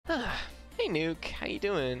Hey Nuke, how you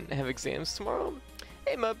doing? Have exams tomorrow?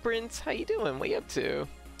 Hey Mud Prince, how you doing? What you up to?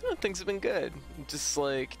 Oh, things have been good. Just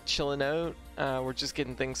like chilling out. We're just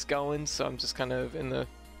getting things going, so I'm just kind of in the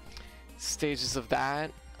stages of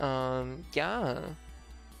that. Yeah.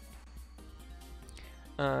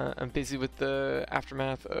 I'm busy with the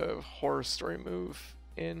aftermath of Horror Story move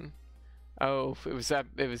in. Oh, it was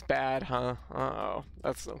bad, huh? Oh,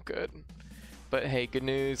 that's no good. But hey, good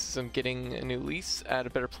news is I'm getting a new lease at a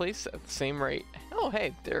better place at the same rate. Oh,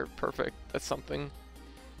 hey, they're perfect. That's something.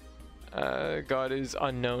 God is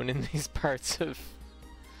unknown in these parts of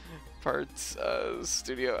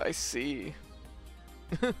studio. I see.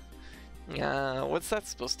 Yeah, what's that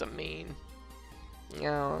supposed to mean?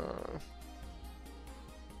 Yeah.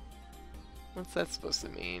 What's that supposed to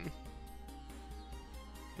mean?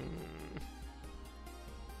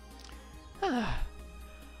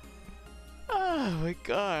 Oh my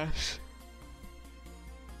gosh.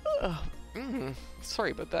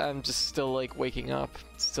 Sorry about that. I'm just still like waking up.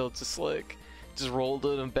 Still just rolled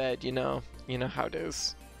in bed, you know. You know how it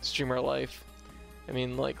is. Streamer life. I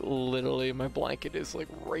mean, like literally my blanket is like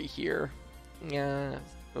right here. Yeah.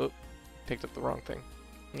 Oh, picked up the wrong thing.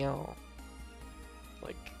 No.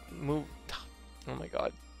 Like move. Oh my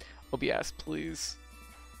god. OBS, please.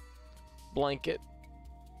 Blanket.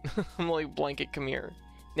 I'm like, blanket, come here.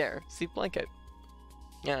 There, see, blanket.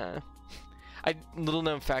 Yeah. Little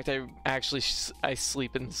known fact, I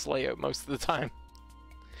sleep in this layout most of the time.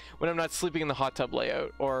 When I'm not sleeping in the hot tub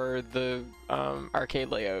layout or the arcade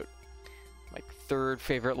layout. My third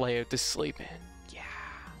favorite layout to sleep in. Yeah.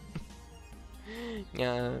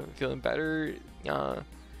 Yeah, feeling better. Yeah.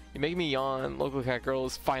 You're making me yawn. Local Cat Girl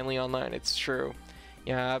is finally online, it's true.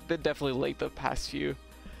 Yeah, I've been definitely late the past few.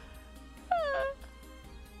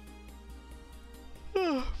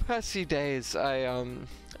 Past few days, I've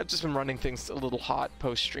just been running things a little hot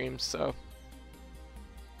post stream, so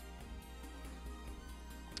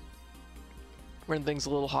running things a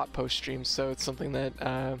little hot post stream, so it's something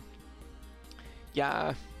that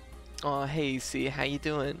yeah. Oh, hey, see, how you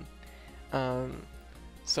doing?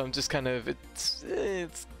 So I'm just kind of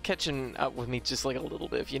it's catching up with me just like a little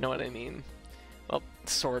bit, if you know what I mean. Well,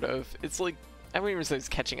 sort of. It's like I wouldn't even say it's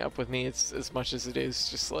catching up with me. It's as much as it is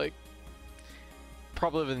just like.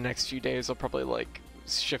 Probably over the next few days I'll probably like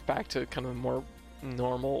shift back to kind of a more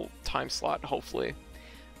normal time slot, hopefully.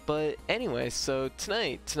 But anyway, so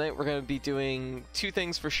tonight we're going to be doing two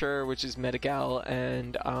things for sure, which is Metagal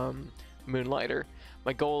and Moonlighter.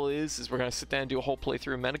 My goal is we're going to sit down and do a whole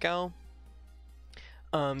playthrough of Metagal.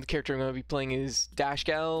 The character I'm going to be playing is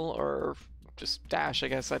Dashgal, or just Dash, I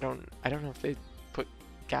guess. I don't know if they put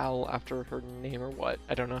Gal after her name or what.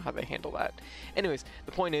 I don't know how they handle that. Anyways,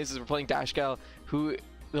 the point is we're playing Dashgal, who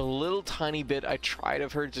the little tiny bit I tried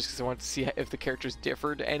of her just because I wanted to see if the characters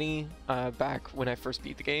differed any back when I first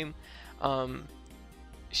beat the game.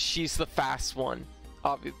 She's the fast one.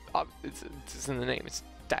 It's in the name. It's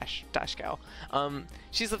Dashgal.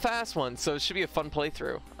 She's the fast one, so it should be a fun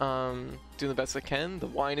playthrough. Doing the best I can. The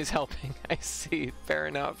wine is helping. I see. Fair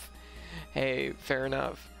enough. Hey, fair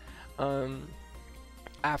enough.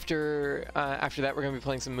 After that, we're going to be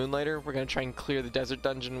playing some Moonlighter. We're going to try and clear the desert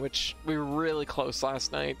dungeon, which we were really close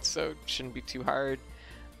last night, so it shouldn't be too hard.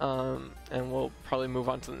 And we'll probably move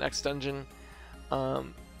on to the next dungeon.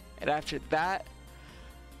 And after that,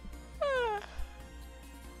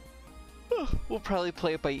 we'll probably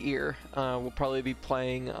play it by ear. We'll probably be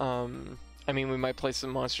playing... I mean, we might play some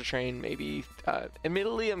Monster Train, maybe.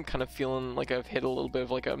 Admittedly, I'm kind of feeling like I've hit a little bit of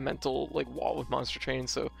like a mental like wall with Monster Train,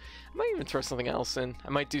 so I might even throw something else in. I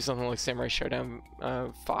might do something like Samurai Showdown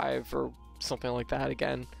 5 or something like that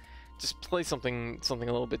again. Just play something a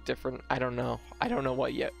little bit different. I don't know. I don't know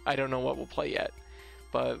what yet. I don't know what we'll play yet,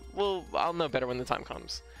 but I'll know better when the time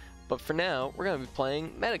comes. But for now, we're gonna be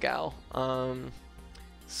playing Metagal.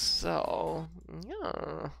 So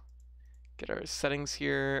yeah. Get our settings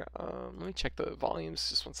here. Let me check the volumes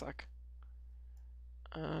just one sec.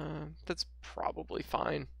 That's probably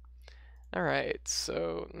fine. Alright,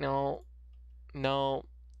 so no.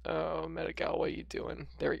 Oh, Metagal, what are you doing?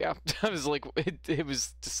 There we go. I was like, it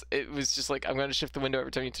was just like, I'm gonna shift the window every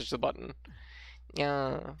time you touch the button.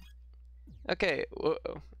 Yeah. Okay, whoa.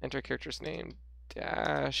 Enter character's name.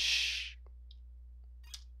 Dash.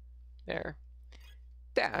 There.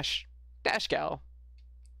 Dashgal.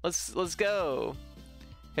 Let's go.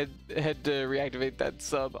 Had to reactivate that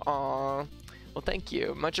sub. Aww. Well, thank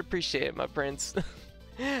you. Much appreciated, my prince.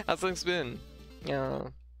 How's things been? Yeah.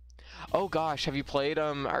 Oh gosh, have you played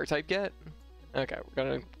R-Type yet? Okay, we're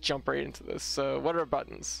gonna jump right into this. So, what are our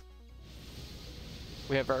buttons?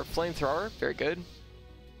 We have our flamethrower. Very good.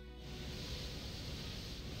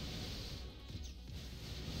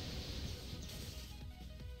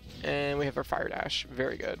 we have our fire dash.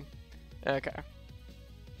 Very good. Okay.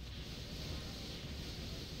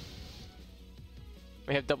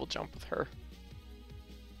 We have double jump with her.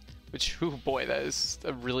 Which, oh boy, that is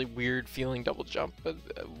a really weird feeling double jump, but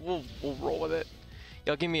we'll roll with it.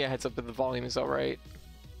 Y'all give me a heads up that the volume is alright.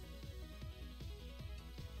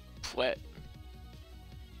 Wet.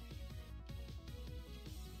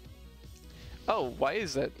 Oh, why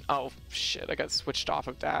is that? Oh shit, I got switched off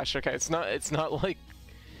of dash. Okay, it's not like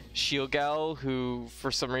Shield Gal, who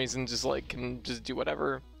for some reason just like can just do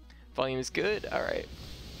whatever. Volume is good. All right.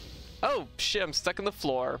 Oh shit, I'm stuck in the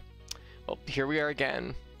floor. Well, here we are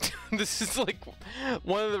again. This is like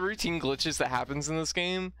one of the routine glitches that happens in this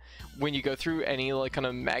game when you go through any like kind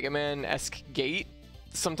of Mega Man-esque gate.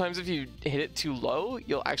 Sometimes if you hit it too low,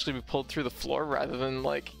 you'll actually be pulled through the floor rather than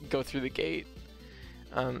like go through the gate.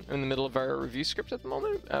 I'm in the middle of our review script at the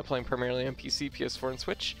moment, playing primarily on PC, PS4, and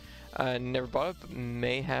Switch. Never bought it, but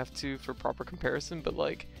may have to for proper comparison, but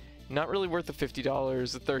like not really worth the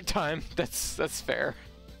 $50 a third time. That's fair.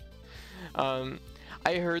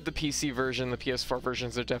 I heard the PC version, the PS4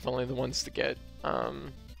 versions are definitely the ones to get.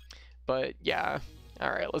 But yeah, all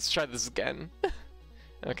right, let's try this again.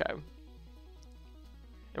 Okay,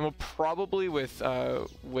 and we'll probably with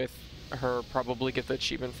her probably get the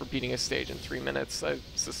achievement for beating a stage in 3 minutes, I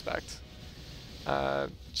suspect.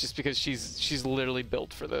 Just because she's literally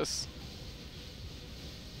built for this.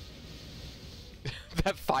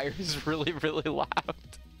 That fire is really, really loud.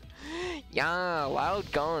 Yeah,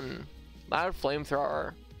 loud gun. Loud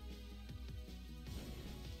flamethrower.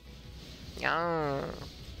 Yeah.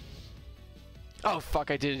 Oh fuck,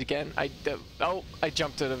 I did it again. I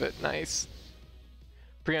jumped out of it. Nice.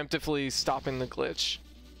 Preemptively stopping the glitch.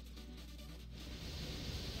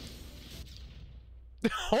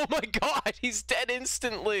 Oh my god, he's dead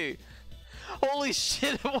instantly. Holy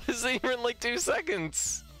shit, it wasn't even like 2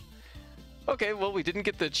 seconds. Okay, well, we didn't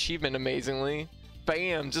get the achievement amazingly.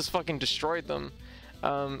 Bam, just fucking destroyed them.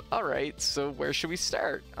 Alright, so where should we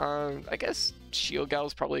start? I guess Shield Gal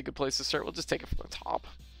is probably a good place to start. We'll just take it from the top.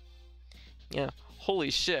 Yeah, holy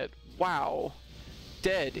shit. Wow.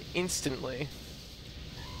 Dead instantly.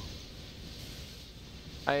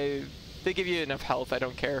 They give you enough health, I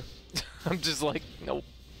don't care. I'm just like, nope.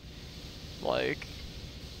 Like...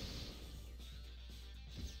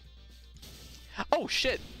 Oh,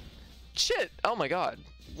 shit! Shit! Oh my god.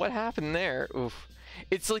 What happened there? Oof.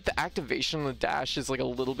 It's like the activation on the dash is like a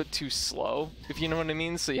little bit too slow, if you know what I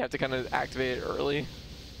mean, so you have to kind of activate it early.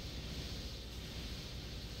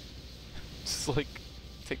 Just like,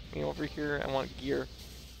 take me over here, I want gear.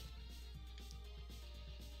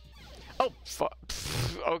 Oh, fuck.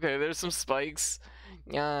 Okay, there's some spikes.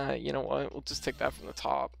 Yeah, you know what, we'll just take that from the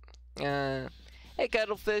top. Yeah. Hey,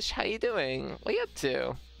 Cuddlefish, how you doing? What you up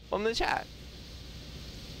to? Welcome to the chat.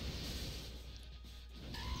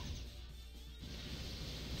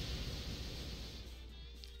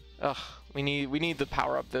 Ugh, we need the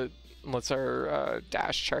power up that lets our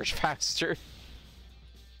dash charge faster.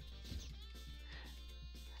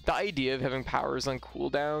 The idea of having powers on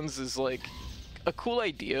cooldowns is like a cool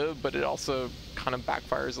idea, but it also kind of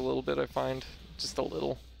backfires a little bit, I find. Just a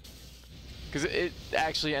little. Because it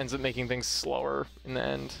actually ends up making things slower in the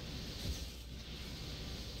end.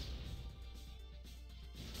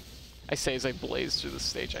 I say as I blaze through the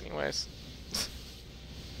stage anyways.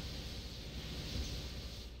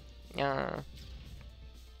 Yeah.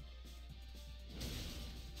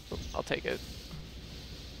 I'll take it.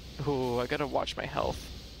 Ooh, I gotta watch my health.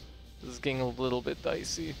 This is getting a little bit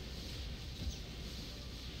dicey.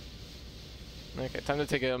 Okay, time to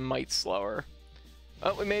take it a mite slower.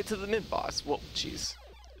 Oh, we made it to the mid-boss. Whoa, jeez.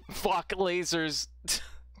 Fuck, lasers.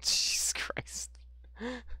 Jesus Christ.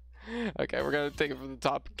 Okay, we're gonna take it from the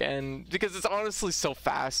top again, because it's honestly so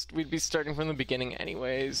fast. We'd be starting from the beginning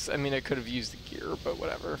anyways. I mean, I could have used the gear, but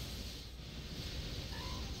whatever.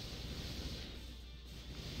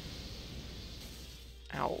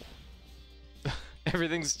 Ow.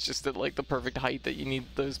 Everything's just at like the perfect height that you need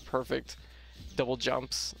those perfect double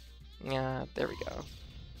jumps. Yeah, there we go.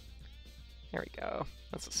 There we go.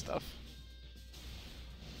 That's the stuff.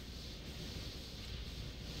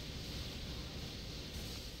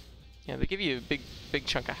 Yeah, they give you a big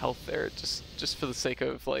chunk of health there, just for the sake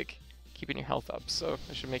of like keeping your health up. So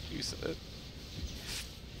I should make use of it.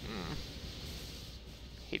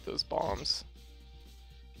 Hate those bombs.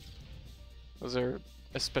 Those are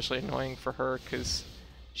especially annoying for her because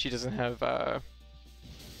she doesn't have a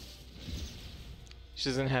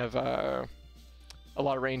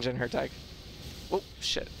lot of range in her tag. Oh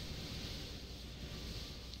shit.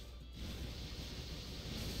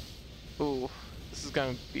 Ooh, this This is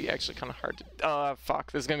gonna be actually kind of hard to.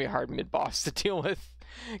 Fuck. This is gonna be a hard mid boss to deal with,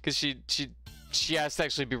 because she has to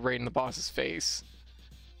actually be right in the boss's face.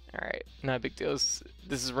 All right, not a big deal. This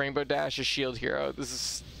is Rainbow Dash, a shield hero. This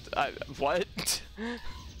is what?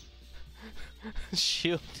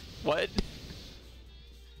 Shield? What?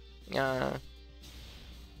 There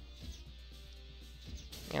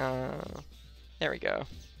we go.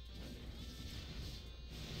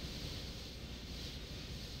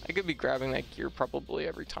 I could be grabbing that gear probably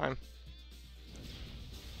every time.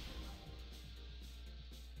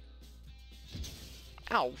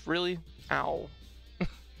 Ow, really? Ow.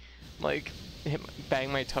 Like,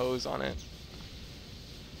 bang my toes on it.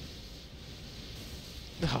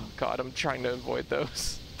 Oh god, I'm trying to avoid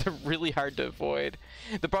those. They're really hard to avoid.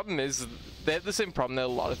 The problem is, they have the same problem that a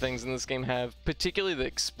lot of things in this game have, particularly the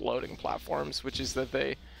exploding platforms, which is that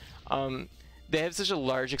they have such a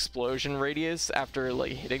large explosion radius after,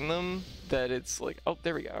 like, hitting them, that it's like, oh,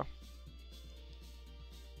 there we go.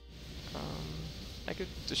 I could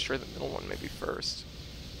destroy the middle one maybe first.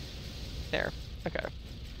 There, okay.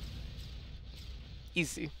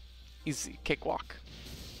 Easy. Easy. Cakewalk.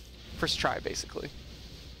 First try, basically.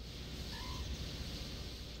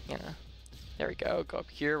 Yeah. There we go. Go up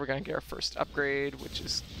here. We're gonna get our first upgrade, which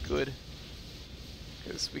is good,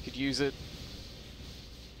 because we could use it.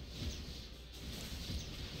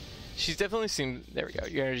 She's definitely seemed... There we go.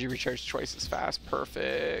 Your energy recharge twice as fast.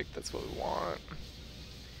 Perfect. That's what we want.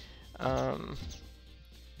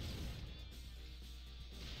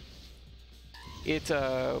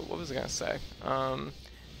 What was I gonna say?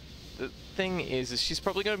 The thing is she's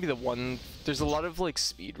probably gonna be the one. There's a lot of like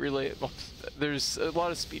speed related. Well, there's a lot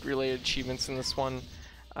of speed related achievements in this one,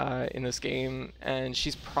 in this game, and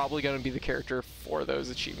she's probably gonna be the character for those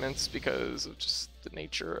achievements because of just the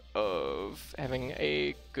nature of having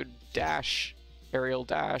a good dash, aerial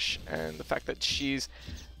dash, and the fact that she's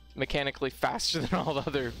mechanically faster than all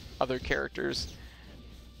the other characters.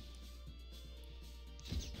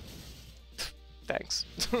 Thanks.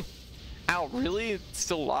 Ow, really? It's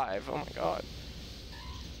still alive. Oh my god.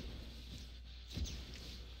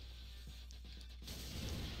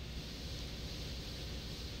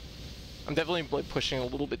 I'm definitely like pushing a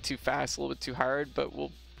little bit too fast, a little bit too hard, but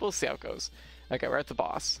we'll see how it goes. Okay, we're at the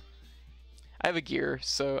boss. I have a gear,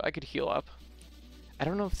 so I could heal up. I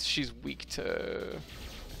don't know if she's weak to...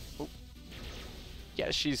 Oh.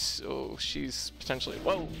 Yeah, she's potentially...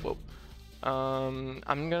 Whoa, whoa. I'm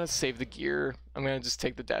gonna save the gear. I'm gonna just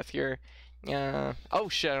take the death here. Yeah. Oh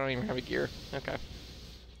shit, I don't even have a gear. Okay.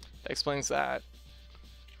 That explains that.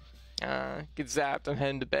 Get zapped. I'm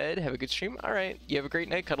heading to bed. Have a good stream. Alright. You have a great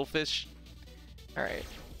night, Cuttlefish. Alright.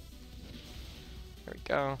 There we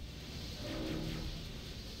go.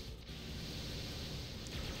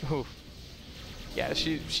 Ooh. Yeah,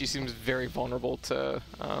 she seems very vulnerable to...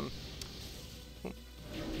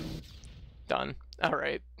 Done.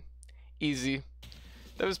 Alright. Easy.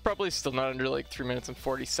 That was probably still not under like 3 minutes and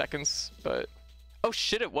 40 seconds, but... Oh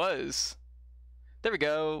shit, it was! There we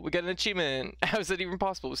go, we got an achievement! How is that even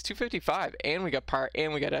possible? It was 255, and we got par,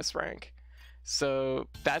 and we got S rank. So,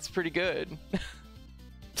 that's pretty good.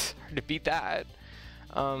 Hard to beat that.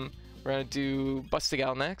 We're gonna do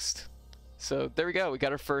Metagal next. So, there we go, we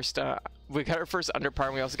got our first under par,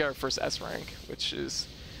 and we also got our first S rank, which is...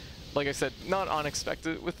 Like I said, not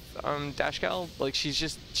unexpected with Dashgal. Like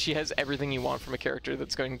she has everything you want from a character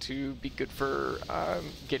that's going to be good for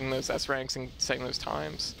getting those S ranks and setting those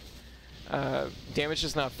times. Damage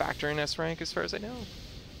is not a factor in S rank as far as I know.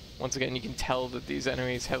 Once again, you can tell that these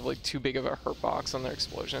enemies have like too big of a hurt box on their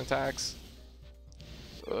explosion attacks.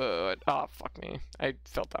 Oh fuck me! I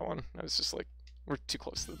felt that one. I was just like, we're too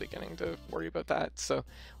close to the beginning to worry about that. So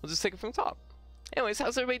we'll just take it from the top. Anyways,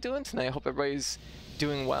 how's everybody doing tonight? I hope everybody's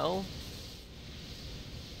doing well.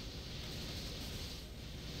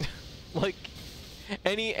 Like,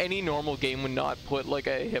 any normal game would not put like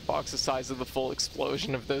a hitbox the size of the full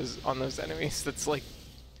explosion of those on those enemies. That's like,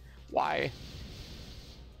 why?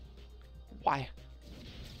 Why?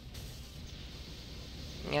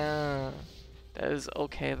 Yeah, that is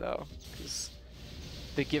okay though, because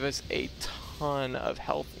they give us a ton of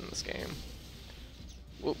health in this game.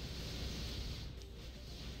 Whoop.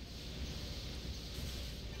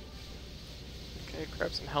 Okay,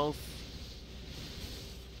 grab some health.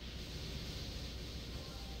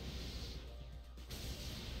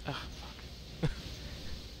 Ah, fuck.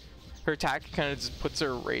 Her attack kind of just puts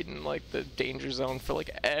her right in like the danger zone for like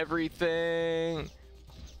everything.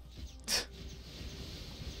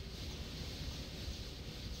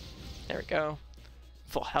 There we go.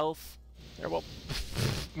 Full health. Or, well,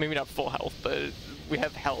 maybe not full health, but we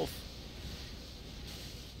have health.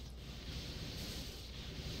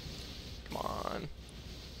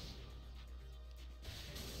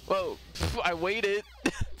 I waited.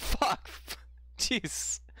 Fuck.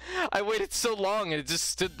 Jeez. I waited so long and it just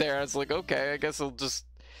stood there. I was like, okay, I guess I'll just,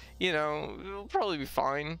 you know, it'll probably be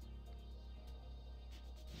fine.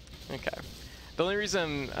 Okay. The only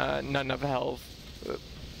reason I'm not enough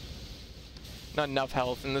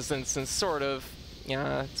health in this instance, sort of.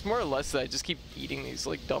 Yeah, it's more or less that I just keep eating these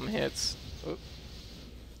like dumb hits.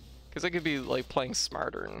 Because I could be like playing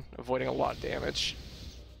smarter and avoiding a lot of damage.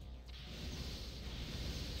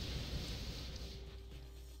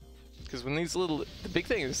 Because when these little, the big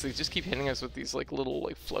thing is they just keep hitting us with these like little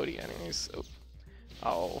like floaty enemies.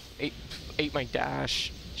 Oh, ate my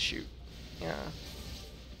dash. Shoot. Yeah.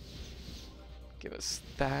 Give us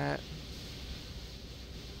that.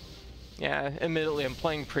 Yeah, admittedly I'm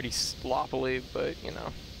playing pretty sloppily, but you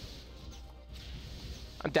know.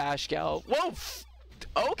 I'm dash gal. Whoa!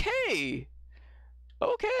 Okay!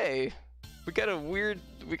 Okay. We got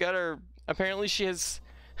our, apparently she has,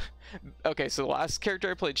 okay, so the last character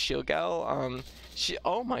I played, Shield Gal,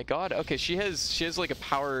 oh my god, okay, she has like a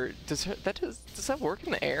power, does that work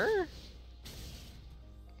in the air?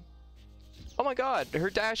 Oh my god, her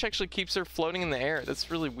dash actually keeps her floating in the air.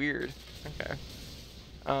 That's really weird. Okay.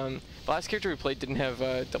 The last character we played didn't have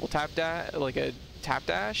a double tap dash, like a tap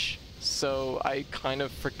dash, so I kind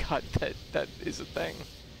of forgot that that is a thing.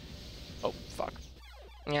 Oh, fuck.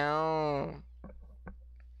 No.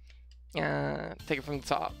 Yeah, take it from the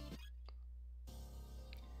top.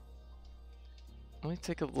 Let me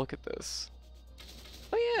take a look at this.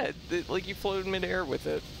 Oh yeah, like you float in midair with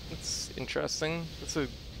it. That's interesting. That's a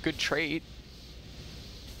good trait.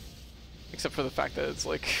 Except for the fact that it's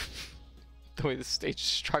like the way the stage is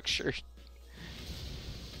structured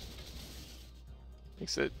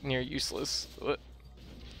makes it near useless. What?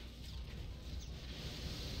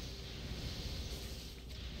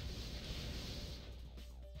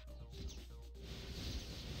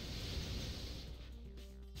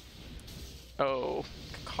 Oh,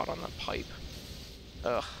 caught on that pipe.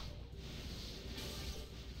 Ugh.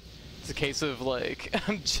 It's a case of like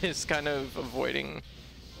I'm just kind of avoiding.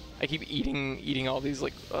 I keep eating all these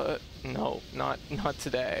like no, not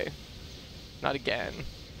today. Not again.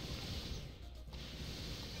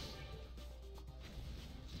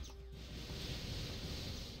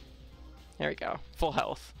 There we go. Full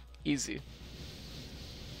health. Easy.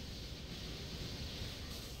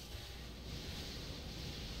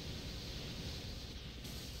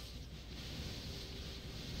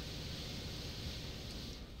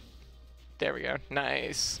 There we go.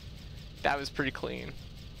 Nice. That was pretty clean.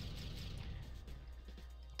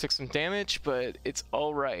 Took some damage, but it's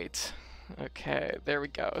all right. Okay, there we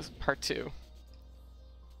go. Part 2.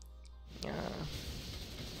 Yeah.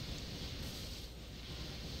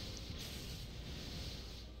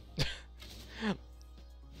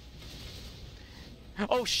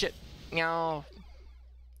 Oh shit. No.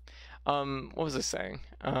 What was I saying?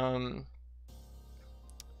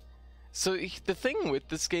 So the thing with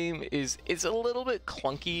this game is it's a little bit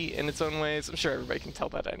clunky in its own ways. I'm sure everybody can tell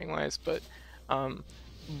that anyways, but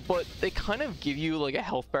they kind of give you like a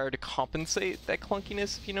health bar to compensate that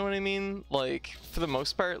clunkiness, if you know what I mean. Like for the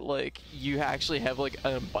most part, like you actually have like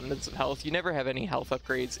an abundance of health. You never have any health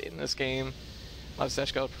upgrades in this game. Last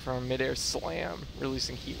dash got perform midair slam,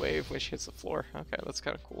 releasing heat wave, which hits the floor. Okay, that's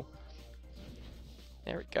kind of cool.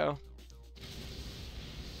 There we go.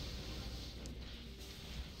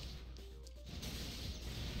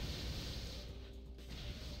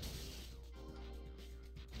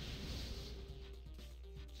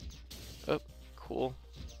 Oh, cool.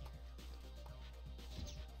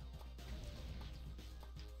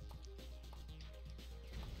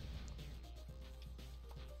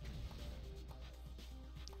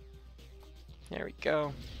 There we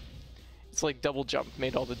go. It's like double jump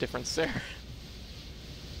made all the difference there.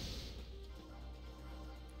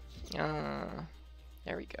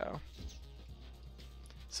 There we go.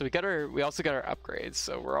 So we also got our upgrades,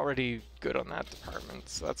 so we're already good on that department,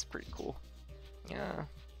 so that's pretty cool. Yeah.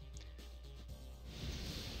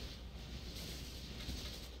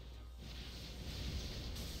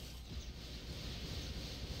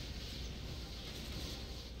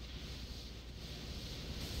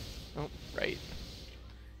 Oh, right.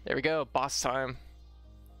 There we go, boss time.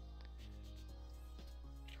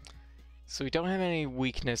 So we don't have any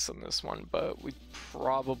weakness on this one, but we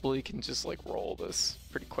probably can just like roll this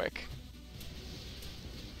pretty quick.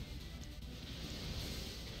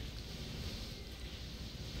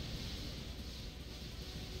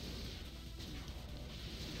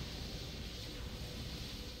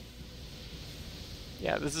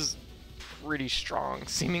 Yeah, this is pretty strong,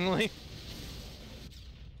 seemingly.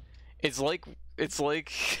 It's like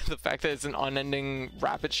the fact that it's an unending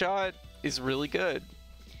rapid shot is really good.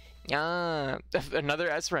 Yeah, another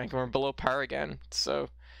S rank and we're below par again. So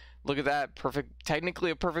look at that, perfect,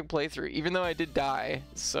 technically a perfect playthrough, even though I did die.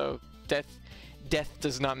 So death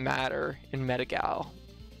does not matter in Metagal.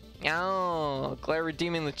 Oh, Glare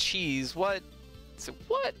redeeming the cheese. What? So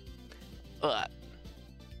what? Ugh.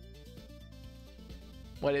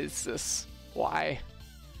 What is this? Why?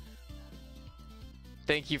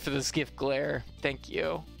 Thank you for this gift, Glare. Thank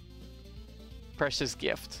you. Precious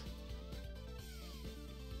gift.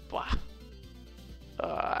 Blah.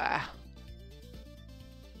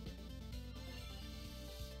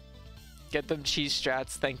 Get them cheese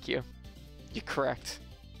strats. Thank you. You're correct.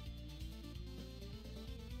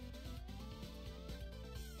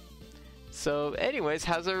 So, anyways,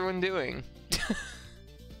 how's everyone doing?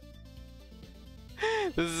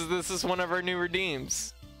 This is one of our new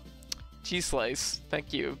redeems. Cheese slice.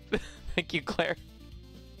 Thank you. Thank you, Claire.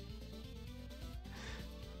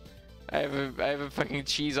 I have a fucking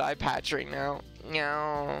cheese eye patch right now.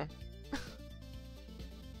 No.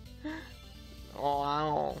 Oh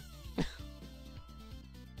wow.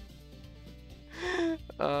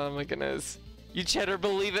 Oh my goodness. You cheddar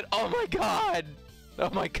believe it. Oh my god. Oh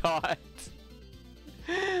my god.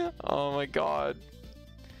 Oh my god.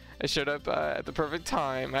 I showed up at the perfect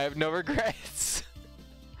time. I have no regrets.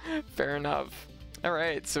 Fair enough.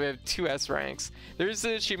 Alright, so we have 2 S ranks. There's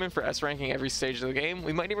an achievement for S ranking every stage of the game.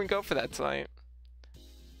 We might even go for that tonight.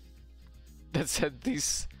 That said,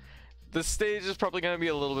 this stage is probably going to be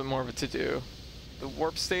a little bit more of a to-do. The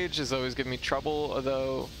warp stage is always giving me trouble,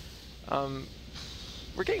 although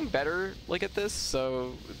we're getting better like at this,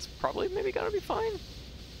 so it's probably maybe going to be fine.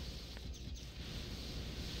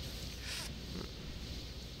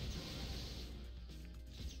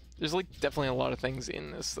 There's like definitely a lot of things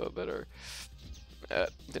in this though that are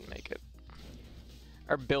didn't make it.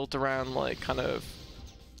 Are built around like kind of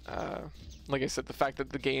like I said, the fact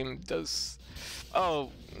that the game does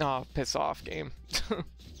piss off game.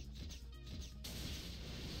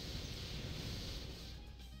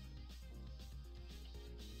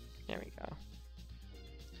 There we go.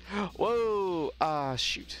 Whoa! Ah,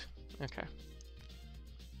 shoot. Okay.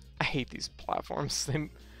 I hate these platforms.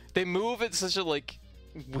 They move at such a like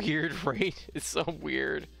weird rate. It's so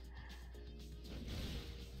weird.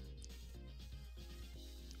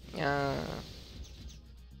 Yeah.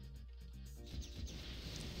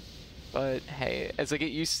 But hey, as I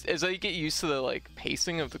get used to the like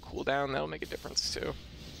pacing of the cooldown, that'll make a difference too.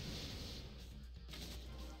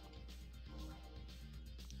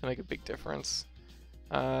 That'll make a big difference.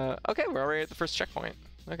 Okay, we're already at the first checkpoint.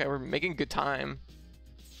 Okay, we're making good time.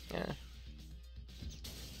 Yeah.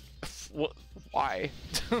 What? Why?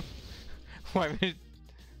 Why would it...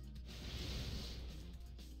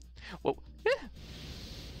 Whoa. Yeah.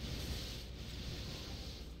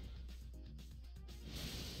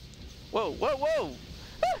 Whoa, whoa, whoa!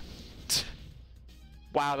 Ah!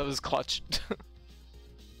 Wow, that was clutch.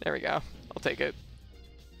 There we go. I'll take it.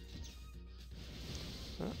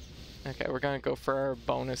 Okay, we're gonna go for our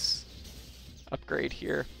bonus upgrade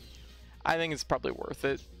here. I think it's probably worth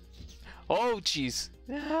it. Oh, jeez.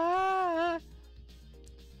 Ah!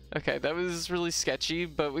 Okay, that was really sketchy,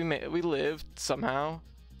 but we lived somehow.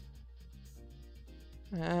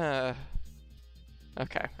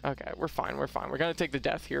 Okay, we're fine. We're gonna take the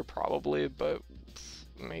death here probably, but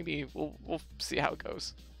maybe we'll see how it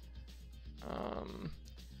goes.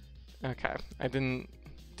 Okay, I didn't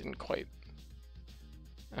quite.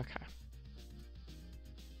 Okay.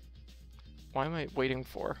 What am I waiting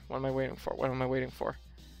for? What am I waiting for? What am I waiting for?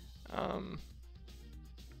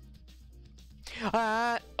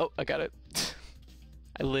 Oh, I got it.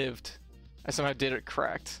 I lived. I somehow did it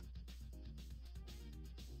correct.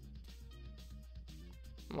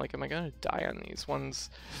 I'm like, am I gonna die on these ones?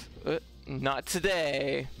 Not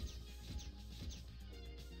today.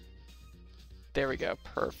 There we go.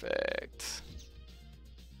 Perfect.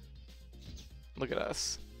 Look at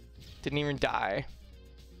us. Didn't even die.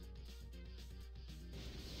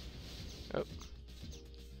 Oh.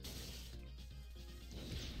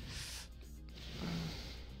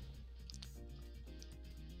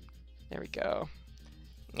 There we go.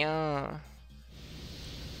 Yeah.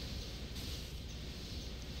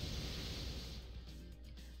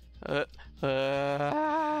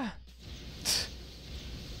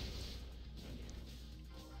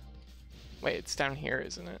 Wait, it's down here,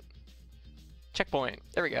 isn't it? Checkpoint.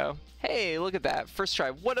 There we go. Hey, look at that. First try.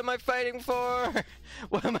 What am I fighting for?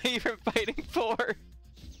 What am I even fighting for?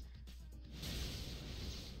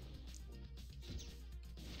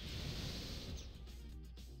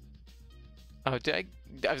 Oh,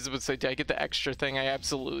 I was about to say, did I get the extra thing? I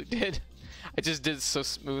absolutely did. I just did it so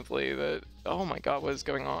smoothly that, oh my god, what is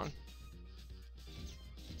going on?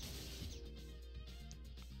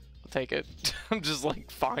 I'll take it. I'm just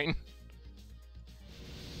like, fine.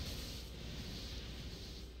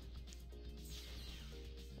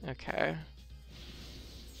 Okay.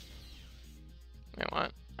 Wait,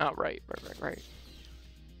 what? Oh, right.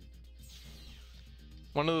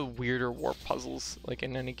 One of the weirder warp puzzles, like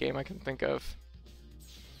in any game I can think of.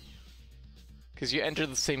 Because you enter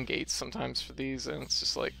the same gates sometimes for these, and it's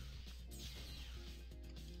just like...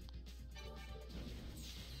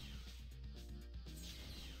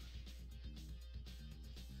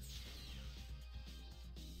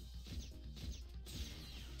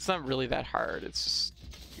 It's not really that hard, it's just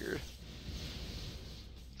weird.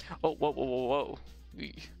 Oh, whoa.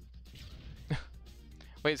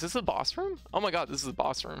 Wait, is this the boss room? Oh my god, this is the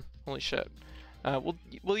boss room. Holy shit.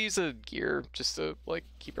 We'll use a gear just to, like,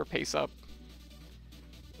 keep our pace up.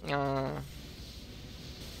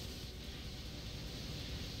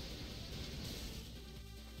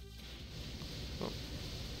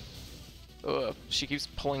 She keeps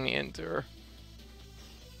pulling me into her.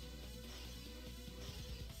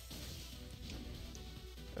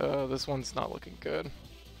 This one's not looking good.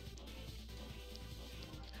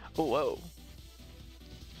 Oh, whoa.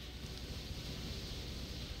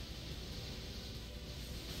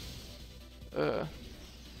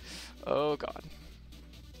 Oh god.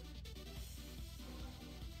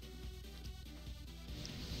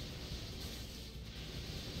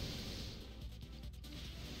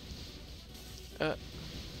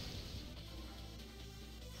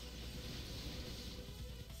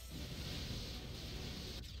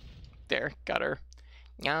 There, got her.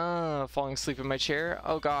 Ah, falling asleep in my chair.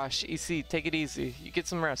 Oh gosh, EC, take it easy. You get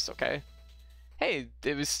some rest, okay? Hey,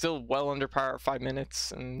 it was still well under par, 5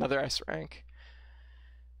 minutes, and another S rank.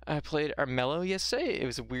 I played Armello yesterday. It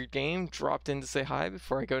was a weird game. Dropped in to say hi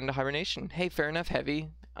before I go into hibernation. Hey, fair enough, Heavy.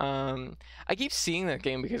 I keep seeing that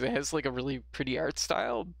game because it has like a really pretty art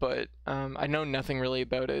style, but I know nothing really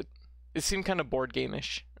about it. It seemed kind of board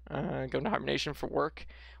game-ish. Going to hibernation for work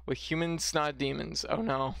with human snot demons. Oh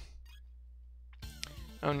no.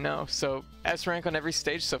 Oh no. So S rank on every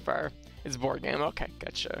stage so far. It's a board game. Okay,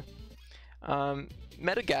 gotcha.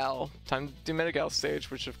 Metagal. Time to do Metagal stage,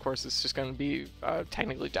 which of course is just going to be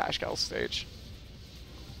technically Dashgal stage.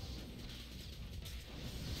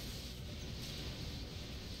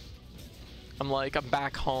 I'm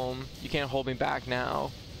back home. You can't hold me back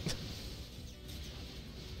now.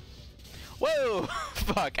 Whoa!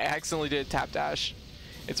 Fuck, I accidentally did tap dash.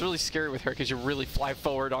 It's really scary with her because you really fly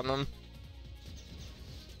forward on them.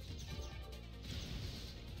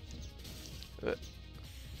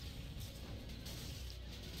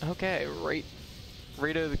 Okay, right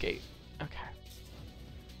out of the gate. Okay.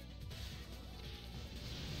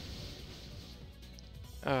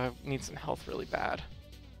 Need some health really bad.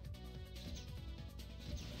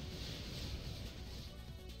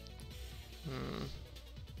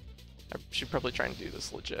 I should probably try and do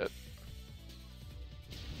this legit.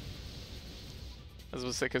 I was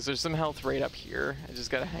gonna say, because there's some health right up here. I just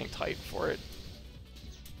gotta hang tight for it.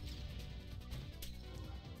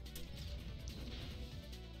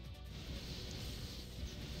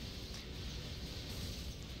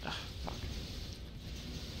 Ugh, fuck.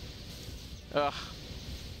 Ugh.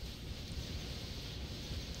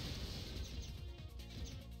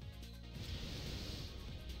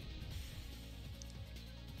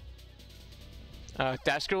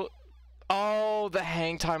 Dash go. Oh, the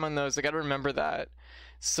hang time on those. I gotta remember that.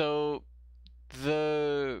 So,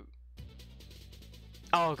 oh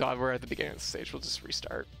god, we're at the beginning of the stage. We'll just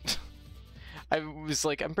restart. I was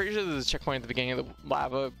like, I'm pretty sure there's a checkpoint at the beginning of the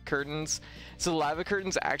lava curtains. So the lava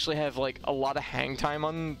curtains actually have like a lot of hang time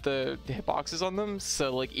on the hitboxes on them.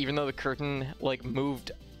 So like, even though the curtain like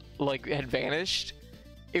moved, like had vanished,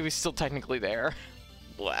 it was still technically there.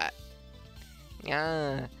 Blah.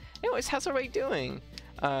 Yeah. Anyways, how's everybody doing?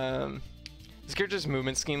 This character's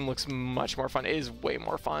movement scheme looks much more fun. It is way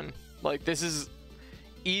more fun. Like, this is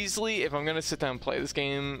easily, if I'm gonna sit down and play this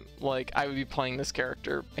game, like, I would be playing this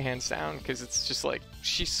character hands down, because it's just like,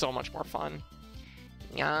 she's so much more fun.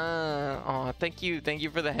 Yeah. Oh, thank you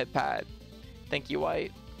for the head pad. Thank you,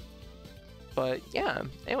 White. But yeah,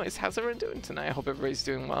 anyways, how's everyone doing tonight? I hope everybody's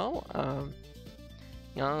doing well.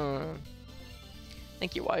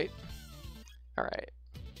 Thank you, White. Alright.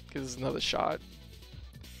 Because it's another shot.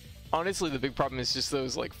 Honestly, the big problem is just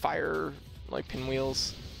those like fire like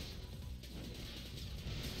pinwheels.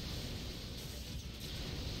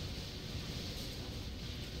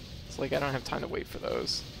 It's like I don't have time to wait for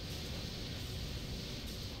those.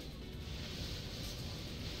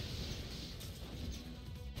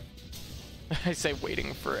 I say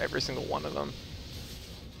waiting for every single one of them.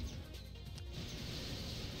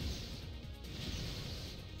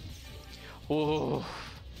 Whoa.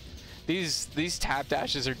 These tap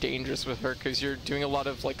dashes are dangerous with her because you're doing a lot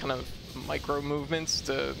of like kind of micro movements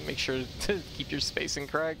to make sure to keep your spacing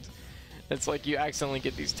correct. It's like you accidentally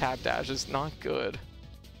get these tap dashes. Not good.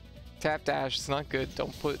 Tap dash is not good.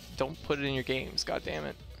 Don't put it in your games. God damn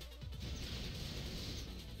it.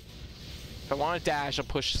 If I want to dash, I'll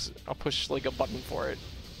push like a button for it.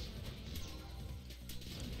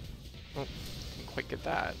 Oh, didn't quite get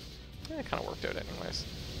that. It kind of worked out anyways.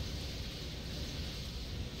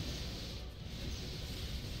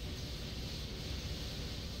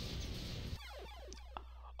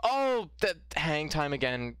 Oh, that hang time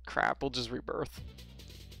again. Crap, we'll just rebirth.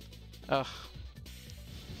 Ugh.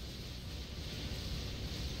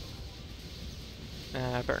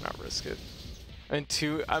 I better not risk it. And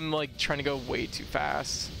two, I'm like trying to go way too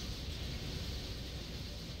fast.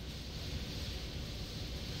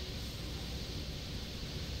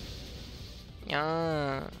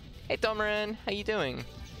 Yeah. Hey, Domarin, how you doing?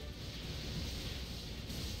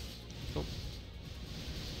 Oh.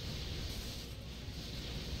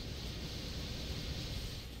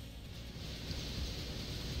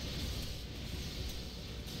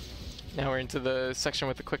 Now we're into the section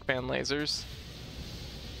with the quick band lasers.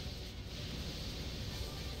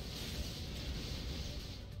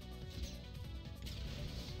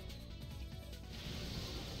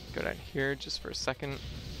 Go down here just for a second,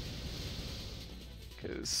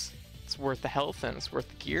 because it's worth the health and it's worth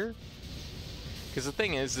the gear. Because the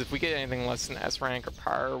thing is, if we get anything less than S rank or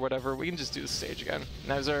power or whatever, we can just do the stage again.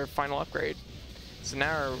 And that was our final upgrade. So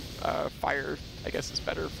now our fire, I guess, is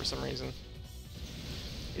better for some reason.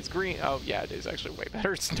 It's green. Oh yeah, it is actually way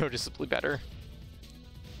better. It's noticeably better.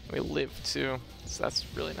 We live too, so that's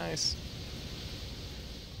really nice.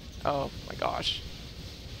 Oh my gosh.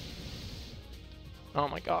 Oh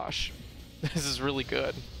my gosh. This is really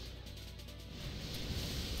good.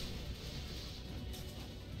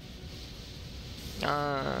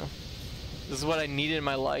 This is what I needed in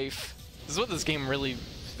my life. This is what this game really...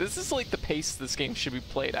 This is like the pace this game should be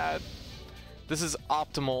played at. This is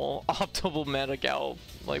optimal Metagal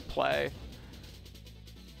like play.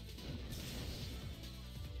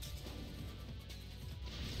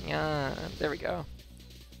 Yeah, there we go.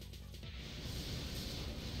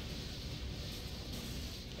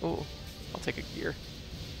 Oh, I'll take a gear.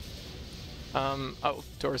 Oh,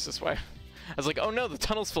 doors this way. I was like, oh no, the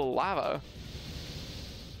tunnel's full of lava.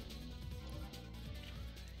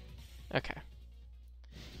 Okay.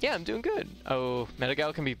 Yeah, I'm doing good. Oh,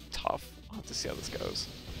 Metagal can be tough. I'll have to see how this goes.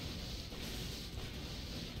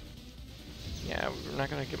 Yeah, we're not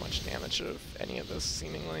gonna get much damage of any of this,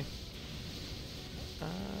 seemingly.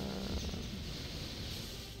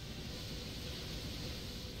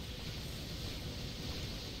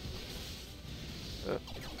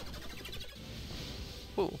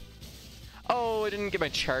 Ooh. Oh, I didn't get my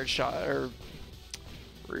charge shot, or...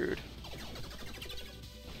 Rude.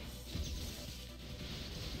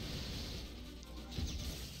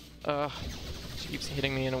 She keeps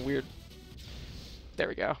hitting me in a weird... There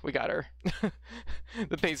we go, we got her.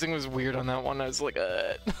 The pacing was weird on that one, I was like,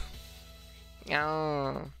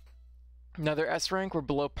 Yeah. Another S rank, we're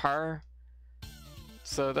below par.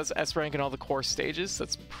 So that's S rank in all the core stages,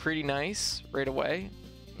 that's pretty nice, right away.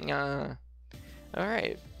 Yeah.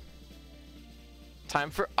 Alright. Time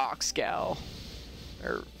for Oxgal.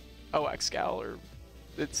 Or OXgal, or...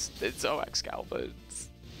 It's OXgal, but it's...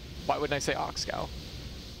 Why wouldn't I say Oxgal?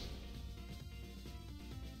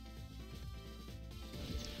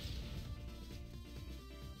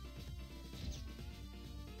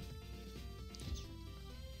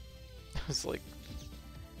 Was like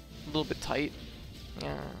a little bit tight.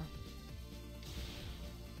 Yeah.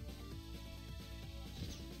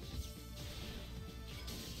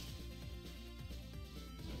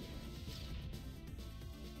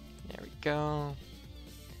 There we go.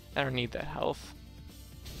 I don't need that health.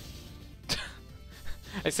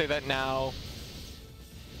 I say that now.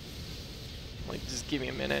 Like, just give me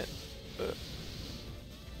a minute. But...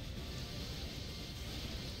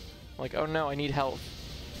 Like, oh no, I need health.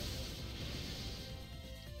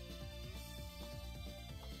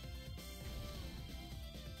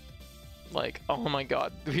 Like, oh my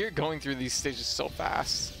god, we're going through these stages so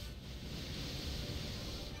fast.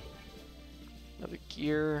 Another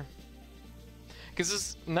gear. Because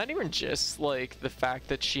it's not even just, like, the fact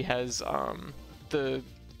that she has, the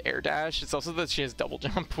air dash, it's also that she has double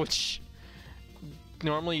jump, which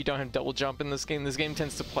normally you don't have double jump in this game. This game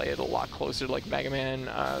tends to play it a lot closer to, like, Mega Man,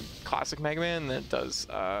 classic Mega Man, than it does,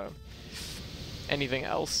 anything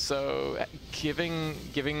else, so giving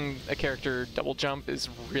a character double jump is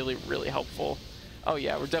really, really helpful. Oh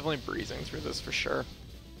yeah, we're definitely breezing through this for sure.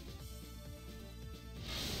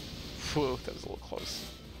 Whew, that was a little close.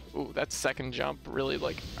 Ooh, that second jump really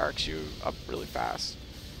like arcs you up really fast.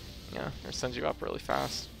 Yeah, or sends you up really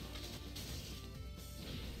fast.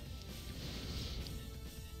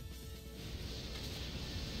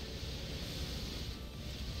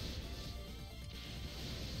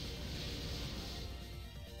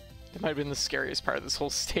 That might have been the scariest part of this whole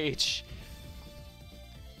stage.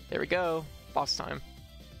 There we go, boss time.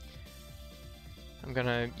 I'm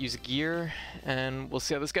gonna use a gear and we'll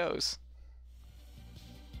see how this goes.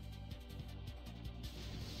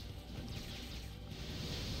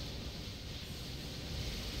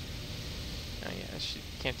 Oh yeah, she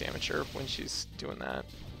can't damage her when she's doing that.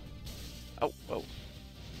 Oh, whoa.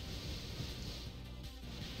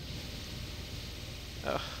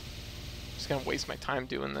 Ugh. Just gonna waste my time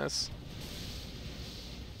doing this.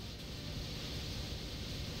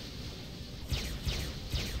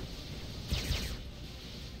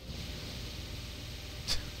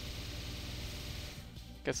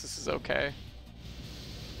 Guess this is okay.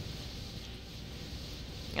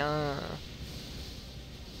 I'm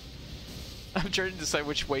trying to decide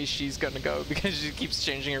which way she's gonna go because she keeps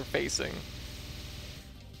changing her facing.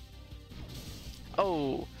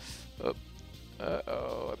 Oh.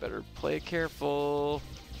 Uh-oh, I better play careful.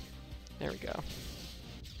 There we go.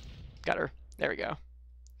 Got her. There we go.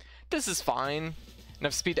 This is fine.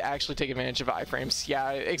 Enough speed to actually take advantage of iframes.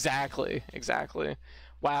 Yeah, exactly. Exactly.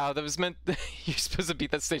 Wow, that was meant... You're supposed to beat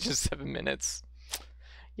that stage in 7 minutes.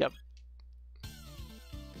 Yep.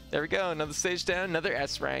 There we go. Another stage down. Another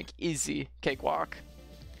S rank. Easy. Cakewalk.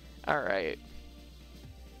 Alright.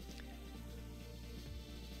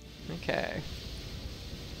 Okay.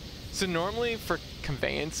 So normally for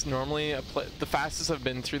conveyance, normally the fastest I've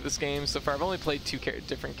been through this game so far, I've only played two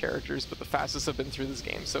different characters, but the fastest I've been through this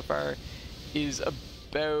game so far is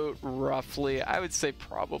about roughly, I would say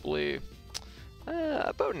probably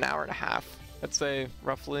about an hour and a half, I'd say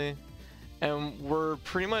roughly. And we're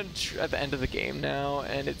pretty much at the end of the game now,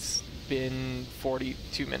 and it's been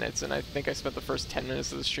 42 minutes, and I think I spent the first 10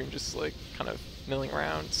 minutes of the stream just like kind of milling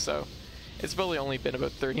around, so it's probably only been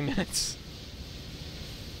about 30 minutes.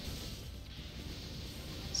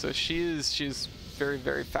 So she's very,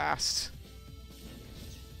 very fast.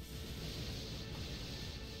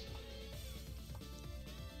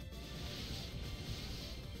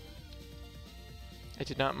 I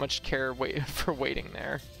did not much care for waiting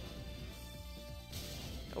there.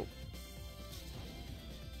 Oh.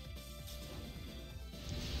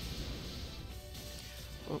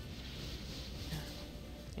 Oh.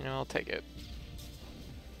 You know, I'll take it.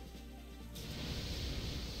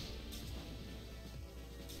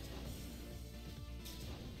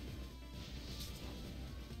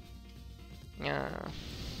 Yeah.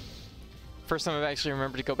 First time I've actually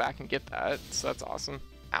remembered to go back and get that, so that's awesome.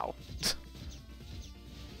 Ow.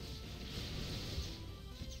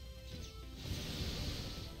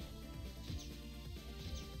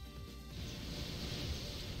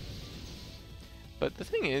 But the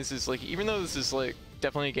thing is like, even though this is like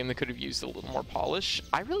definitely a game that could have used a little more polish,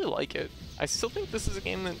 I really like it. I still think this is a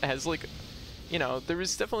game that has like, you know, there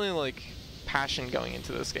is definitely like passion going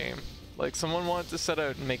into this game. Like someone wanted to set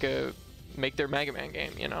out and make their Mega Man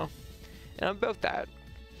game, you know? And I'm about that.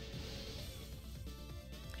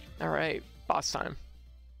 Alright, boss time.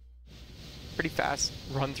 Pretty fast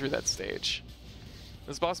run through that stage.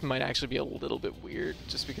 This boss might actually be a little bit weird,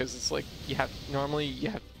 just because it's like, normally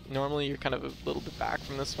you're kind of a little bit back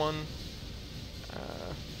from this one.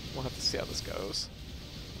 We'll have to see how this goes.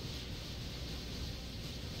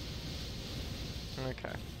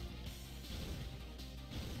 Okay.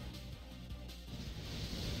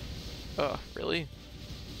 Ugh, really?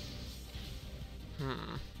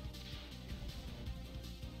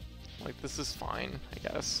 Like, this is fine, I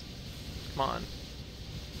guess. Come on.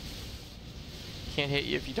 Can't hit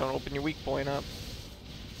you if you don't open your weak point up.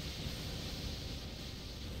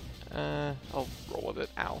 I'll roll with it.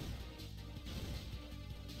 Ow.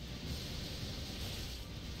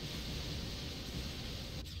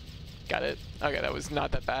 Got it. Okay, that was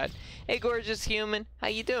not that bad. Hey, gorgeous human, how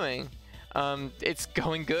you doing? It's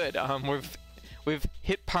going good. We've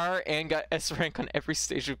hit par and got S rank on every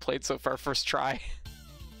stage we've played so far. First try.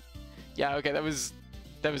 Yeah. Okay, that was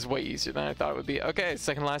way easier than I thought it would be. Okay,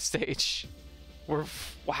 second last stage.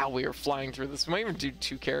 Wow, we are flying through this. We might even do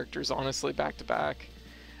 2 characters, honestly, back to back.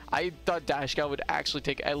 I thought Dash Gal would actually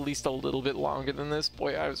take at least a little bit longer than this.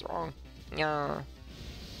 Boy, I was wrong. Yeah.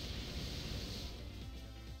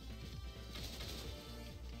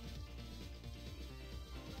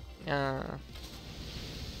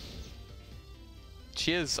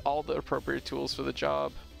 She has all the appropriate tools for the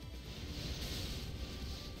job.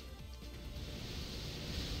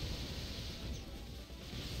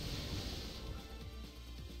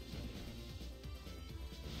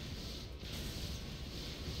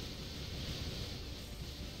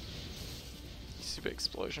 Super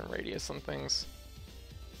explosion radius on things.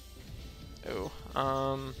 Oh,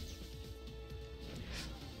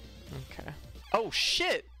 okay. Oh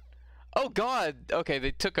shit! Oh god! Okay, they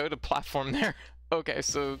took out a platform there. Okay,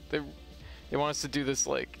 so they want us to do this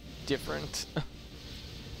like different.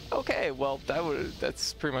 Okay, well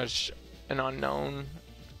that's pretty much an unknown.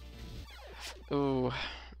 Ooh,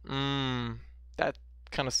 that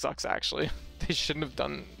kind of sucks actually. They shouldn't have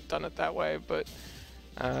done it that way, but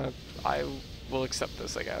I will accept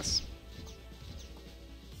this, I guess.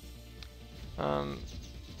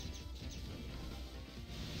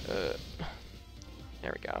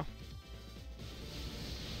 There we go.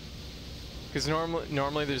 Because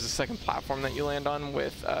normally there's a second platform that you land on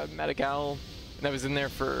with Metagal, and that was in there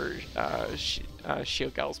for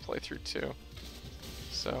Shield Gal's playthrough too.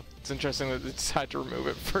 So it's interesting that they decided to remove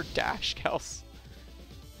it for Dash Gal's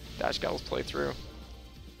playthrough.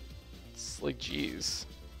 It's like, geez.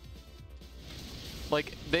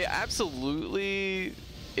 Like, they absolutely,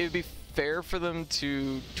 it would be fair for them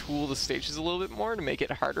to tool the stages a little bit more to make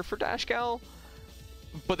it harder for Dash Gal.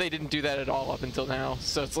 But they didn't do that at all up until now,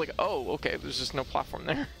 so it's like, oh, okay, there's just no platform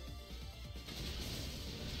there.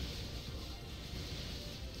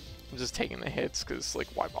 I'm just taking the hits, because, like,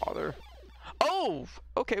 why bother? Oh!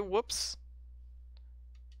 Okay, whoops.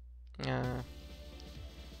 The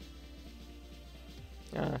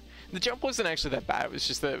jump wasn't actually that bad, it was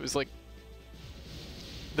just that it was, like,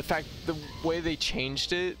 the way they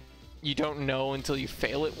changed it, you don't know until you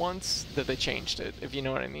fail it once that they changed it, if you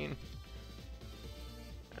know what I mean.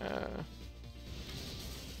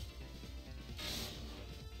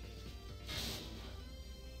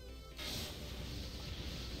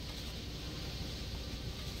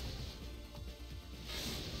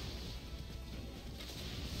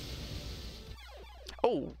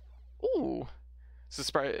 Oh, ooh,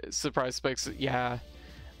 surprise spikes. Yeah,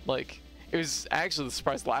 like it was actually the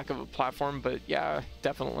surprise lack of a platform, but yeah,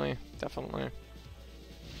 definitely.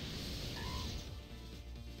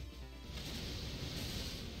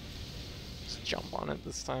 Jump on it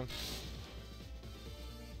this time.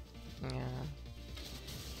 Yeah.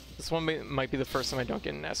 This one might be the first time I don't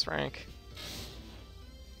get an S rank.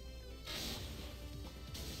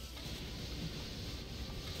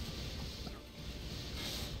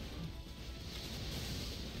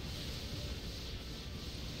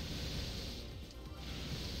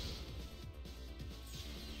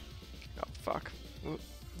 Oh fuck. Ooh,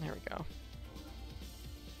 there we go.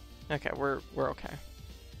 Okay, we're okay.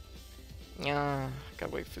 Yeah,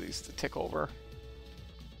 gotta wait for these to tick over.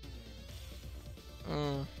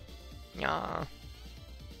 Yeah.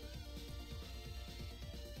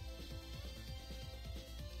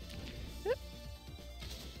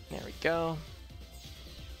 There we go.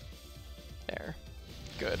 There.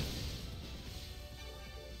 Good.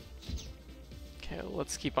 Okay,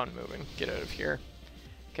 let's keep on moving. Get out of here.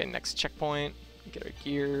 Okay, next checkpoint. Get our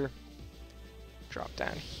gear. Drop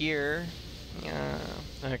down here. Yeah.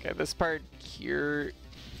 Okay, this part here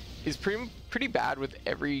is pretty bad with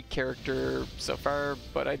every character so far,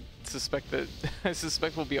 but I suspect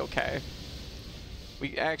we'll be okay.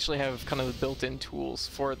 We actually have kind of the built-in tools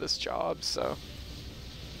for this job, so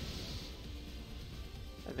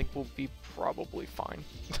I think we'll be probably fine.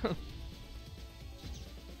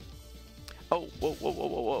 Oh,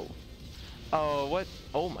 whoa. Oh, what?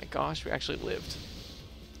 Oh my gosh, we actually lived.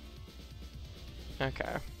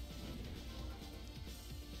 Okay.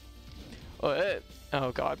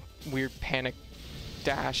 Oh god, weird panic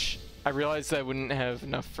dash. I realized I wouldn't have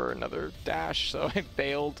enough for another dash, so I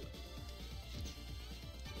bailed.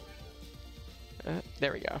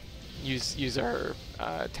 There we go. Use our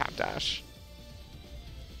tap dash.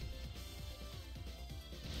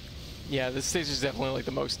 Yeah, this stage is definitely like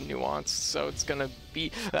the most nuanced, so it's gonna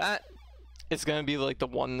be that. It's gonna be like the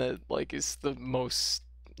one that like is the most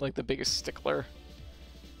like the biggest stickler.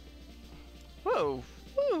 Whoa,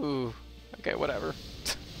 woo. Okay, whatever.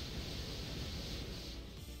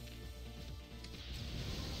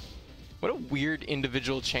 What a weird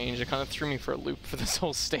individual change. It kind of threw me for a loop for this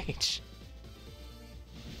whole stage.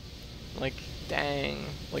 Like, dang.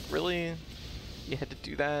 Like, really? You had to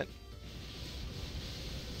do that?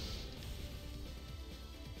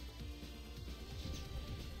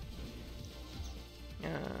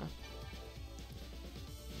 Yeah.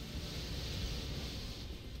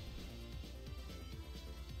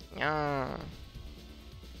 Yeah.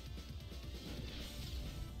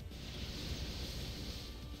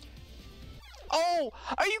 Oh,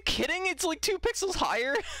 are you kidding? It's like 2 pixels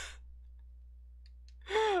higher.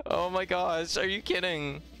 Oh my gosh, are you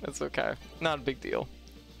kidding? That's okay. Not a big deal.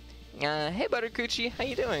 Hey Buttercoochie, how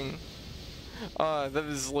you doing? That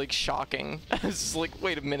was like shocking. I was just like,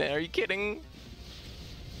 wait a minute, are you kidding?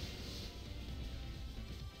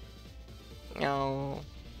 No.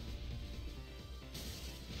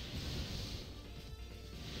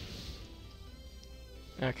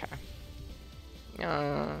 Okay.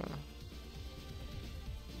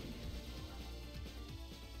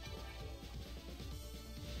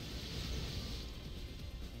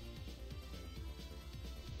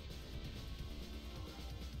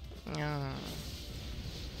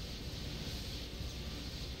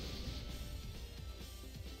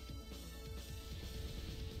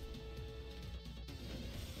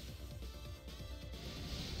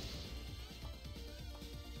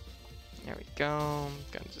 There we go.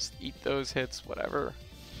 Gonna just eat those hits, whatever.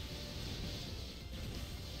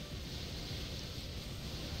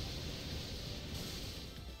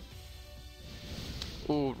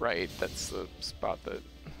 Ooh, right. That's the spot that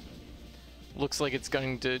looks like it's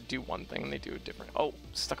going to do one thing and they do a different. Oh,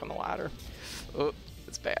 stuck on the ladder. Oh,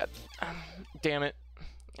 that's bad. Damn it.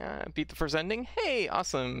 Beat the first ending. Hey,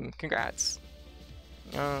 awesome. Congrats.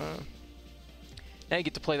 Now you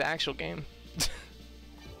get to play the actual game.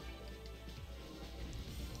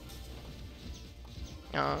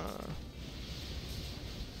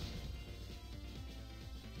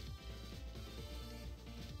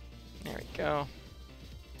 There we go.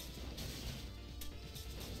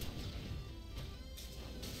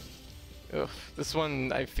 Ugh, this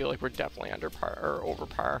one I feel like we're definitely under par or over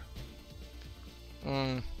par.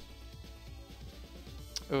 Oh,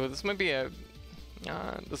 this might be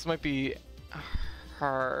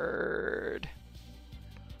harder,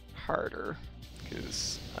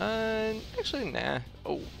 because actually nah.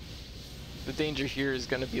 Oh, the danger here is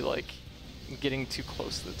gonna be like getting too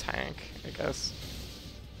close to the tank, I guess.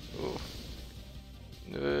 Ooh.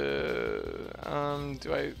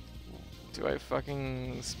 Do I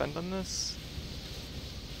fucking spend on this?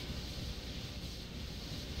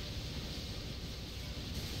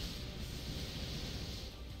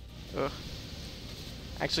 Ugh.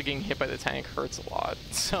 Actually getting hit by the tank hurts a lot,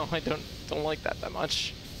 so I don't like that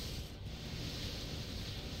much.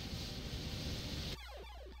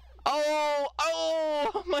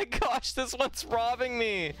 Oh my gosh, this one's robbing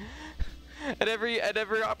me. At every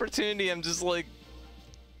opportunity I'm just like,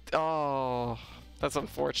 oh, that's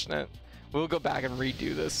unfortunate. We'll go back and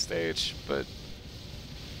redo this stage, but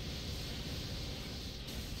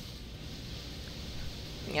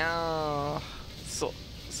yeah, so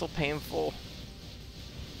painful.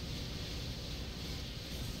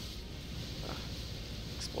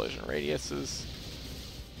 Explosion radiuses.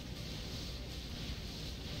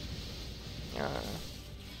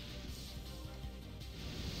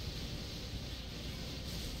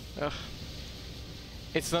 Ugh.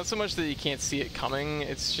 It's not so much that you can't see it coming,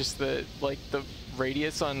 it's just that like the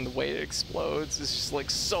radius on the way it explodes is just like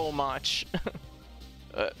so much.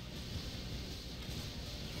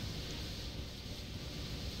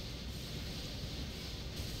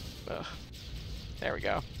 There we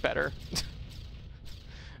go. Better.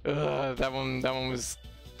 That one was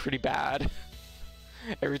pretty bad.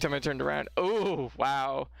 Every time I turned around. Oh,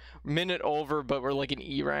 wow. Minute over, but we're like an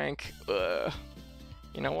E rank. You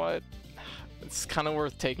know what? It's kind of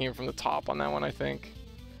worth taking it from the top on that one, I think.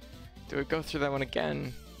 Do we go through that one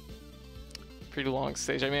again? Pretty long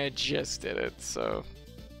stage. I mean, I just did it, so.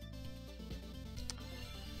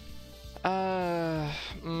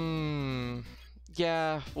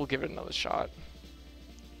 Yeah, we'll give it another shot.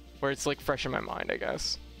 Where it's like fresh in my mind, I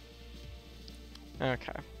guess.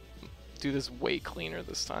 Okay. Do this way cleaner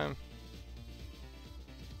this time.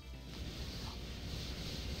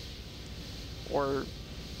 Or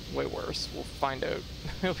way worse. We'll find out.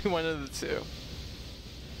 It'll be one of the two.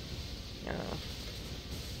 Yeah.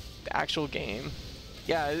 The actual game.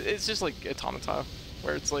 Yeah, it's just like Automata,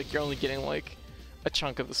 where it's like you're only getting like a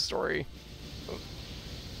chunk of the story.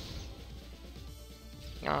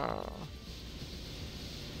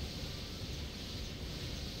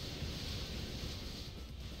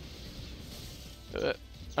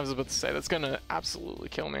 I was about to say, that's gonna absolutely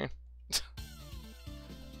kill me.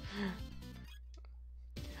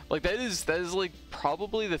 Like that is like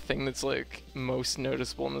probably the thing that's like most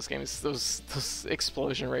noticeable in this game is those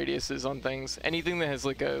explosion radiuses on things. Anything that has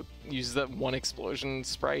like uses that one explosion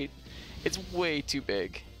sprite, it's way too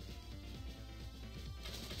big.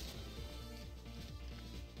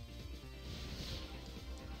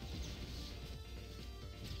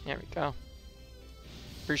 There we go.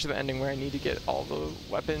 Pretty sure the ending where I need to get all the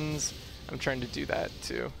weapons. I'm trying to do that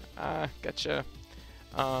too. Gotcha.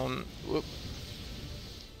 Whoop.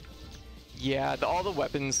 Yeah, all the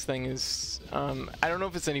weapons thing is, I don't know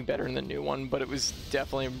if it's any better in the new one, but it was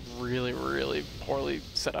definitely really, really poorly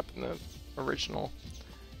set up in the original.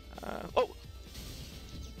 Oh!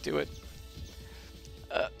 Do it.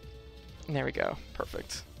 There we go.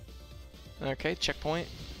 Perfect. Okay, checkpoint.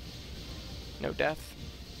 No death.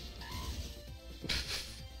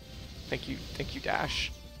 Thank you,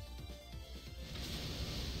 Dash.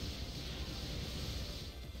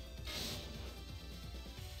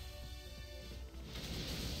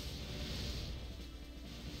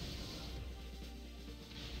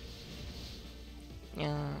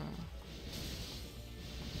 Yeah.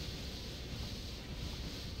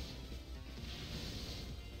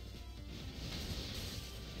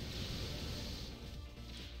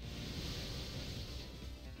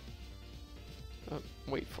 Oh,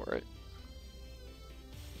 wait for it.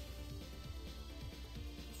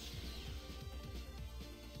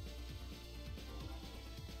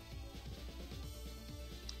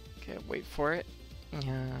 Okay, wait for it.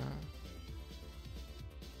 Yeah.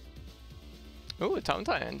 Ooh, a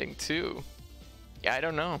Tontai ending too. Yeah, I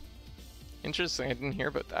don't know. Interesting, I didn't hear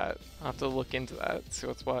about that. I'll have to look into that, see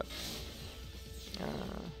what's what.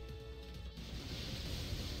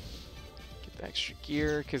 Get the extra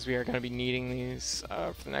gear, because we are going to be needing these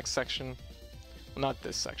for the next section. Well, not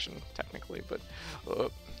this section, technically, but... oh.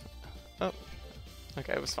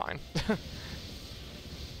 Okay, it was fine.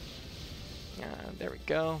 There we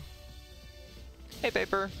go. Hey,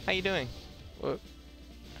 Paper, how you doing? Whoop.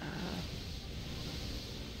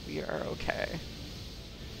 We are okay.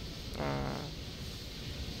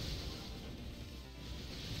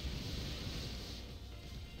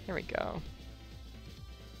 There we go.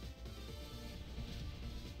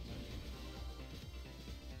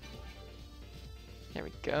 There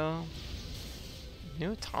we go.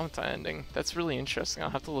 New Automata ending. That's really interesting. I'll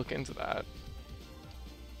have to look into that.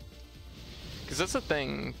 Because that's the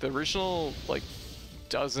thing. The original, like,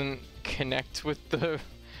 doesn't connect with the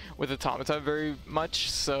Automata very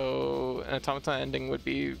much, so an Automata ending would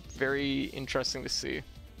be very interesting to see.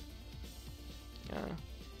 Yeah.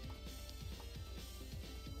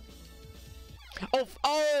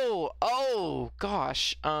 Oh,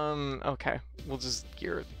 gosh. Okay.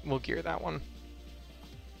 We'll gear that one.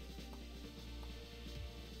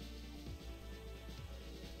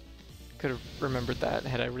 Could have remembered that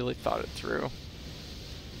had I really thought it through.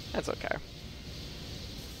 That's okay.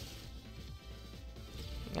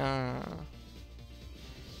 Oh,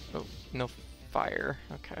 no fire.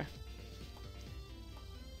 Okay.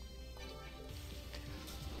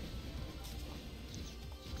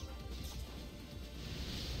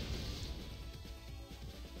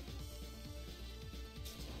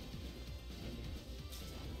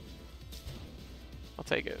 I'll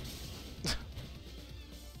take it.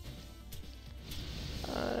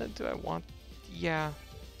 Do I want... Yeah.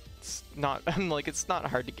 It's not... I'm like, it's not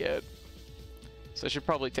hard to get. So I should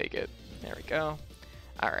probably take it. There we go.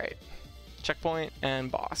 Alright. Checkpoint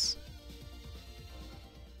and boss.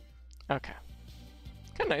 Okay.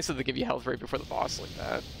 Kind of nice that they give you health right before the boss like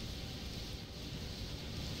that.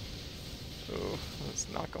 Ooh,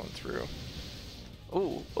 that's not going through.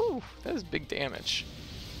 Ooh, that is big damage.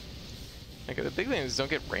 Okay, the big thing is don't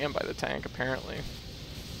get rammed by the tank, apparently.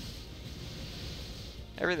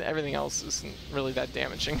 Everything else isn't really that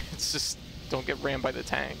damaging. It's just don't get rammed by the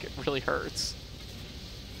tank. It really hurts.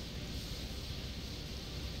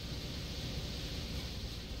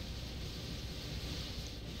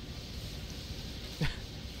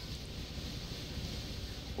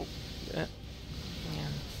 Oh, yeah.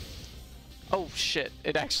 Oh shit!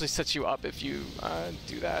 It actually sets you up if you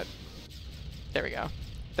do that. There we go.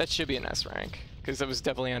 That should be an S rank because it was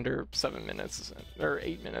definitely under 7 minutes or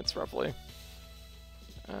 8 minutes roughly.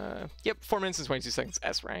 Yep, 4 minutes and 22 seconds,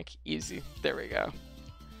 S rank, easy. There we go.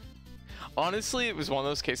 Honestly, it was one of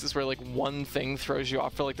those cases where like one thing throws you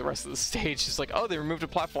off for like the rest of the stage. It's like, oh, they removed a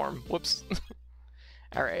platform. Whoops.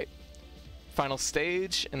 All right, final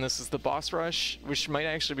stage, and this is the boss rush, which might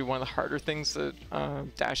actually be one of the harder things that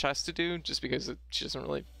Dash has to do, just because she doesn't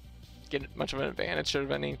really get much of an advantage out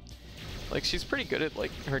of any. Like, she's pretty good at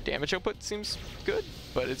like her damage output seems good,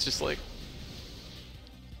 but it's just like.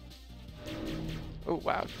 Oh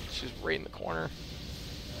wow, she's right in the corner.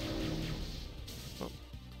 Oh.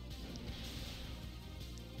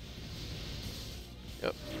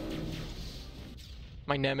 Yep.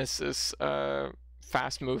 My nemesis,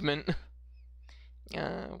 fast movement.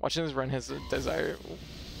 Watching this run has a desire.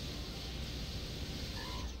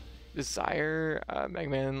 desire Mega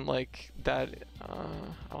Man like that.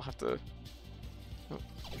 I'll have to. Oh.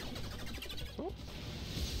 Oh.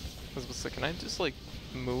 I was supposed to, can I just like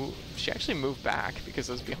move? She actually moved back because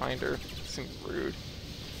I was behind her. It seemed rude.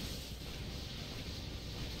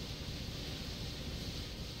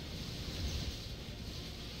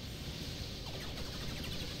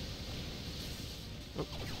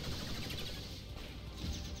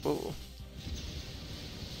 Oh.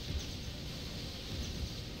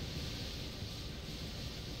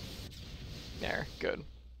 There, good.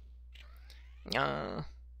 There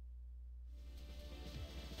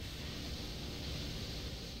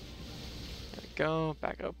we go,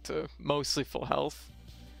 back up to mostly full health.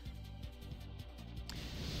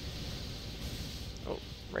 Oh,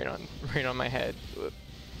 right on my head. Whoop.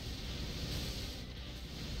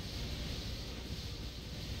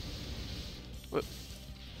 Whoop.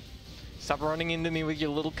 Stop running into me with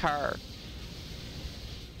your little car.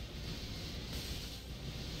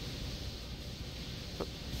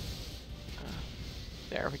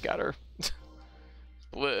 There, we got her.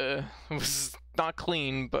 It was not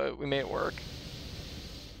clean, but we made it work.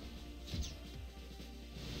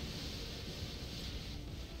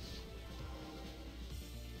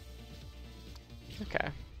 Okay.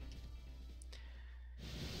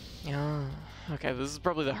 Yeah. Okay, this is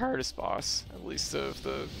probably the hardest boss, at least of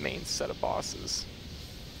the main set of bosses.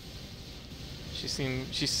 She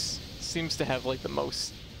seems to have like the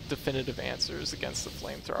most definitive answers against the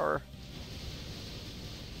flamethrower.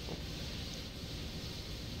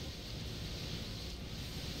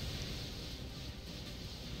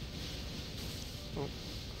 Oh.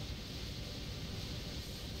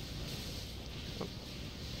 Oh.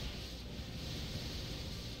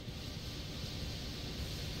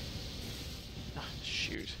 Oh,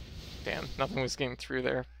 shoot. Damn, nothing was getting through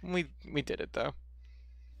there. We did it though.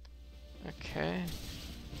 Okay.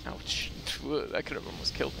 Ouch. That could have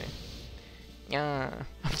almost killed me. Yeah.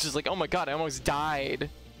 I'm just like, oh my god, I almost died.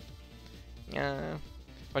 Yeah.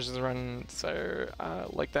 Much as run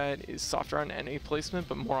like that is softer on enemy placement,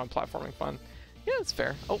 but more on platforming fun. Yeah, that's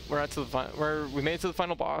fair. Oh, we made it to the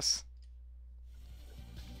final boss.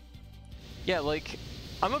 Yeah, like,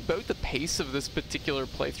 I'm about the pace of this particular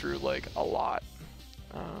playthrough, like, a lot.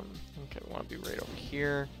 Okay, we want to be right over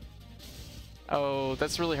here. Oh,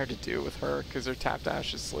 that's really hard to do with her, because her tap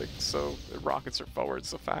dash is, like, so, it rockets her forward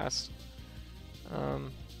so fast.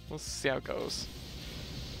 Let's see how it goes.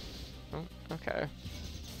 Oh, okay.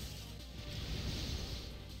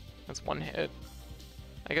 That's one hit.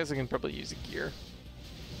 I guess I can probably use a gear.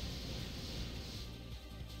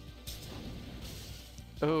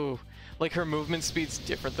 Oh, like her movement speed's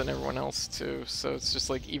different than everyone else too, so it's just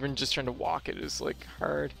like even just trying to walk it is like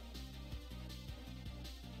hard.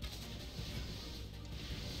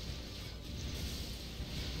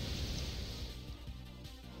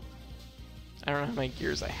 I don't know how many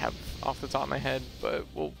gears I have off the top of my head, but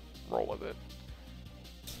we'll roll with it.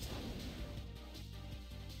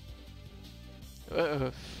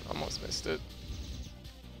 Almost missed it.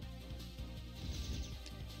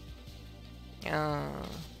 There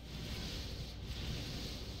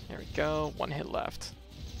we go, one hit left.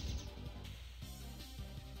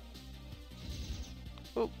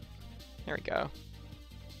 Oh, there we go.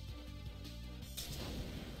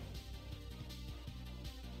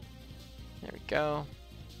 There we go.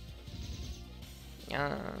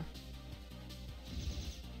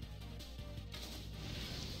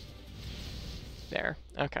 There.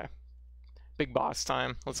 Okay. Big boss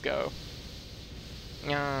time. Let's go.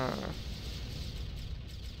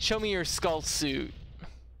 Show me your skull suit.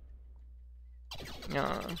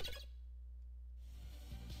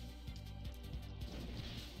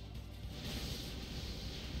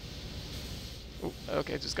 Ooh,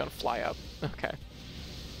 okay, just gotta fly up. Okay.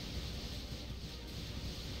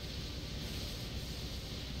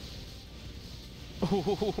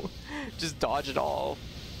 Ooh, just dodge it all.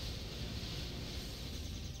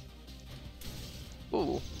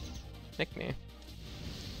 Ooh, nick me.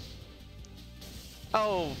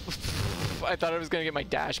 Oh, I thought I was gonna get my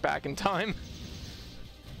dash back in time.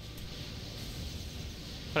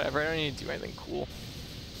 Whatever, I don't need to do anything cool.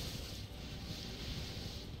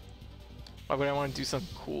 Why would I want to do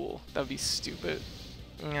something cool? That would be stupid.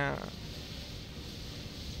 Yeah.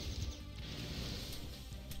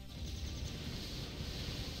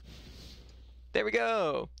 There we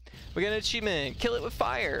go! We got an achievement! Kill it with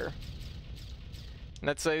fire! And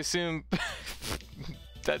that's, I assume,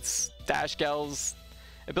 that's Dash Gal's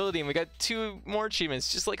ability. And we got 2 more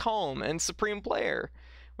achievements, just like Home and Supreme Player,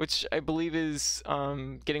 which I believe is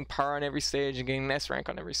getting par on every stage and getting an S rank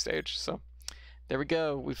on every stage. So there we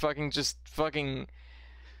go. We fucking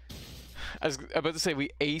I was about to say we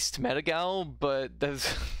aced Metagal, but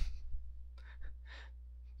that's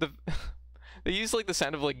the they use like the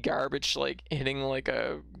sound of like garbage like hitting like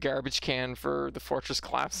a garbage can for the fortress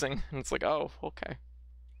collapsing, and it's like, oh, okay.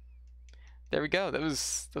 There we go. That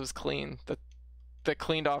was clean. That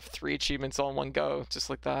cleaned off 3 achievements all in one go, just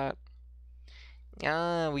like that.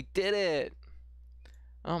 Yeah, we did it.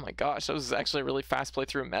 Oh my gosh, that was actually a really fast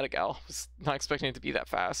playthrough of Metagal. I was not expecting it to be that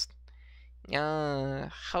fast. Yeah,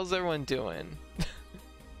 how's everyone doing?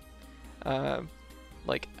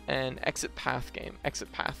 Like an exit path game.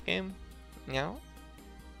 Exit path game? Yeah.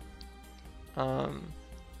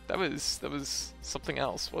 That was something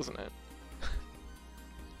else, wasn't it?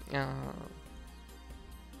 Yeah.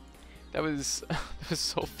 That was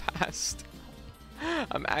so fast.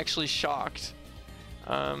 I'm actually shocked.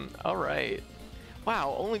 Alright.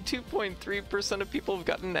 Wow, only 2.3% of people have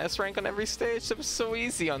gotten an S rank on every stage. That was so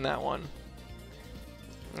easy on that one.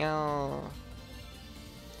 Oh.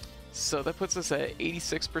 So that puts us at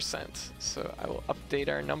 86%. So I will update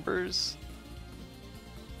our numbers.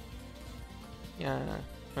 Yeah,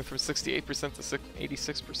 went from 68% to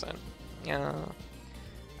 86%. Yeah.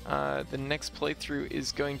 The next playthrough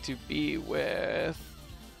is going to be with,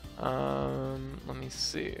 let me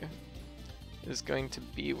see, is going to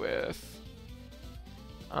be with,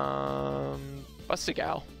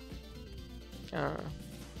 Metagal.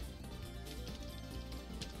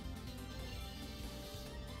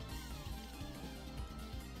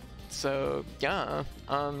 So yeah,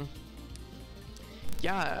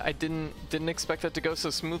 yeah, I didn't expect that to go so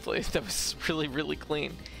smoothly. That was really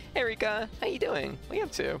clean. Hey Rika, how you doing? What are you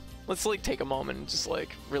up to? Let's like take a moment and just like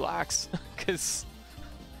relax, cause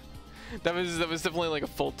that was definitely like a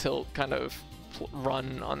full tilt kind of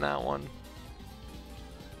run on that one.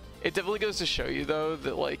 It definitely goes to show you though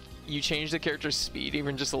that like you change the character's speed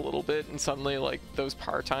even just a little bit, and suddenly like those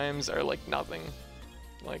power times are like nothing.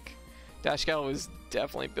 Like Dashgal was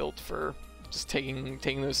definitely built for just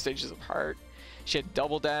taking those stages apart. She had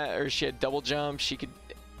double dash, or she had double jump. She could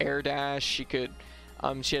air dash. She could,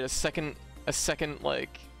 she had a second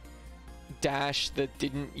like dash that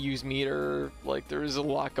didn't use meter. Like there was a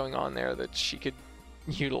lot going on there that she could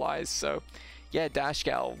utilize. So yeah,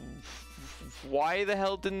 Dashgal. Why the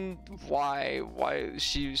hell didn't? Why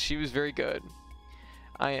she was very good.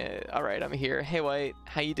 All right, I'm here. Hey White,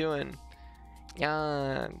 how you doing?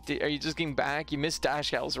 Yeah, are you just getting back? You missed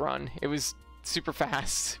Dashgal's run. It was super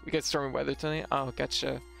fast. We got stormy weather tonight. Oh,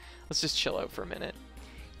 gotcha. Let's just chill out for a minute.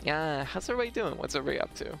 Yeah, how's everybody doing? What's everybody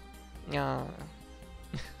up to? Yeah.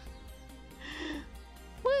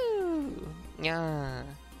 Woo! Yeah.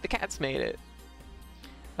 The cat's made it.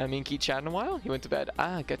 I mean, keep chatting a while. He went to bed.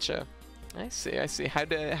 Ah, gotcha. I see. How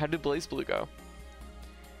did Blaze Blue go?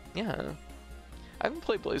 Yeah. I haven't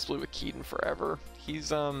played Blaze Blue with Keaton forever.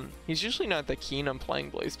 He's usually not that keen on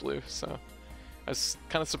playing Blaze Blue, so I was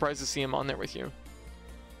kind of surprised to see him on there with you.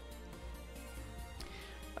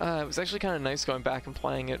 It was actually kind of nice going back and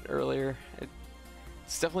playing it earlier.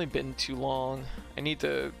 It's definitely been too long. I need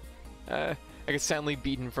to. I get soundly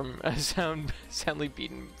beaten from soundly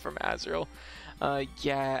beaten from Azrael.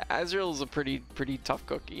 Yeah, Azrael's a pretty tough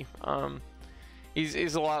cookie.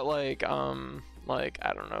 He's a lot like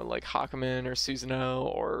I don't know, like Hakumen or Susanoo,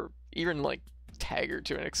 or even like Tagger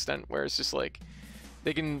to an extent, where it's just like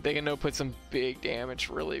they can output some big damage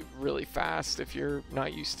really fast if you're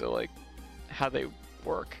not used to like how they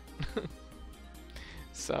work.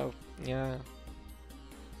 So yeah.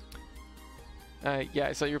 Yeah,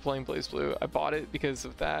 I saw you were playing Blaze Blue. I bought it because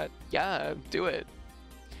of that. Yeah, do it.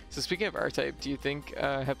 So speaking of R-Type, do you think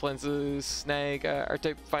have plans to snag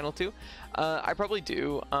R-Type Final 2? I probably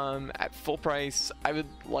do. At full price, I would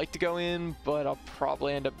like to go in, but I'll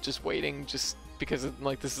probably end up just waiting, just because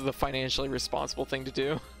like this is the financially responsible thing to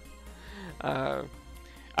do. I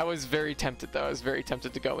was very tempted though. I was very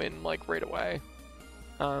tempted to go in like right away.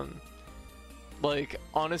 Like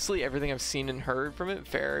honestly, everything I've seen and heard from it,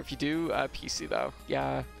 fair. If you do PC though,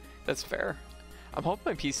 yeah, that's fair. I'm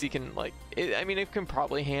hoping my PC can like I mean, it can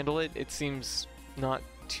probably handle it. It seems not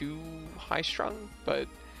too high strung, but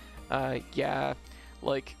yeah,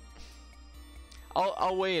 like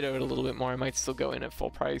I'll weigh it out a little bit more. I might still go in at full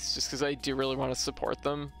price just because I do really want to support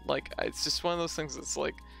them. Like it's just one of those things that's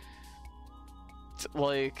like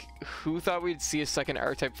who thought we'd see a second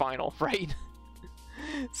R-Type final, right?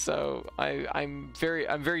 So I'm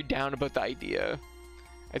very down about the idea.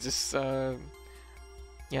 I just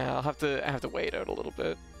yeah, I have to weigh it out a little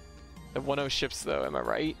bit. The 1-0 ships though, am I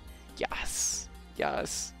right? Yes.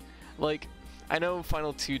 Like I know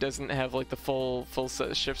Final 2 doesn't have like the full set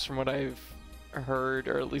of ships from what I've heard,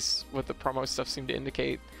 or at least what the promo stuff seemed to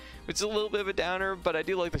indicate. It's a little bit of a downer, but I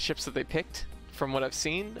do like the ships that they picked from what I've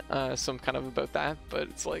seen, so I'm kind of about that. But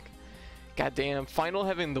it's like, goddamn, Final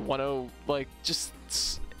having the 1.0, like, just,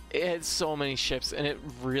 it had so many ships, and it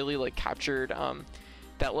really like captured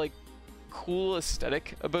that like cool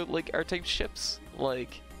aesthetic about like R-type ships,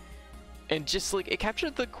 like, and just like it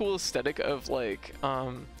captured the cool aesthetic of like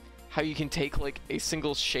how you can take like a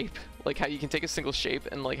single shape, like how you can take a single shape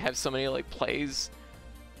and like have so many like plays,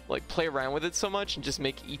 like play around with it so much and just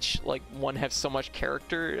make each like one have so much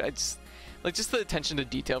character. I just like just the attention to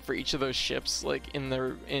detail for each of those ships, like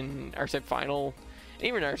in R-Type Final, and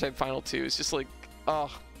even R-Type Final 2. It's just like,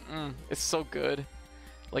 oh, it's so good.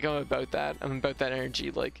 Like I'm about that. I'm about that energy.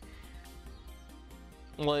 Like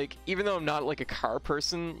even though I'm not like a car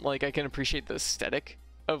person, like I can appreciate the aesthetic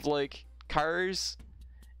of like cars,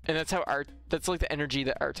 and that's like the energy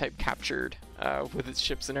that R-Type captured with its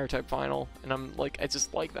ships in R-Type Final, and I'm like, I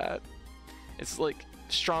just like that. It's like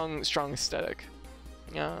strong aesthetic.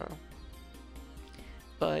 Yeah.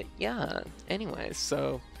 But yeah, anyway,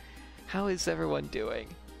 so how is everyone doing?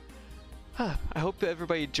 I hope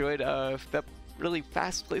everybody enjoyed that really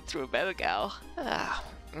fast playthrough of Metagal.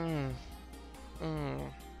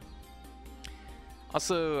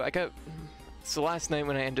 Also, so last night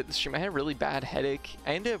when I ended the stream, I had a really bad headache.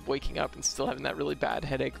 I ended up waking up and still having that really bad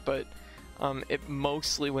headache, but it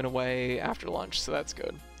mostly went away after lunch, so that's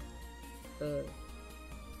good.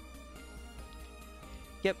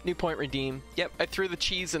 Yep, new point redeem. Yep, I threw the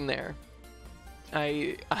cheese in there.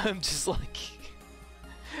 I'm just like,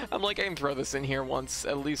 I'm like, I can throw this in here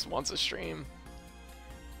at least once a stream.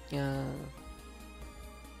 Yeah.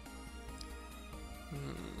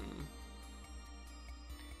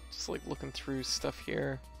 Just like looking through stuff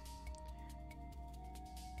here.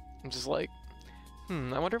 I'm just like,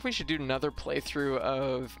 I wonder if we should do another playthrough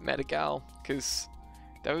of Metagal, because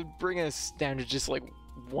that would bring us down to just like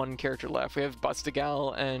one character left. We have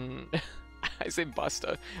Bustagal and I say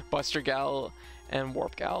Bustergal and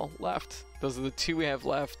Warpgal left. Those are the two we have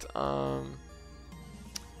left.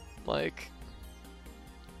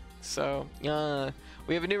 So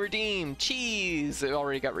we have a new redeem, cheese. It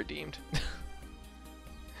already got redeemed.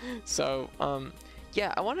 So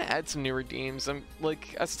yeah, I want to add some new redeems. I'm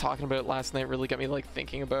like, us talking about it last night really got me like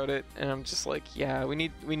thinking about it, and I'm just like, yeah, we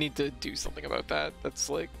need to do something about that. That's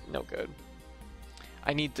like no good.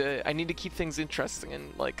 I need to keep things interesting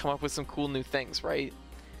and like come up with some cool new things, right?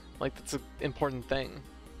 Like that's an important thing.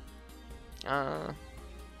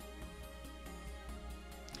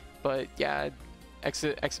 But yeah,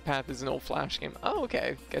 Exit Path is an old Flash game. Oh,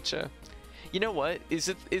 okay, gotcha. You know what? Is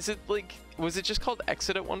it like, was it just called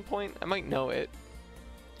Exit at one point? I might know it.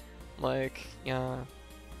 Like, yeah.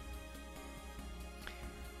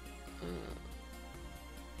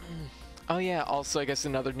 Oh yeah, also I guess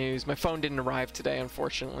another news, my phone didn't arrive today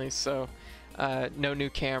unfortunately, so no new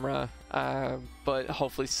camera, but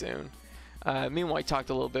hopefully soon. Me and White talked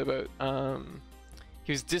a little bit about,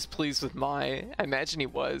 he was displeased with Mai. I imagine he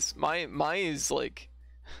was. Mai is like,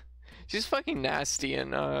 she's fucking nasty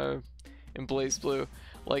in BlazBlue.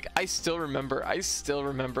 Like I still remember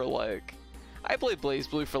like, I played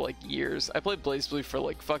BlazBlue for like years. I played BlazBlue for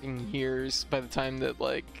like fucking years by the time that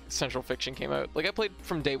like Central Fiction came out. Like I played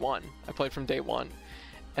from day one.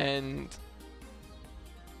 And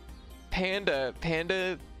Panda,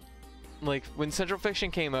 like when Central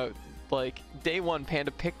Fiction came out, like day one,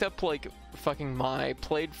 Panda picked up like fucking Mai,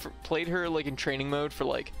 played her like in training mode for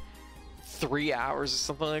like 3 hours or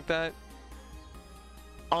something like that.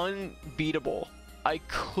 Unbeatable. I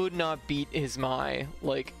could not beat his Mai.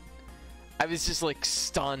 Like I was just like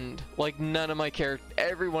stunned. Like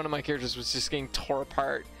every one of my characters was just getting tore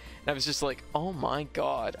apart. And I was just like, oh my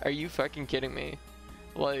god, are you fucking kidding me?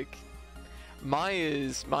 Like Mai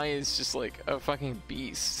is just like a fucking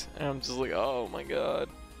beast. And I'm just like, oh my god.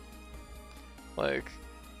 Like,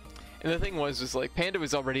 and the thing was like Panda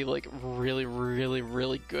was already like really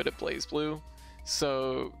good at BlazBlue.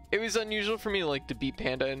 So it was unusual for me like to beat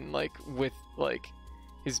Panda and like with like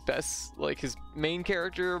his best, like his main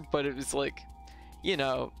character, but it was like, you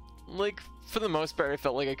know, like for the most part I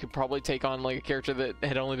felt like I could probably take on like a character that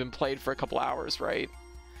had only been played for a couple hours, right?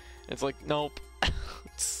 And it's like, nope.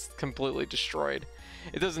 It's completely destroyed.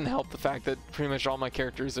 It doesn't help the fact that pretty much all my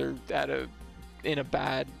characters are in a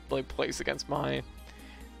bad like place against Mai.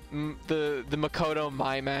 The Makoto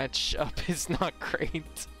Mai match up is not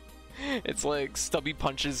great. It's like stubby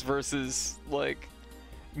punches versus like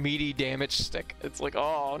meaty damage stick. It's like,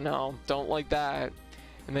 oh no, don't like that.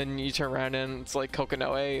 And then you turn around and it's like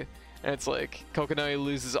Kokonoe, and it's like Kokonoe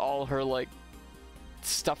loses all her like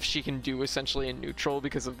stuff she can do essentially in neutral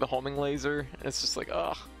because of the homing laser, and it's just like,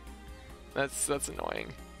 ugh, that's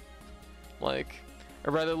annoying. Like,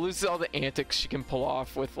 or rather loses all the antics she can pull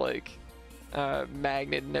off with like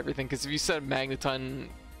magnet and everything, because if you set a magneton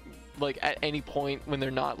like at any point when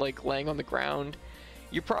they're not like laying on the ground,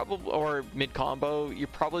 you're probably, or mid combo, you're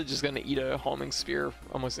probably just gonna eat a homing spear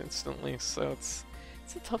almost instantly. So it's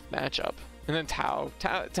a tough matchup. And then Tao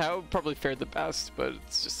probably fared the best, but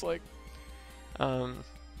it's just like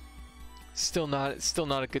still not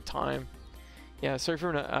a good time. Yeah, sorry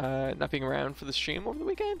for not being around for the stream over the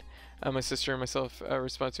weekend. My sister and myself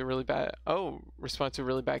responded to a really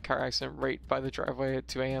bad car accident right by the driveway at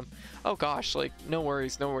 2 a.m. Oh gosh, like no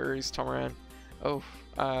worries, Tomaran. Oh,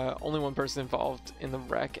 only one person involved in the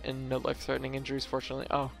wreck and no life-threatening injuries, fortunately.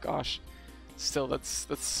 Oh gosh, still that's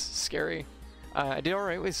scary. I did all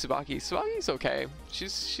right with Tsubaki. Tsubaki's okay.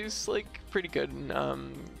 She's like pretty good in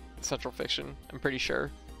Central Fiction, I'm pretty sure.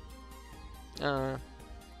 You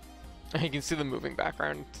can see the moving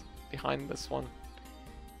background behind this one.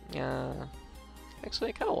 Yeah, actually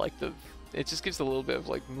I kind of like it just gives a little bit of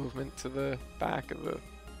like movement to the back of the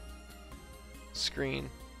screen.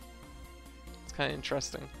 It's kind of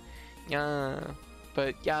interesting. Yeah,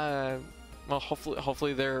 but yeah, well,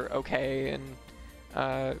 hopefully they're okay and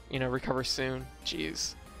you know, recover soon.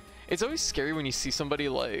 Jeez, it's always scary when you see somebody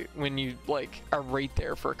like when you like are right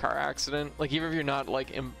there for a car accident. Like even if you're not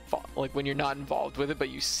like when you're not involved with it, but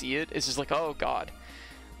you see it, it's just like, oh god.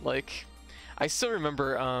 Like I still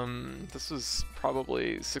remember this was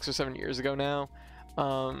probably 6 or 7 years ago now.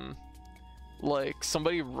 Like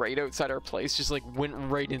somebody right outside our place just like went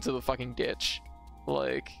right into the fucking ditch,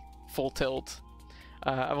 like full tilt.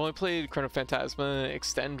 I've only played Chrono Phantasma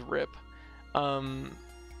Extend RIP.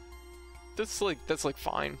 That's like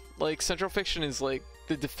fine. Like Central Fiction is like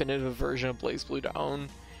the definitive version of BlazBlue to own,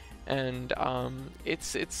 and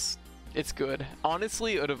it's good.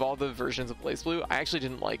 Honestly, out of all the versions of BlazBlue, I actually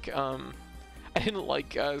didn't like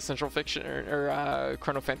Central Fiction or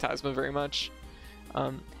Chrono Phantasma very much.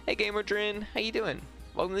 Hey Gamer Drin, how you doing?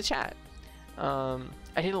 Welcome to the chat. I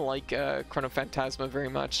didn't like Chrono Phantasma very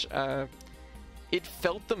much. It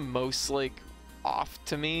felt the most like off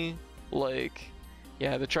to me. Like,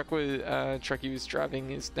 yeah, the truck he was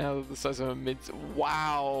driving is now the size of a mid.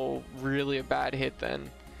 Wow, really a bad hit then.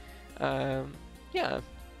 Yeah.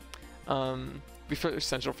 Before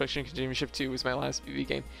Central Fiction, Continuum Shift 2 was my last BB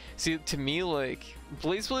game. See, to me, like,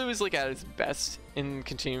 BlazBlue was like at its best in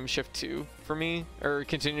Continuum Shift 2 for me, or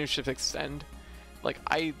Continuum Shift Extend. Like,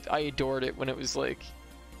 I adored it when it was like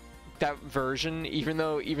that version, even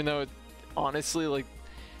though it, honestly, like,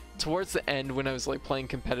 towards the end when I was like playing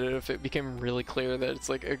competitive, it became really clear that it's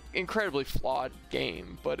like an incredibly flawed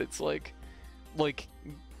game, but it's like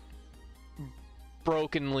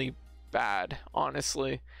brokenly bad,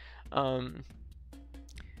 honestly.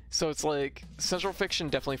 So it's like Central Fiction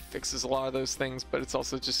definitely fixes a lot of those things, but it's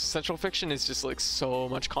also just Central Fiction is just like so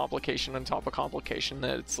much complication on top of complication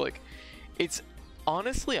that it's like, it's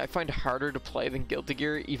honestly I find it harder to play than Guilty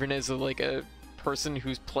Gear, even as a person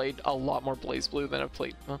who's played a lot more BlazBlue than I've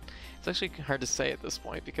played. Well, it's actually hard to say at this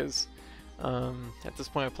point because at this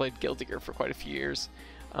point I've played Guilty Gear for quite a few years.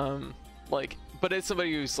 But as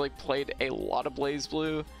somebody who's like played a lot of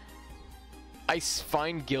BlazBlue, I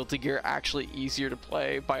find Guilty Gear actually easier to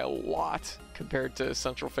play by a lot compared to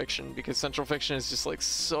Central Fiction, because Central Fiction is just like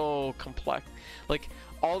so complex. Like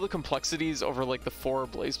all the complexities over like the 4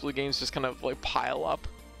 BlazBlue games just kind of like pile up,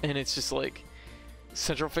 and it's just like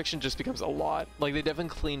Central Fiction just becomes a lot. Like they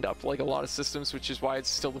definitely cleaned up like a lot of systems, which is why it's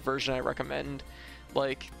still the version I recommend.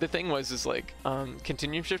 Like the thing is like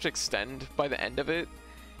Continuum Shift Extend, by the end of it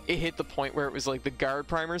hit the point where it was like the guard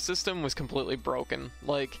primer system was completely broken.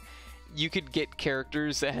 Like you could get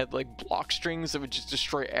characters that had like block strings that would just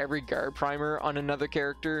destroy every guard primer on another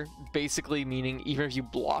character, basically meaning even if you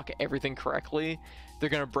block everything correctly, they're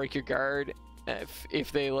gonna break your guard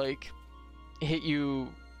if they like hit you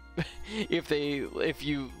if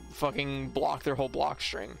you fucking block their whole block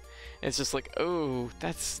string. And it's just like, oh,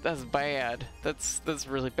 that's bad. That's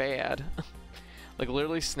really bad. Like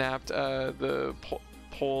literally snapped the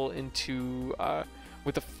pole into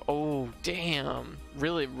with the oh damn,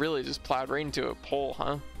 really just plowed right into a pole,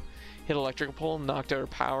 huh? Hit electrical pole, knocked out her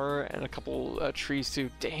power, and a couple trees too.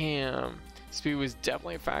 Damn, speed was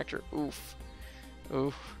definitely a factor. Oof,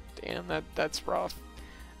 damn, that's rough.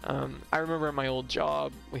 I remember at my old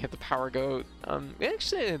job we had the power goat. We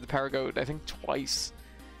actually had the power goat I think twice,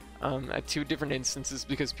 at 2 different instances,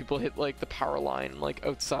 because people hit like the power line like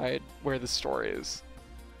outside where the store is,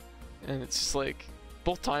 and it's just like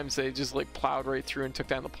both times they just like plowed right through and took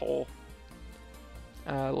down the pole.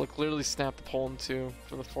 Look, literally snap the pole in two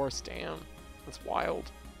from the force. Damn, that's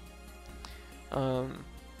wild.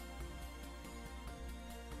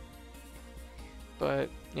 But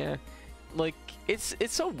yeah, like it's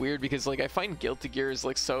so weird because like I find Guilty Gear is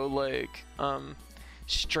like so like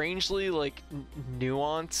strangely like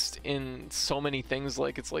nuanced in so many things.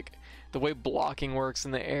 Like it's like the way blocking works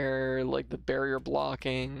in the air, like the barrier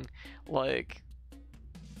blocking, like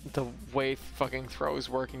the way fucking throws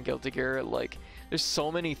work in Guilty Gear. Like there's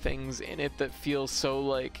so many things in it that feel so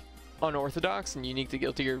like unorthodox and unique to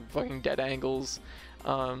Guilty Gear. Fucking dead angles,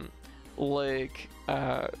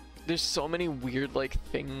 there's so many weird like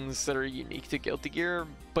things that are unique to Guilty Gear,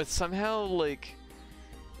 but somehow like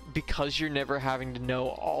because you're never having to know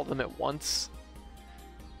all of them at once,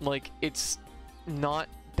 like it's not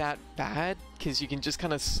that bad because you can just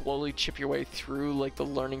kind of slowly chip your way through like the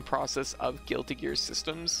learning process of Guilty Gear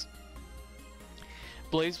systems.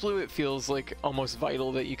 BlazBlue, it feels like almost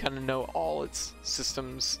vital that you kind of know all its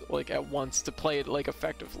systems like at once to play it like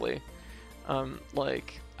effectively.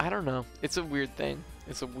 Like I don't know, it's a weird thing.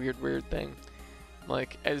 It's a weird thing.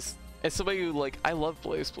 Like as somebody who like, I love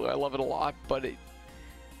BlazBlue, I love it a lot, but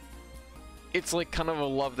it's like kind of a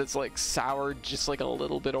love that's like soured just like a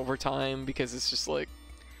little bit over time because it's just like,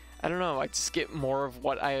 I don't know, I just get more of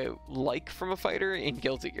what I like from a fighter in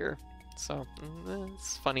Guilty Gear. So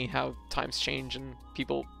it's funny how times change and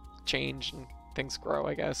people change and things grow,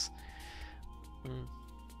 I guess.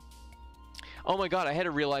 Oh my god, I had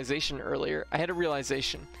a realization earlier. I had a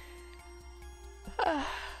realization.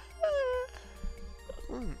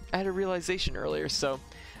 So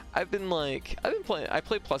I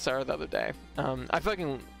played Plus R the other day.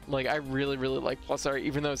 I really like Plus R,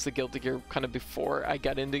 even though it's the Guilty Gear kind of before I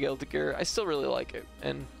got into Guilty Gear. I still really like it.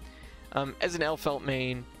 And as an L-Felt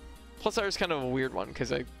main, Plus R is kind of a weird one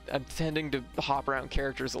because I'm tending to hop around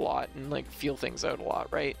characters a lot and like feel things out a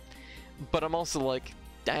lot, right? But I'm also like,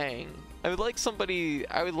 dang, I would like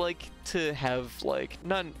to have like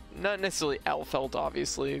not necessarily L-Felt,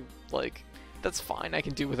 obviously, like that's fine, I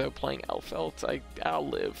can do without playing L-Felt, I'll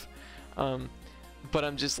live. But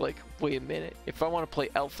I'm just like, wait a minute, if I want to play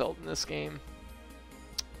L-Felt in this game,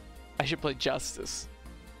 I should play Justice.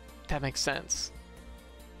 That makes sense.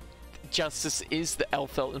 Justice is the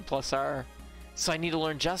L-Felt in Plus R, so I need to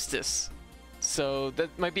learn Justice. So that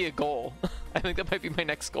might be a goal. I think that might be my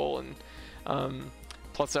next goal in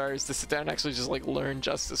Plus R, is to sit down and actually just like learn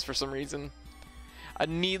Justice for some reason. I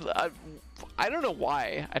don't know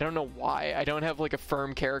why. I don't have like a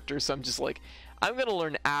firm character, so I'm just like, I'm gonna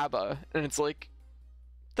learn ABBA, and it's like,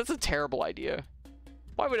 that's a terrible idea.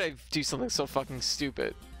 Why would I do something so fucking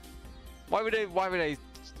stupid? Why would I?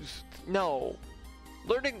 No.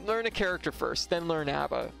 Learn a character first, then learn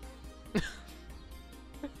ABBA.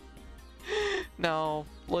 No,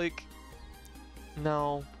 like,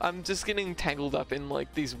 no. I'm just getting tangled up in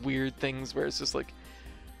like these weird things where it's just like,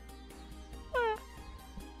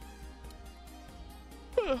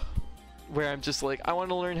 where I'm just like, I want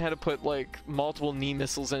to learn how to put like multiple knee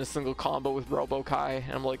missiles in a single combo with Robo-Kai,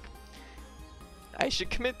 and I'm like, I should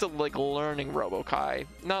commit to like learning Robo-Kai,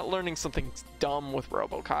 not learning something dumb with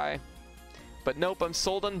Robo-Kai. But nope, I'm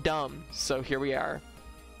sold on dumb, so here we are.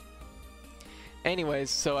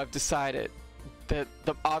 Anyways, so I've decided that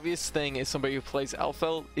the obvious thing is somebody who plays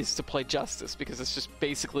L-Felt is to play Justice, because it's just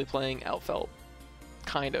basically playing L-Felt,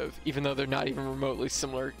 kind of, even though they're not even remotely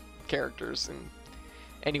similar characters in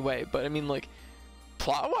any way. But I mean, like,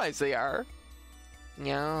 plot-wise they are.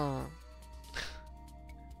 Yeah.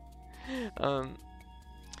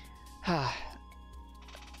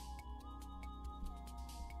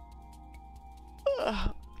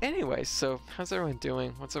 Anyway, so how's everyone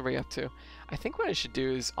doing? What's everybody up to? I think what I should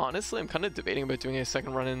do is, honestly, I'm kind of debating about doing a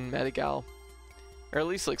second run in Metagal, or at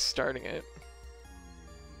least like starting it.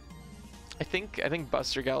 I think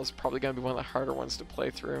Buster Gal is probably gonna be one of the harder ones to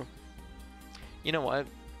play through. You know what?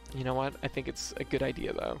 I think it's a good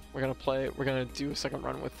idea though. We're gonna do a second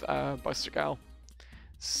run with Buster Gal.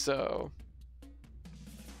 So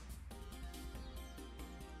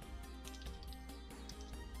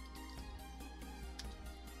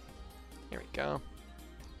here we go.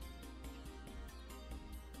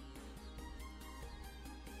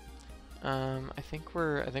 I think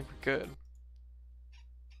we're good.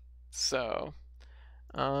 So,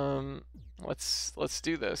 let's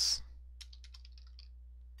do this.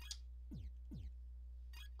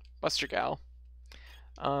 Buster Gal.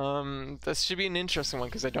 This should be an interesting one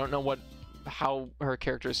because I don't know how her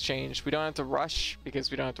character has changed. We don't have to rush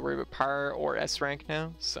because we don't have to worry about power or S rank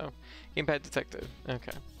now. So, gamepad detected.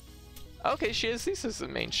 Okay. Okay, she has these as the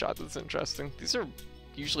main shot. That's interesting. These are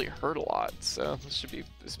usually hurt a lot, so this should be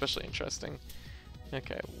especially interesting.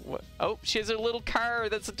 Okay, what? Oh, she has her little car.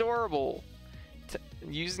 That's adorable.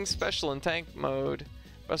 Using special in tank mode,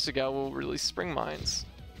 Metagal will release spring mines.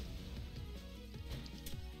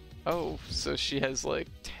 Oh, so she has like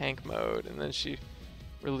tank mode, and then she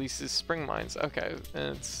releases spring mines. Okay,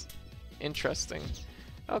 and it's interesting.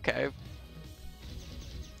 Okay.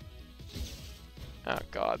 Oh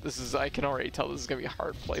god, this is, I can already tell this is gonna be a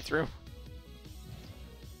hard playthrough.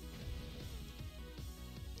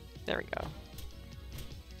 There we go.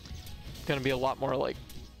 It's gonna be a lot more like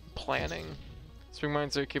planning. Spring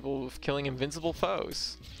mines are capable of killing invincible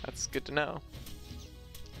foes. That's good to know.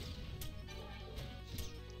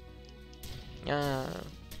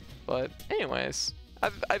 But anyways,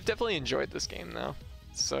 I've definitely enjoyed this game though.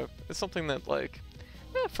 So it's something that like,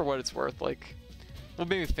 for what it's worth, like we'll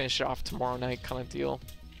maybe finish it off tomorrow night kind of deal.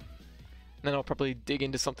 And then I'll probably dig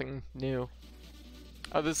into something new.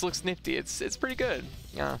 Oh, this looks nifty. It's pretty good.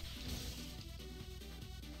 Yeah.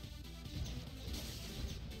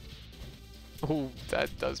 Oh,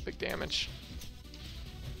 that does big damage.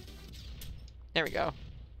 There we go.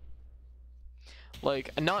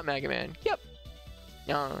 Like, not Mega Man. Yep.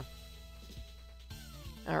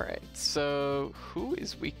 Alright, so who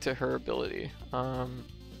is weak to her ability? I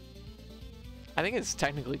think it's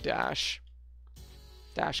technically Dash.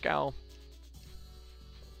 Dash Gal.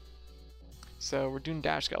 So we're doing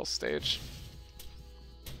Dash Gal's stage.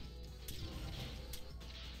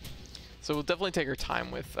 So we'll definitely take our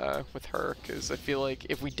time with her, because I feel like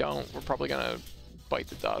if we don't, we're probably gonna bite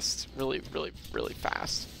the dust really, really, really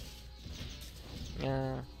fast.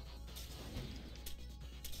 Yeah.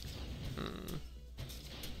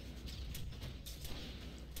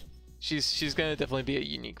 She's gonna definitely be a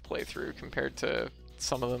unique playthrough compared to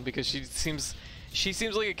some of them, because she seems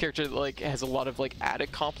like a character that like has a lot of like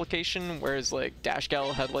added complication, whereas like Dash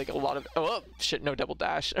Gal had like a lot of oh shit, no double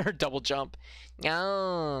dash or double jump.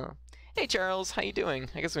 Yeah. Hey Charles, how you doing?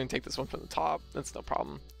 I guess we can take this one from the top. That's no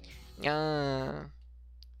problem. Yeah.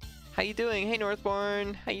 How you doing? Hey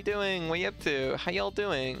Northborn, how you doing? What you up to? How y'all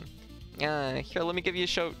doing? Yeah. Here, let me give you a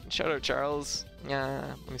shout out, Charles.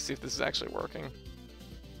 Yeah. Let me see if this is actually working.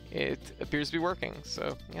 It appears to be working,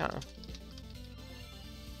 so yeah.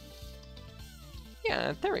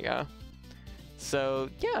 Yeah, there we go. So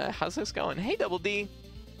yeah, how's this going? Hey Double D.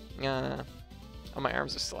 Yeah. Oh, my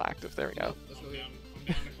arms are still active. There we go. Let's go here. I'm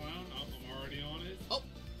down the clown. I'm already on it. Oh,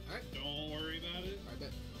 alright. Don't worry about it. Alright,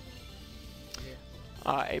 bet.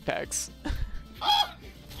 Yeah. Apex.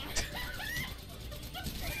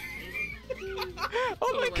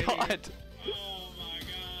 Oh my right god. Here. Oh my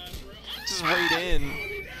god, bro. Just right in.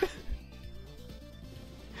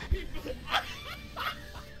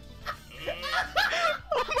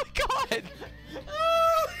 Oh my god.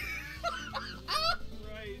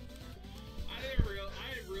 Right. I didn't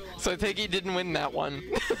realize. So I think he didn't win that one.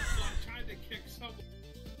 Tried to kick someone.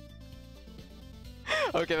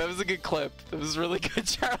 Okay, that was a good clip. That was really good,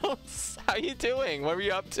 Charles. How you doing? What were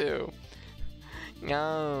you up to?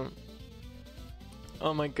 Yeah.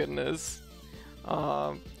 Oh my goodness.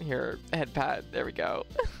 Here, head pat. There we go.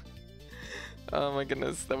 Oh my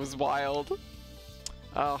goodness, that was wild.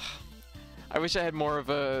 Oh, I wish I had more of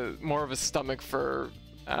a stomach for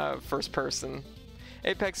first person.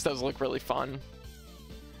 Apex does look really fun.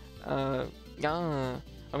 Yeah.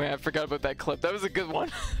 I mean, I forgot about that clip. That was a good one.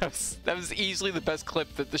 that was easily the best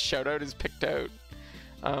clip that the shoutout has picked out.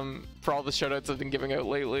 For all the shoutouts I've been giving out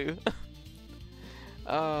lately.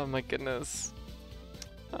 Oh my goodness.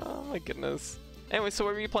 Oh my goodness. Anyway, so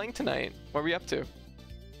what were you playing tonight? What were you up to?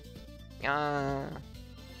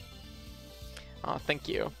 Oh, thank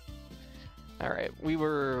you. Alright,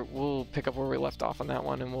 we'll pick up where we left off on that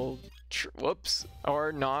one, and we'll whoops.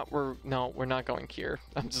 Or not, we're not going here.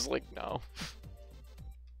 I'm just like, no.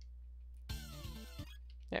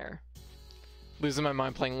 There. Losing my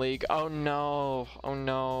mind playing League. Oh no. Oh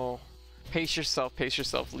no. Pace yourself, pace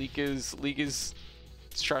yourself. League is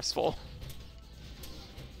stressful.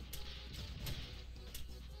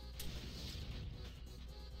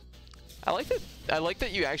 I like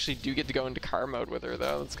that you actually do get to go into car mode with her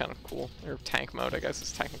though. That's kind of cool. Or tank mode, I guess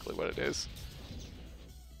is technically what it is.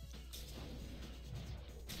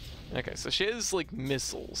 Okay, so she has like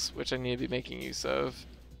missiles, which I need to be making use of.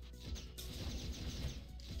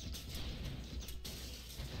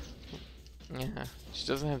 Yeah, she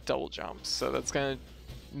doesn't have double jumps, so that's gonna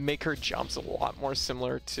make her jumps a lot more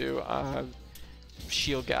similar to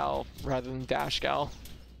Shield Gal rather than Dash Gal.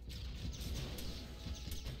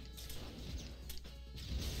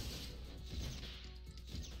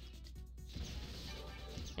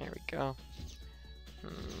 There we go.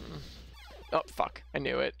 Oh fuck! I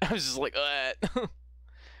knew it. I was just like,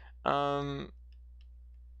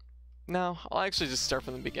 No, I'll actually just start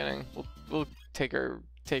from the beginning. We'll take our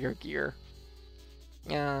gear.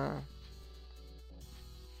 Yeah.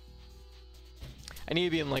 I need to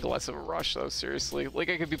be in like less of a rush though, seriously. Like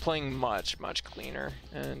I could be playing much cleaner,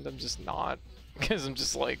 and I'm just not, because I'm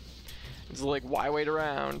just like, it's like, why wait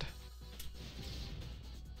around?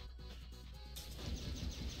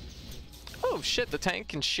 Oh shit, the tank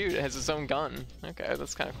can shoot. It has its own gun. Okay,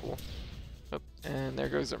 that's kind of cool. Oh, and there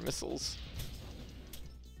goes our missiles.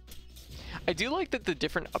 I do like that the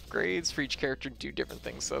different upgrades for each character do different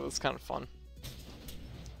things, so that's kind of fun.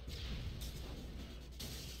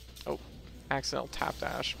 Oh, accidental tap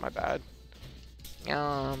dash, my bad.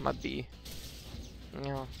 My B.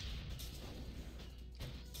 Yeah.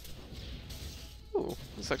 Ooh,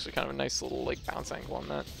 this is actually kind of a nice little like bounce angle on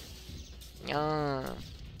that.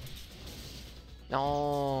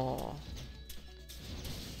 No.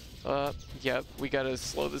 Yep, we gotta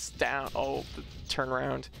slow this down. Oh, the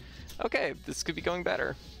turnaround. Okay, this could be going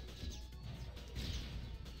better.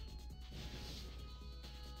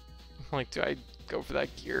 Like, do I go for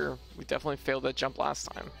that gear? We definitely failed that jump last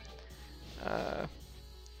time.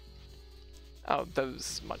 Oh, that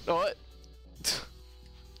was much. What?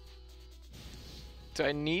 Do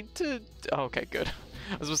I need to? Oh, okay, good.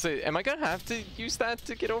 I was gonna say, am I gonna have to use that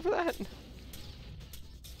to get over that?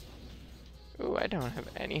 Ooh, I don't have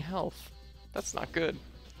any health. That's not good.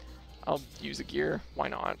 I'll use a gear. Why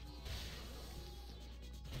not?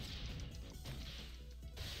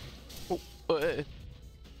 Oh,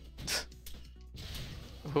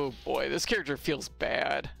 oh boy, this character feels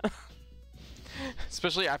bad.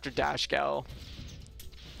 Especially after Dash Gal.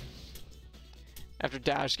 After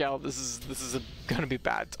Dash Gal, this is gonna be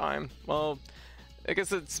bad time. Well, I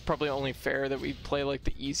guess it's probably only fair that we play like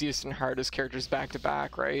the easiest and hardest characters back to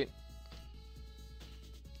back, right?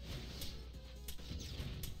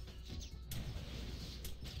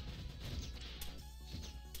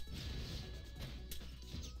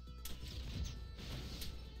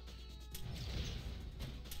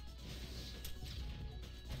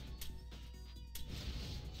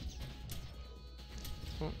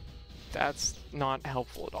 That's not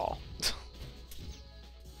helpful at all.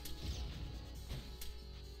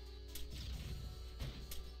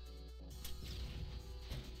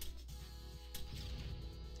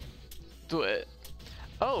 Do it.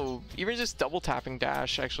 Oh, even just double tapping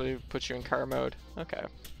dash actually puts you in car mode. Okay.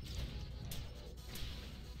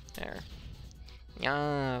 There.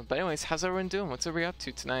 Yeah, but anyways, how's everyone doing? What's everybody up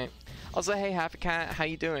to tonight? Also, hey, Half a Cat, how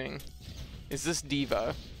you doing? Is this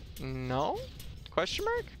Diva? No? Question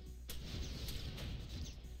mark?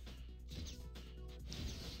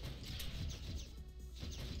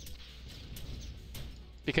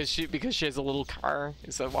 Because she has a little car?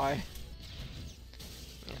 Is that why?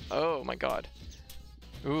 Yeah. Oh my god.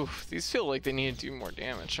 Oof, these feel like they need to do more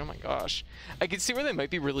damage. Oh my gosh. I can see where they might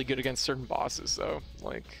be really good against certain bosses though.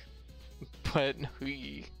 Like, but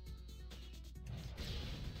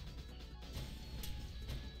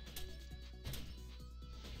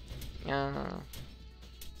yeah.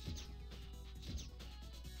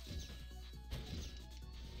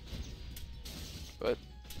 But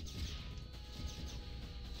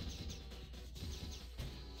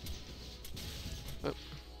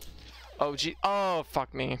oh gee, oh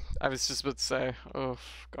fuck me. I was just about to say, oh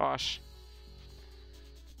gosh.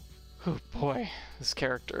 Oh boy, this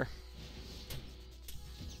character.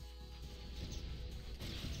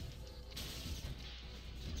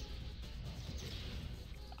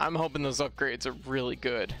 I'm hoping those upgrades are really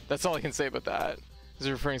good. That's all I can say about that. Is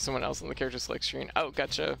referring to someone else on the character select screen. Oh,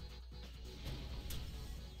 gotcha.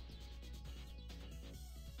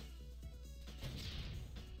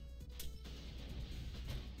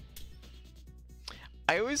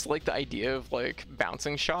 I always like the idea of like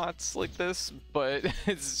bouncing shots like this, but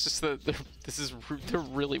it's just that they're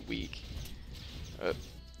really weak.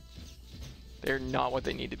 They're not what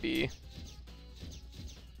they need to be.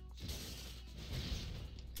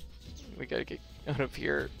 We gotta get out of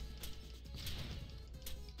here.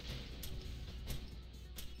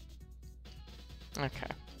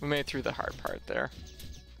 Okay, we made it through the hard part there.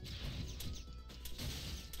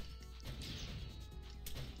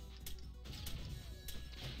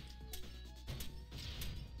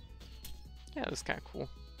 Yeah, that's kind of cool.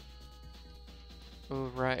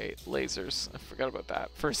 Oh, right, lasers. I forgot about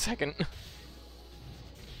that for a second.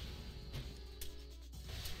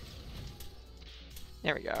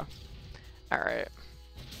 There we go. Alright.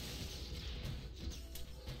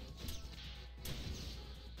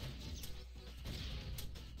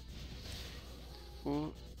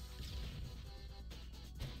 Ooh.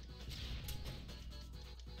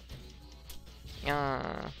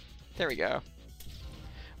 There we go.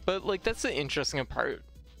 But like that's the interesting part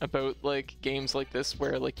about like games like this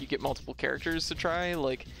where like you get multiple characters to try.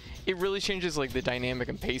 Like it really changes like the dynamic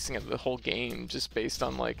and pacing of the whole game just based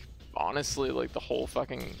on like honestly like the whole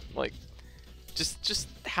fucking like just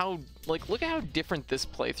how like look at how different this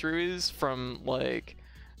playthrough is from like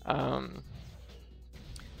from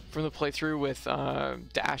the playthrough with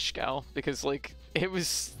Dash Gal, because like it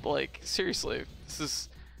was like seriously this is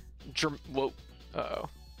whoa uh-oh.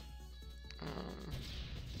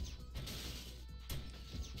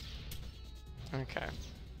 Okay.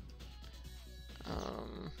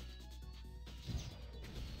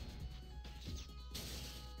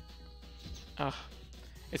 Ugh.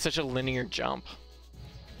 It's such a linear jump.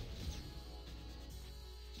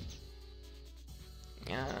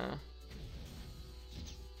 Yeah.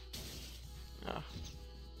 Ugh.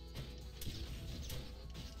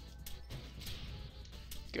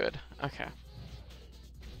 Good. Okay.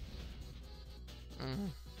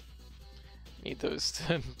 Need those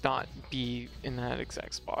to not be in that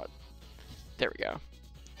exact spot. There we go.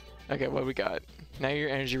 Okay, what we got? Now your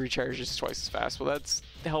energy recharges twice as fast. Well, that's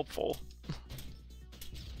helpful.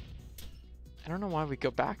 I don't know why we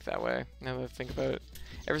go back that way, now that I think about it.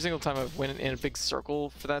 Every single time I've went in a big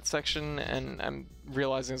circle for that section, and I'm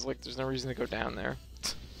realizing it's like there's no reason to go down there.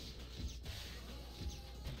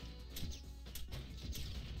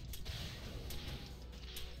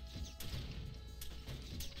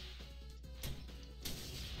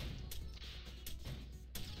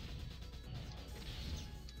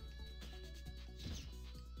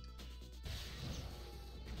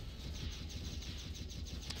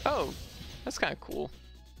 Oh, that's kind of cool.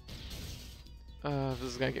 This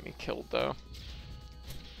is gonna get me killed though.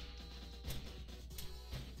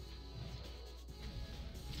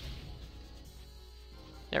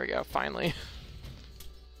 There we go, finally.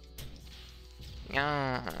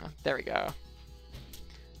 Yeah, there we go.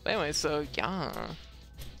 But anyway, so yeah.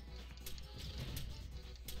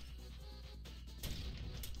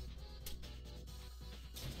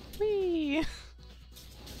 Whee!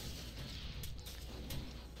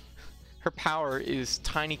 Her power is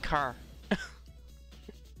tiny car.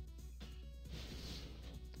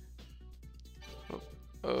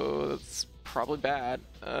 Oh, that's probably bad.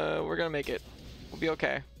 We're gonna make it. We'll be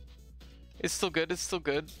okay. It's still good. It's still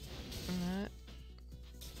good.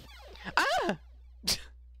 Ah!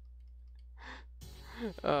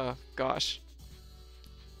 Oh gosh.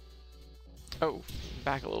 Oh,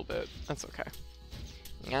 back a little bit. That's okay.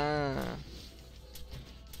 Yeah.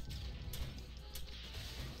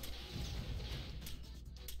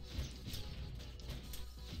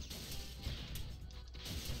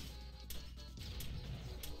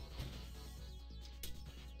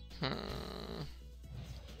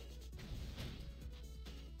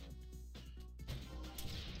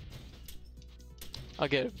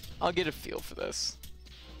 I'll get a feel for this.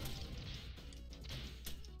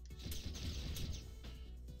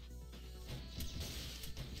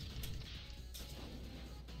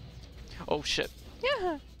 Oh shit.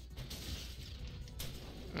 Yeah.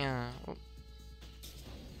 Yeah.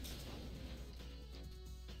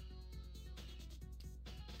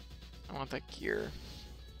 I want that gear.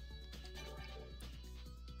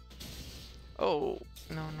 Oh,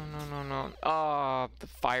 no. Ah, the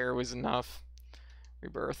fire was enough.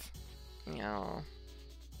 Rebirth. Yeah.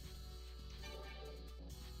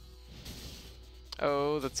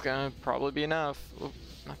 Oh, that's gonna probably be enough. Oop,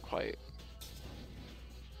 not quite.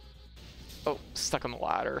 Oh, stuck on the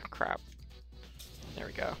ladder. Crap. There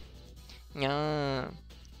we go. Yeah.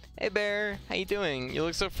 Hey bear, how you doing? You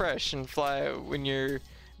look so fresh and fly when you're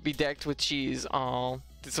bedecked with cheese. Aw.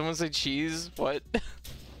 Did someone say cheese? What?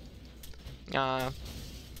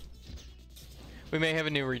 We may have a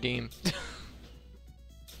new redeem.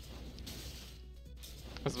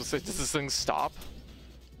 I was supposed to say, does this thing stop?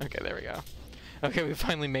 Okay, there we go. Okay, we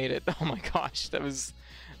finally made it. Oh my gosh, that was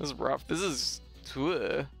rough. This is...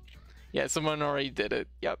 Yeah, someone already did it.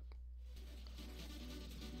 Yep.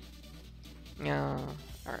 Yeah,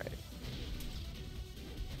 alright.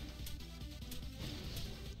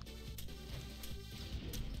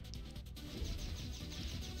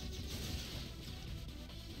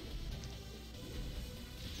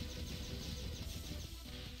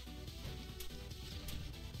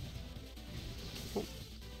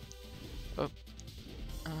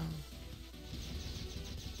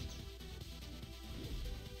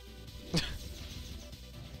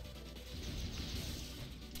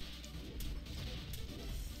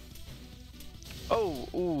 Oh,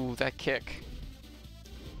 ooh, that kick.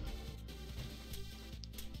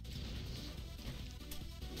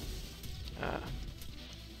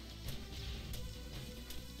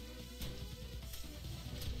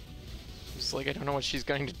 because like I don't know what she's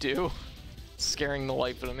going to do. It's scaring the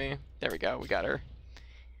life out of me. There we go, we got her.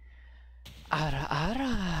 Ara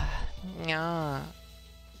ara. Yeah.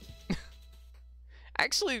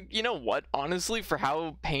 Actually, you know what? Honestly, for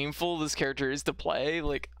how painful this character is to play,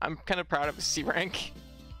 like I'm kind of proud of a C rank.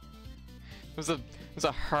 It was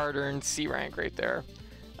a hard-earned C rank right there.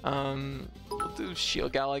 We'll do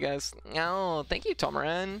Shield Gal, I guess. Oh, thank you,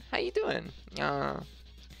 Tomaran. How you doing?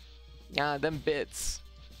 Yeah, them bits.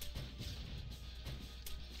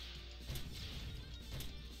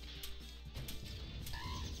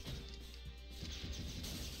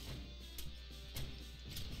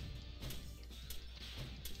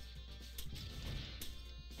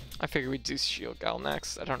 I figured we'd do Shield Gal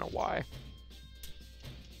next. I don't know why.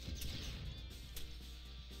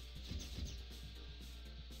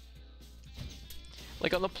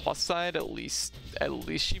 Like on the plus side, at least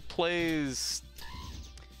she plays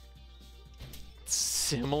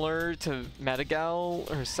similar to Metagal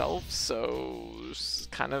herself, so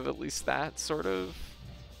kind of at least that sort of.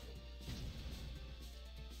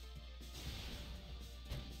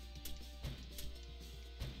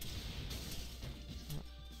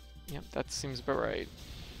 Yep, that seems about right.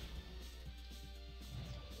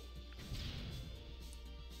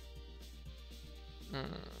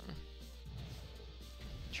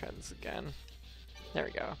 Try this again. There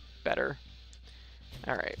we go. Better.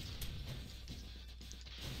 Alright.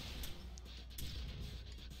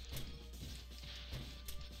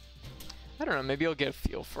 I don't know, maybe I'll get a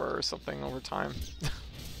feel for her or something over time.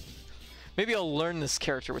 Maybe I'll learn this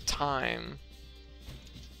character with time.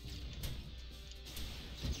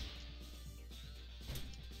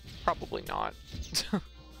 Probably not.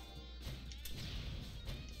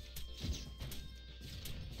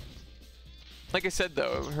 Like I said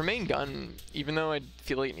though, her main gun, even though I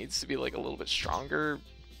feel like it needs to be like a little bit stronger,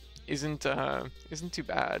 isn't too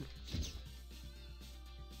bad.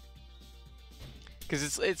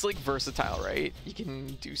 Cause it's like versatile, right? You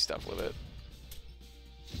can do stuff with it.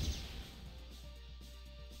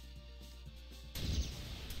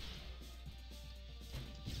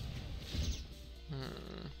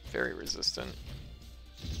 Very resistant.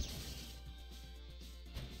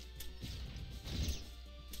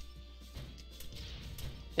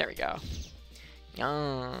 There we go.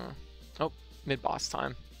 Oh, mid-boss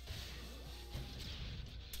time.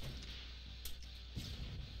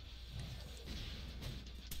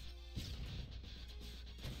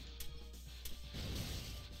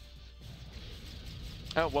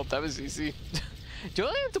 Oh, well, that was easy. Do I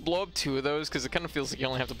only have to blow up 2 of those? Because it kind of feels like you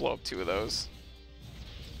only have to blow up 2 of those.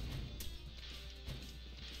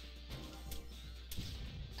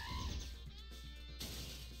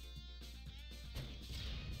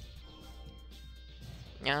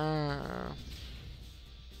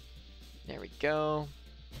 There we go.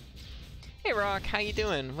 Hey Rock, how you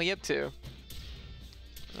doing? What you up to?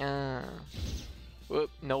 Whoop,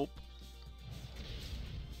 nope.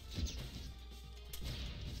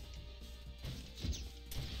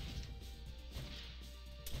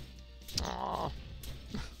 Aww.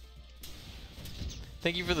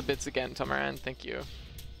 Thank you for the bits again, Tomaran. Thank you.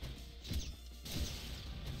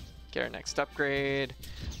 Get our next upgrade.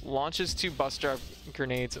 Launches 2 bus drop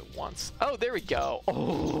grenades at once. Oh, there we go.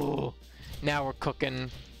 Oh, now we're cooking.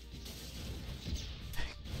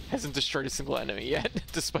 Hasn't destroyed a single enemy yet,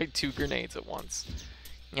 despite 2 grenades at once.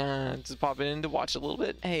 Just pop it in to watch a little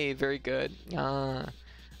bit. Hey, very good. I'll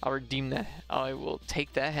redeem that. I will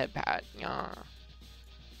take that head pat.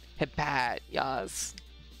 Head pat, yes.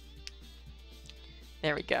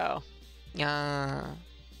 There we go.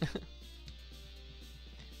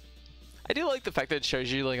 I do like the fact that it shows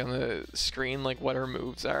you like on the screen like what her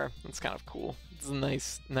moves are. It's kind of cool. It's a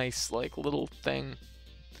nice like little thing.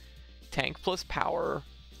 Tank plus power.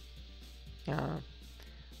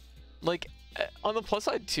 Like on the plus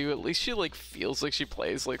side too, at least she like feels like she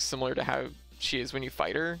plays like similar to how she is when you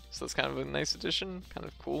fight her. So that's kind of a nice addition. Kind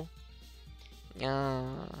of cool.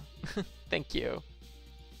 Thank you.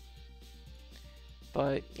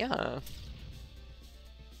 But yeah.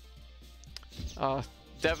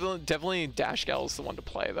 Definitely Dash Gal is the one to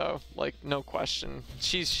play though. Like no question.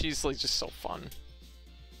 She's like just so fun.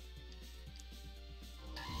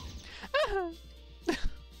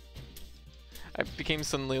 I became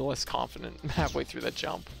suddenly less confident halfway through that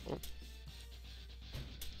jump.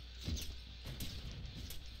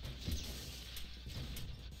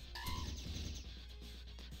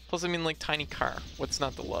 Plus, I mean, like, tiny car. What's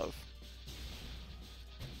not to love?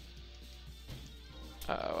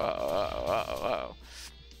 Oh.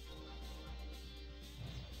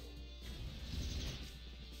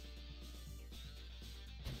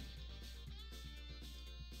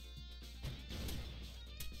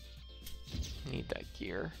 that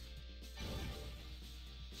gear.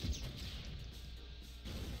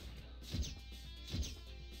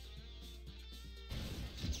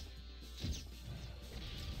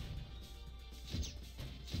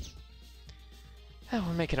 Oh,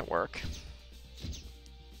 we're making it work.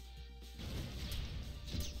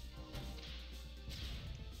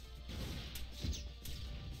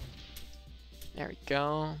 There we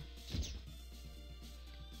go.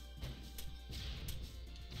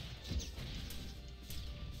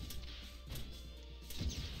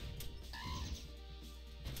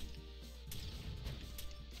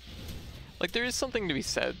 Like, there is something to be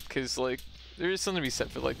said, because, like, there is something to be said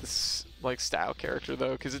for, like, this, like, style character,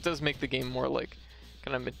 though, because it does make the game more, like,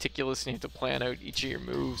 kind of meticulous, and you have to plan out each of your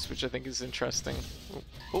moves, which I think is interesting.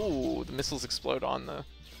 Oh, the missiles explode on the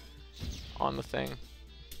thing.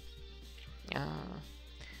 Yeah.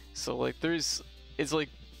 So, like, it's, like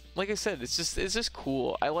I said, it's just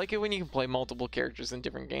cool. I like it when you can play multiple characters in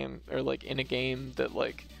different games, or, like, in a game that,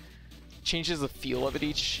 like, changes the feel of it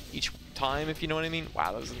each time, if you know what I mean.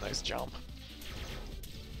 Wow, that was a nice jump.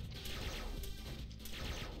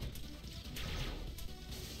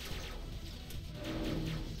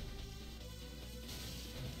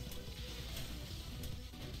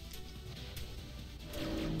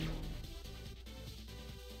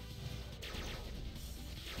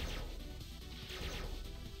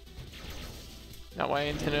 Not what I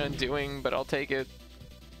intended on doing, but I'll take it.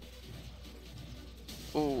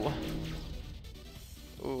 Ooh.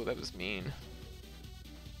 Ooh, that was mean.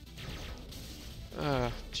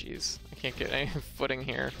 Ugh, jeez. I can't get any footing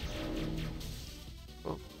here.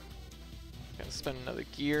 Oh. Gotta spend another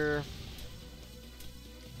gear.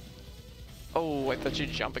 Oh, I thought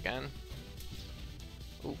you'd jump again.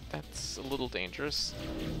 Oh, that's a little dangerous.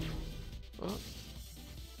 Oh.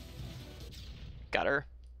 Got her.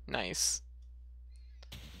 Nice.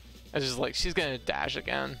 I was just like, she's gonna dash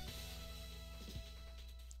again.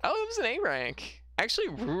 Oh, it was an A rank. Actually,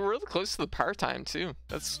 we're really close to the par time, too.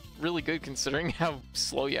 That's really good considering how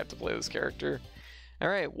slow you have to play this character.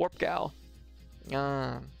 Alright, Warp Gal.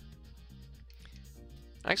 I'm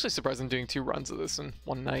actually surprised I'm doing 2 runs of this in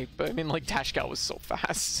one night, but I mean, like, Dash Gal was so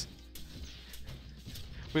fast.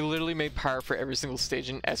 We literally made par for every single stage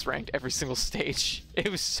and S ranked every single stage. It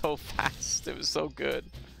was so fast. It was so good.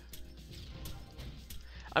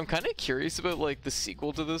 I'm kind of curious about, like, the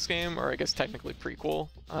sequel to this game, or I guess technically prequel,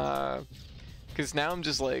 because now I'm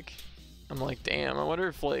just like, damn, I wonder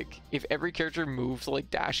if, like, if every character moved like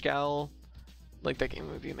Dash Gal, like, that game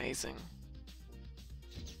would be amazing.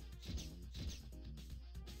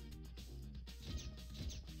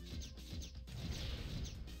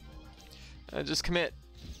 Just commit.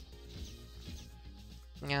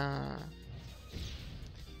 Yeah.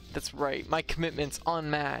 That's right, my commitment's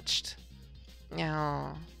unmatched.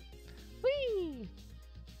 Yeah. Whee!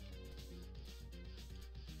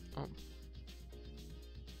 Oh.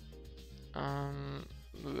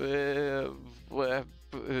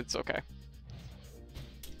 It's okay.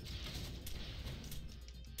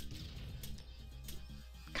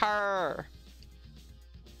 Car.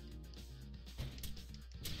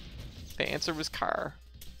 The answer was car.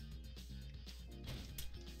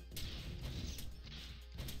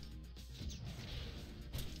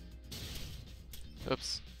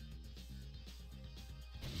 Oops.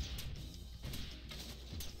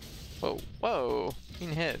 Whoa, whoa,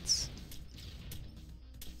 green hits.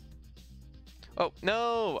 Oh,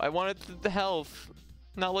 no, I wanted the health.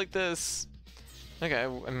 Not like this. Okay, I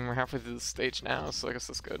mean, we're halfway through the stage now, so I guess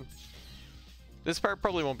that's good. This part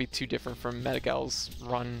probably won't be too different from Metagal's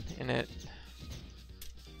run in it.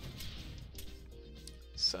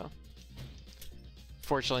 So.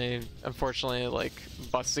 Unfortunately, like,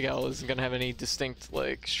 Bustagal isn't gonna have any distinct,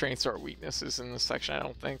 like, strengths or weaknesses in this section, I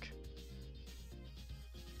don't think.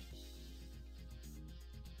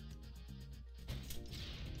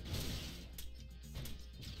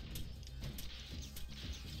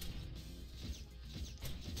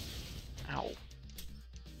 Ow.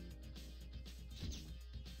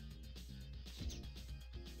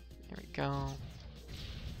 There we go.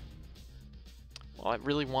 Well, I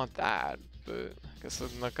really want that, but I guess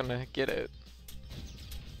I'm not gonna get it.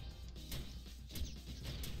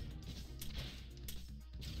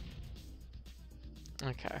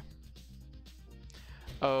 Okay.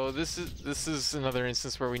 Oh, this is another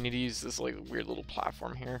instance where we need to use this, like, weird little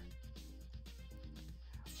platform here.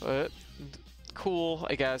 But cool,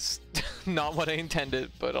 I guess. Not what I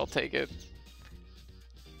intended, but I'll take it.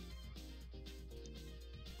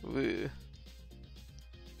 Ooh.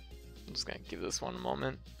 I'm just gonna give this one a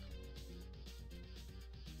moment.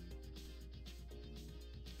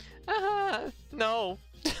 Ah, no.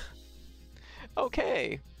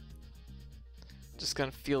 Okay. Just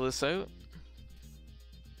gonna feel this out.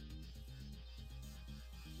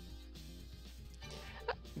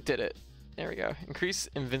 Did it. There we go. Increase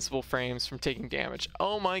invincible frames from taking damage.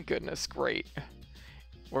 Oh my goodness, great.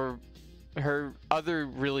 Or her other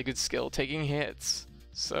really good skill, taking hits.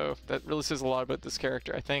 So that really says a lot about this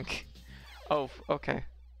character, I think. Oh, okay.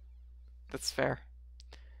 That's fair.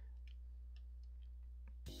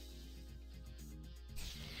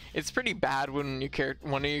 It's pretty bad when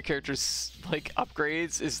one of your characters like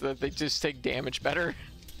upgrades is that they just take damage better.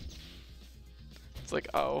 It's like,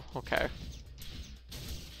 oh, okay.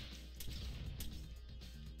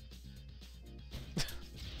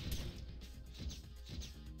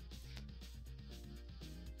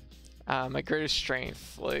 My greatest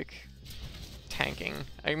strength, like tanking.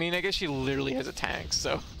 I mean, I guess she literally has a tank,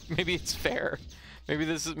 so maybe it's fair. Maybe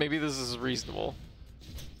this is reasonable.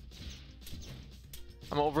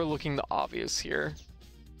 I'm overlooking the obvious here.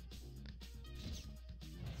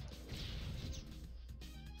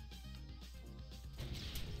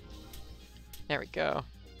 There we go.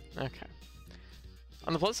 Okay.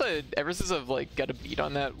 On the plus side, ever since I've like got a beat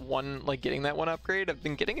on that one, like getting that one upgrade, I've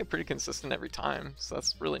been getting it pretty consistent every time, so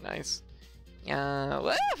that's really nice.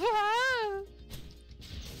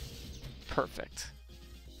 Perfect.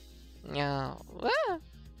 Yeah. I'm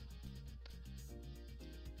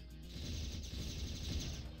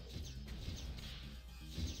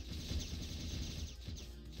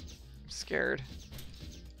scared.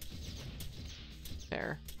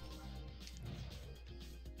 There.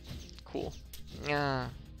 Cool. Yeah.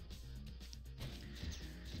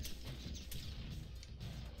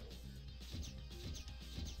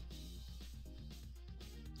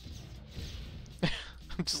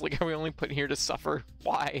 I'm just like, are we only put here to suffer?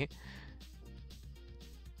 Why?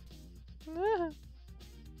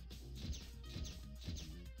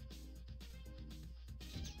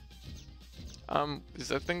 Is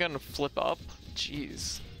that thing gonna flip up?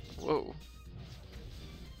 Jeez. Whoa.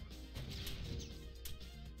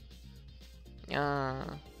 Yeah.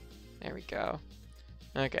 There we go.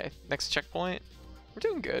 Okay, next checkpoint. We're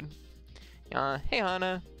doing good. Hey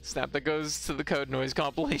Hana. Snap that goes to the code noise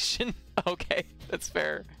compilation. Okay, that's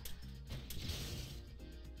fair.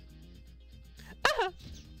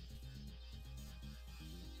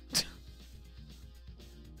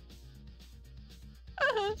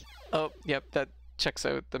 Oh, yep, that checks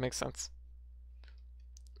out. That makes sense.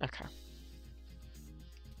 Okay.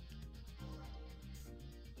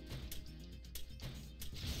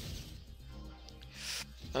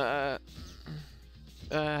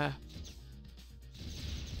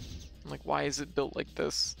 Like, why is it built like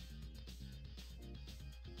this?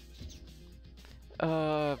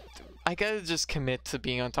 I gotta just commit to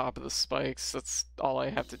being on top of the spikes. That's all I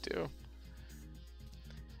have to do.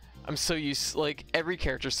 I'm so used, like, every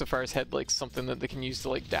character so far has had, like, something that they can use to,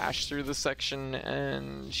 like, dash through the section,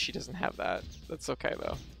 and she doesn't have that. That's okay,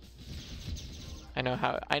 though. I know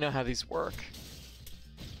how these work.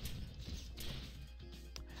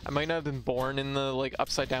 I might not have been born in the, like,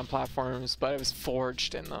 upside-down platforms, but I was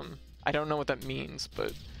forged in them. I don't know what that means,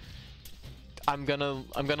 but I'm gonna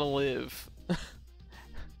live.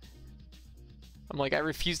 I'm like, I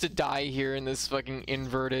refuse to die here in this fucking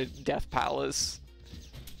inverted death palace.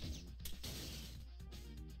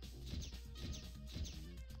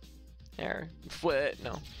 There. What?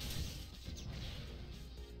 No.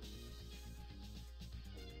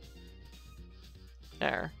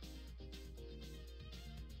 There.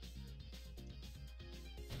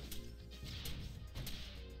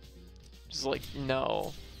 Just like,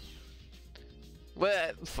 no.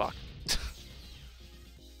 What? Fuck.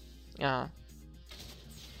 Yeah.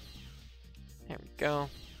 There we go.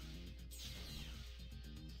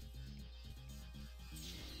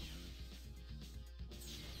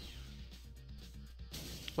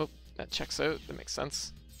 Oh, that checks out. That makes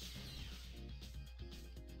sense.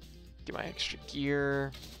 Get my extra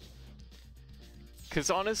gear. Because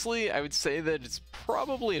honestly, I would say that it's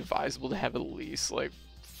probably advisable to have at least like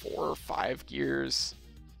 4 or 5 gears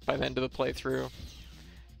by the end of the playthrough.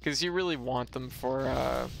 Because you really want them for,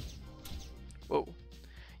 whoa.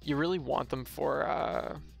 You really want them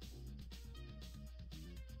for,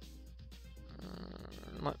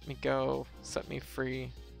 let me go. Set me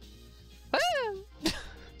free. Ah!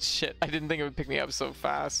 Shit, I didn't think it would pick me up so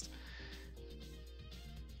fast.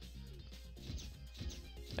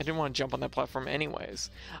 I didn't want to jump on that platform anyways.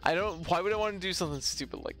 Why would I want to do something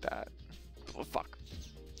stupid like that? Oh, fuck.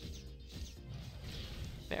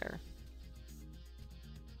 There.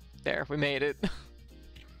 There, we made it.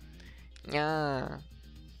 Yeah.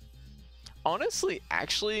 Honestly,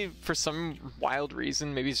 actually, for some wild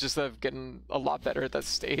reason, maybe it's just that I've gotten a lot better at that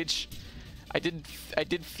stage. I did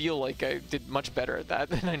feel like I did much better at that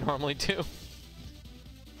than I normally do.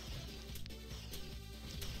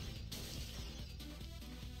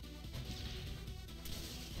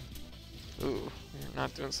 Ooh, you're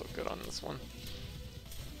not doing so good on this one.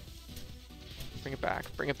 Bring it back,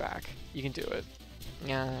 bring it back. You can do it.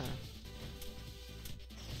 Yeah.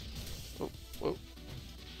 Whoa, whoa.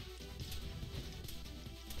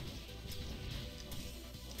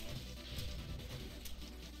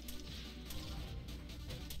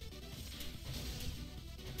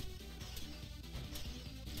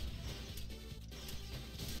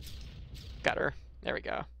 Got her. There we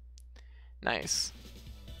go. Nice.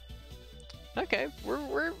 Okay,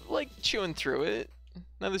 we're like chewing through it.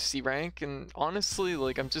 Another C rank, and honestly,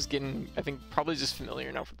 like I'm just getting, I think, probably just familiar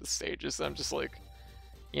enough with the stages that I'm just like,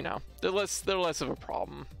 you know, they're less of a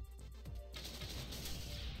problem.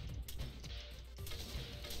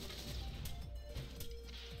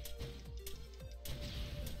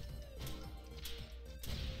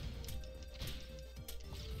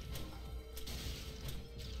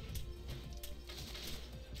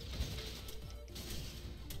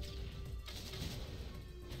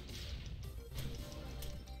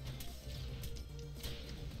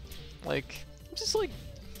 Like, I'm just like,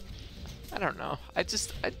 I don't know. I'm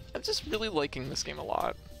just really liking this game a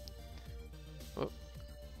lot. Oh.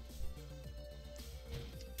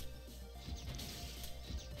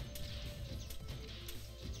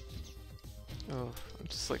 Oh, I'm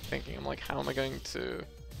just like thinking, I'm like, how am I going to...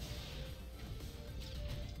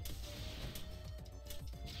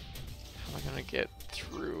 How am I gonna get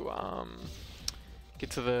through, get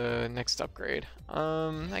to the next upgrade?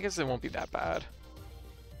 I guess it won't be that bad.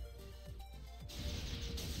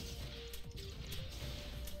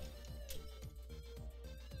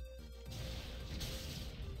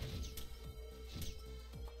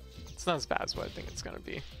 It's not as bad as what I think it's gonna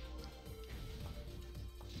be.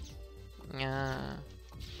 Yeah.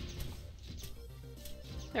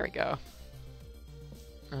 There we go.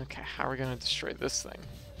 Okay, how are we gonna destroy this thing?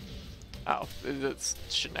 Oh, this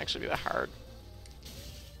shouldn't actually be that hard.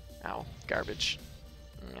 Ow, garbage.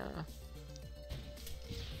 Yeah.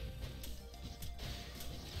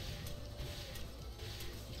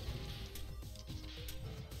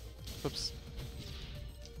 Oops.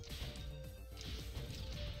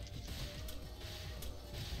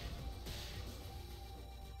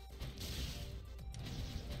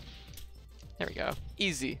 There we go.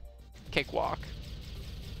 Easy. Cakewalk.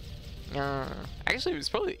 Actually, it was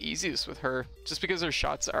probably the easiest with her, just because her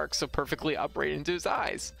shots arc so perfectly up right into his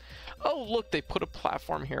eyes. Oh, look, they put a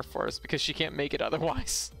platform here for us because she can't make it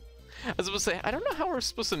otherwise. I was supposed to say, I don't know how we're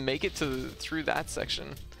supposed to make it through that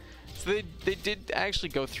section. So they did actually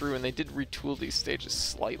go through and they did retool these stages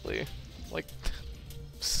slightly. Like,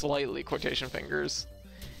 slightly, quotation fingers.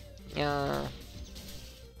 Yeah.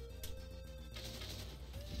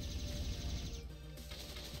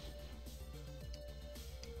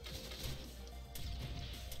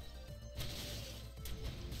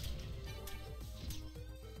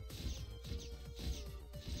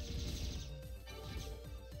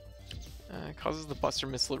 It causes the Buster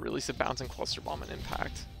Missile to release a bouncing cluster bomb and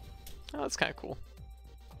impact. Oh, that's kind of cool.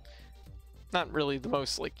 Not really the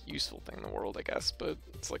most like useful thing in the world, I guess, but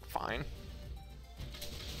it's like fine.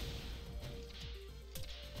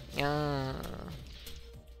 Yeah.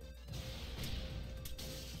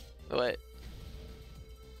 What?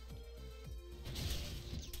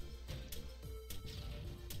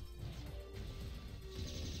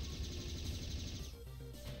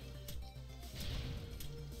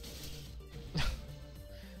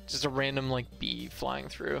 Just a random like bee flying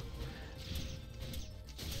through.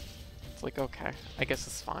 It's like, okay, I guess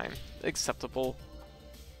it's fine. Acceptable.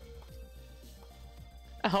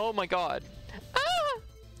 Oh my god.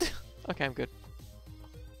 Ah! Okay, I'm good.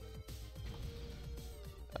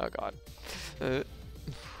 Oh god.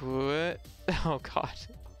 What? Oh god.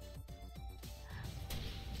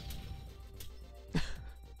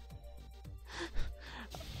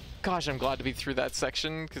 Gosh, I'm glad to be through that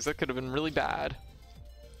section, because that could have been really bad.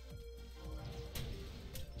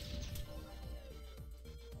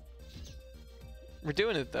 We're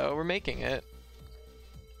doing it though, we're making it.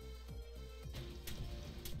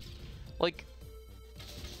 Like,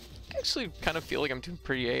 I actually kind of feel like I'm doing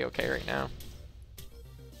pretty A-okay right now.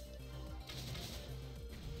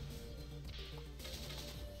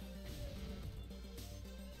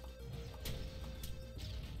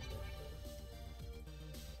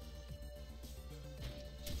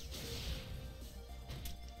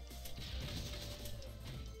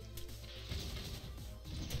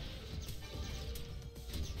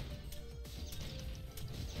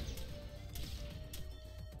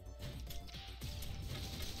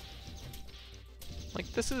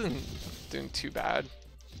 Like, this isn't doing too bad.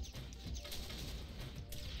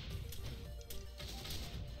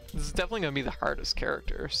 This is definitely gonna be the hardest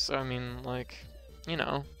character, so I mean, like, you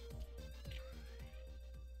know.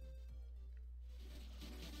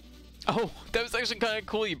 Oh, that was actually kind of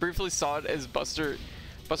cool. You briefly saw it as Buster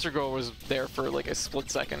Girl was there for like a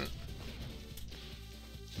split second.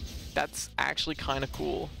 That's actually kind of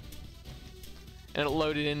cool. And it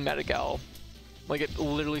loaded in Metagal. Like, it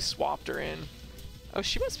literally swapped her in. Oh,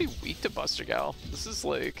 she must be weak to Buster Gal. This is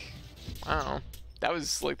like, I don't know. That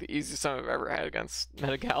was like the easiest time I've ever had against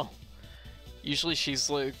Metagal. Usually she's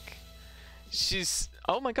like,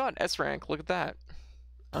 oh my god, S rank, look at that.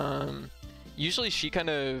 Usually she kind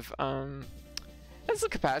of has the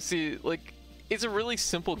capacity, like, it's a really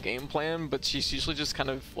simple game plan, but she's usually just kind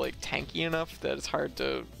of like tanky enough that it's hard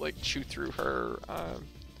to like chew through her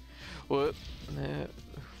woo,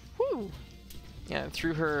 yeah,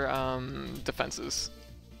 through her defenses.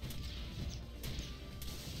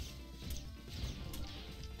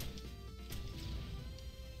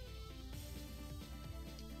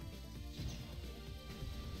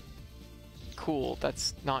 Cool,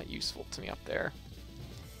 that's not useful to me up there.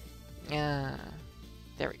 Yeah,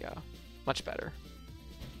 there we go. Much better.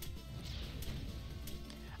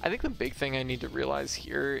 I think the big thing I need to realize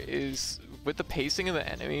here is with the pacing of the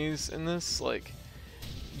enemies in this, like,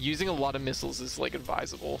 using a lot of missiles is like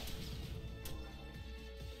advisable.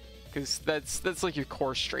 Because that's like your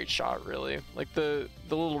core straight shot, really. Like the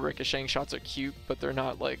little ricocheting shots are cute, but they're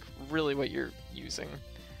not like really what you're using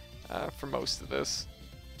for most of this.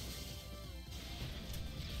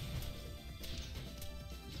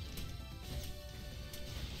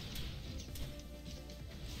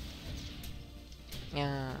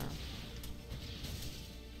 Yeah.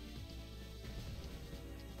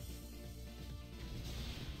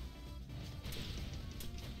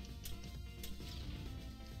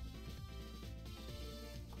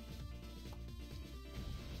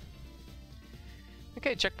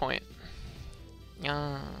 Okay, checkpoint.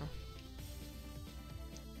 Yeah.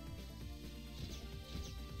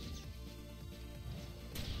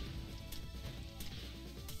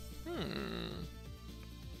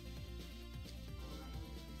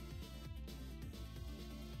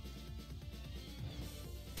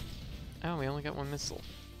 Oh, we only got one missile.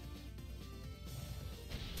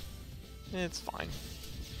 It's fine.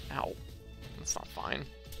 Ow. That's not fine.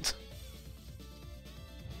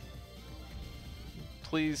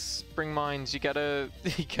 Please, spring mines, you gotta,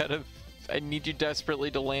 I need you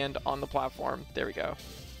desperately to land on the platform. There we go.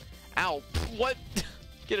 Ow, what?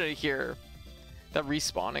 Get out of here. That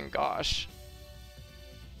respawning, gosh.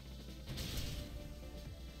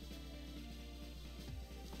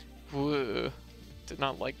 Whoa. Did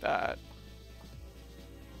not like that.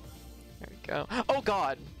 There we go. Oh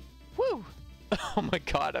god! Woo! Oh my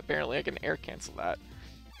god, apparently I can air cancel that.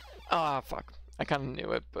 Ah, fuck. I kind of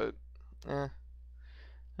knew it, but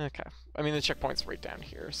okay. I mean, the checkpoint's right down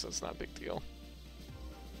here, so it's not a big deal.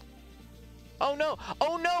 Oh no!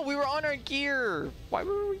 Oh no! We were on our gear! Why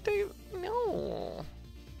were we no!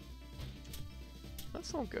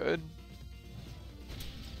 That's not good.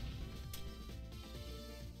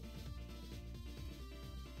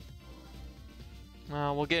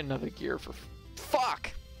 We'll get another gear for...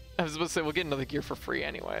 Fuck! I was about to say, we'll get another gear for free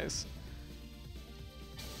anyways.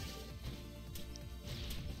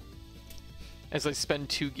 As I spend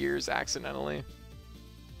 2 gears accidentally.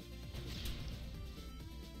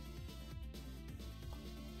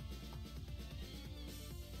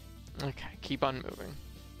 Okay, keep on moving.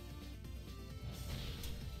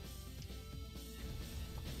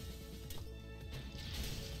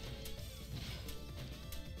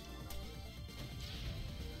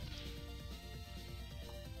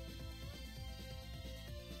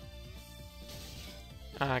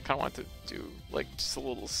 I kind of want to do like just a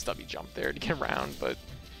little stubby jump there to get around, but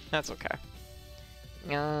that's okay.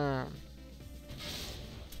 I'm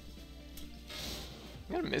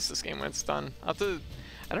gonna miss this game when it's done. I'll have to,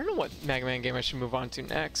 I don't know what Mega Man game I should move on to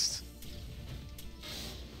next.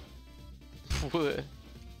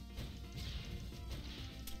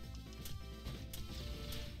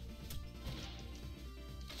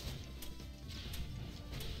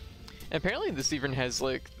 And apparently this even has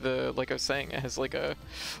like like I was saying, it has like a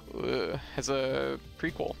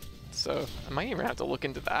prequel, so I might even have to look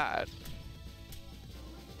into that.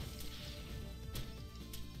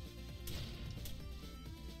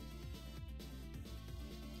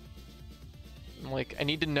 Like, I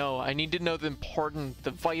need to know the important,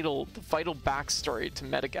 the vital backstory to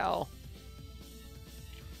Metagal.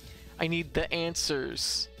 I need the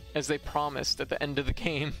answers, as they promised at the end of the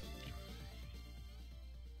game.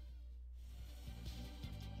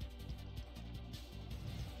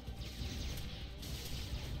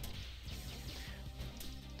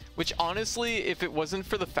 Which honestly, if it wasn't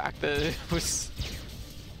for the fact that it was...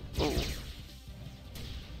 Oh.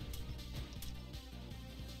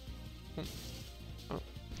 Oh,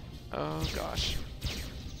 oh gosh.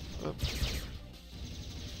 Oh.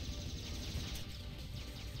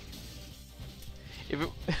 If it...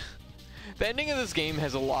 The ending of this game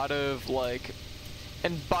has a lot of, like...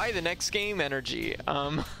 And buy the next game energy.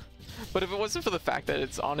 But if it wasn't for the fact that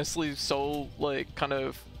it's honestly so, like, kind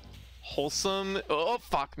of wholesome... Oh,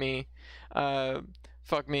 fuck me.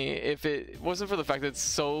 Fuck me. If it wasn't for the fact that it's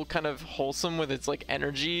so kind of wholesome with its, like,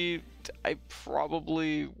 energy, I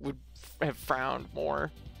probably would have frowned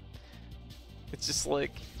more. It's just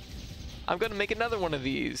like, I'm gonna make another one of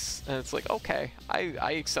these. And it's like, okay,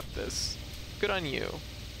 I accept this. Good on you.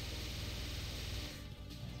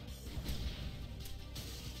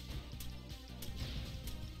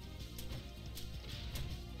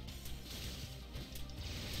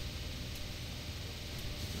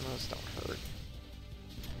 Those don't hurt.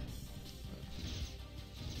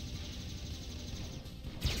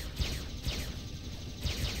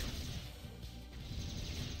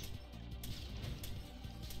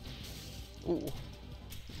 Ooh.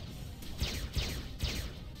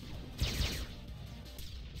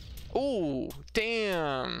 Ooh,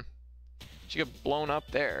 damn. She got blown up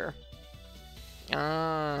there.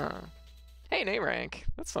 Ah. Hey, an A rank.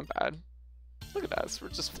 That's not bad. Look at us. We're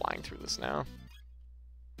just flying through this now.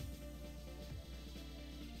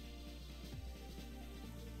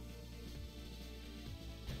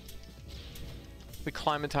 We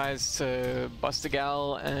climatized to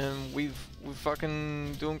Metagal, and we're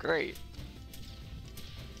fucking doing great.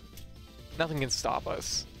 Nothing can stop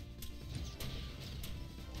us.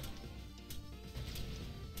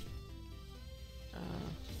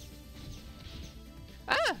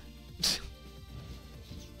 Ah!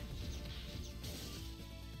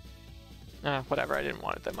 Whatever, I didn't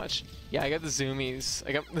want it that much. Yeah, I got the zoomies.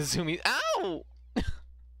 I got the zoomies. Ow!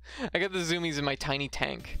 I got the zoomies in my tiny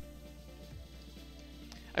tank.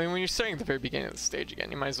 I mean, when you're starting at the very beginning of the stage again,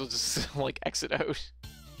 you might as well just, like, exit out.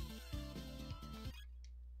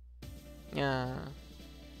 Yeah.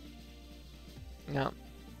 No.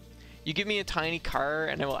 You give me a tiny car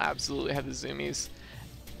and I will absolutely have the zoomies.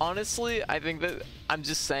 Honestly, I think that, I'm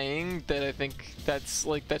just saying that I think that's,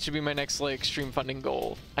 like, that should be my next, like, stream funding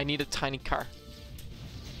goal. I need a tiny car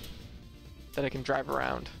that I can drive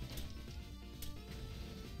around.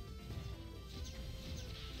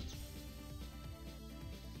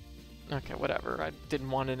 Okay, whatever. I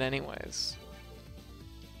didn't want it anyways.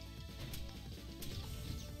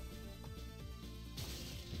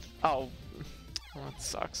 Oh, well, that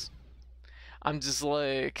sucks. I'm just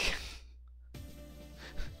like...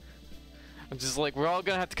 we're all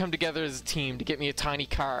gonna have to come together as a team to get me a tiny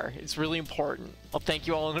car. It's really important. I'll thank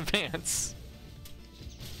you all in advance.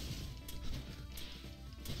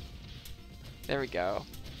 There we go.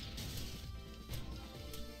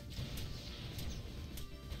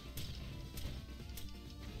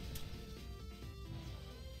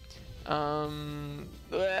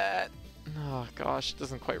 Oh gosh, it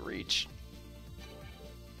doesn't quite reach.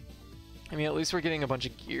 I mean, at least we're getting a bunch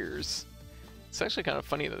of gears. It's actually kind of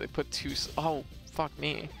funny that they put two... Oh, fuck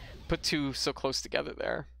me. Put two so close together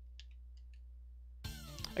there.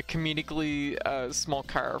 A comedically small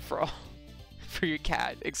car for all, for your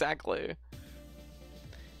cat. Exactly.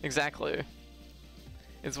 Exactly.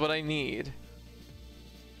 It's what I need.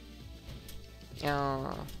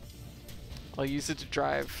 I'll use it to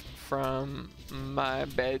drive from my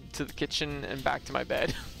bed to the kitchen and back to my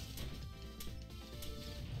bed.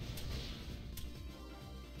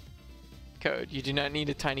 Code, you do not need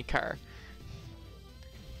a tiny car.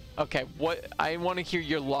 Okay, what? I want to hear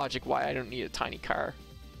your logic why I don't need a tiny car.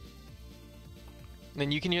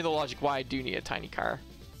 Then you can hear the logic why I do need a tiny car.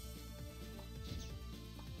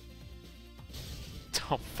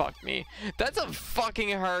 Oh, fuck me. That's a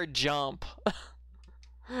fucking hard jump.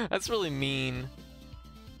 That's really mean.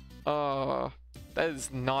 That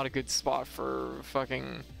is not a good spot for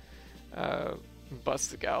fucking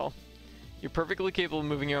Metagal. You're perfectly capable of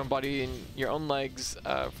moving your own body and your own legs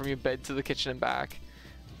from your bed to the kitchen and back.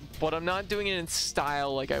 But I'm not doing it in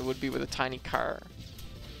style like I would be with a tiny car.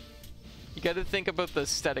 You gotta think about the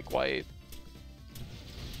aesthetic, White.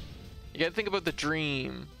 You gotta think about the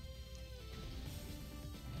dream.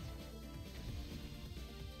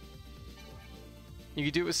 You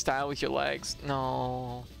can do it with style with your legs.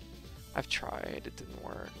 No. I've tried, it didn't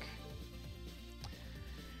work.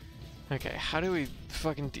 Okay, how do we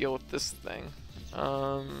fucking deal with this thing?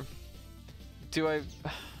 Do I...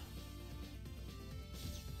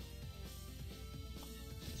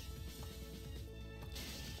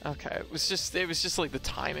 Okay, it was just like the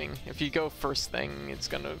timing. If you go first thing, it's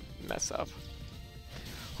gonna mess up.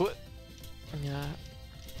 What? Yeah.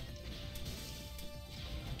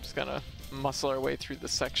 Just gonna muscle our way through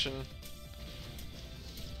this section.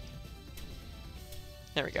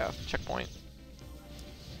 There we go. Checkpoint.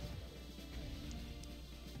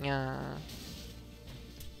 Yeah.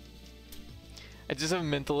 I just have a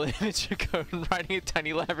mental image of Coden riding a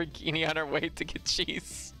tiny Lamborghini on our way to get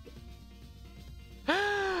cheese.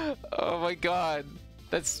 Oh my god.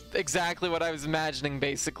 That's exactly what I was imagining,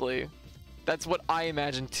 basically. That's what I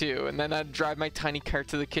imagined too. And then I'd drive my tiny cart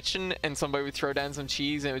to the kitchen and somebody would throw down some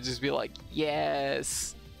cheese and it would just be like,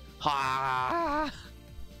 yes. Ha!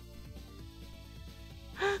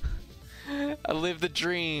 I live the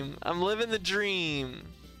dream. I'm living the dream.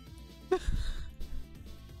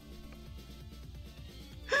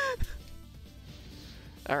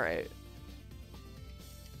 Alright.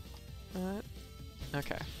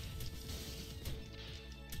 Okay.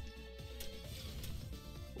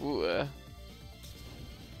 Ooh. Okay.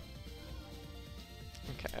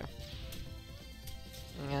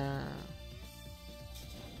 Yeah.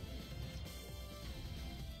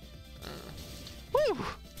 Woo!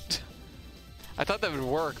 I thought that would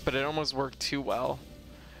work, but it almost worked too well.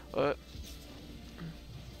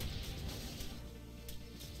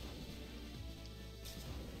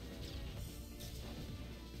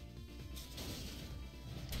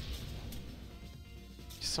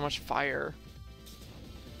 So much fire.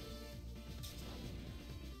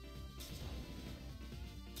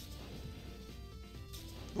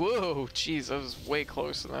 Whoa, jeez, that was way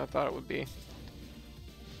closer than I thought it would be.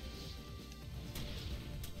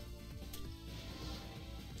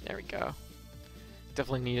 There we go.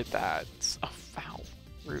 Definitely needed that. Oh, wow,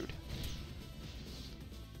 rude.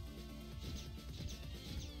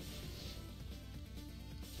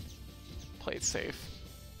 Play it safe.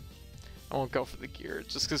 I won't go for the gear,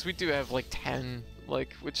 just because we do have like 10,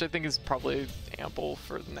 like, which I think is probably ample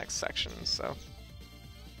for the next section, so.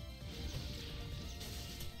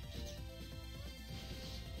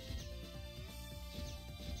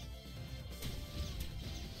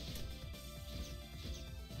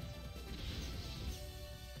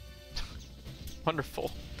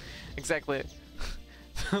 Wonderful. Exactly.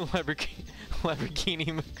 Lamborghini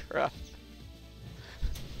McGrath.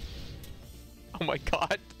 Oh my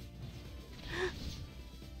god.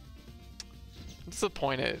 I'm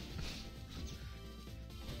disappointed.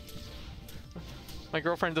 My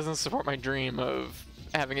girlfriend doesn't support my dream of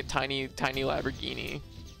having a tiny Lamborghini.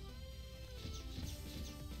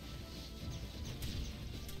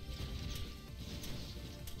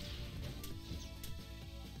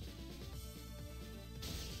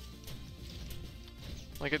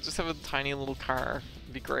 Like, I just have a tiny little car.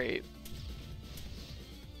 It'd be great.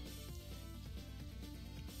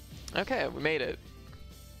 Okay, we made it.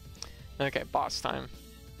 Okay, boss time.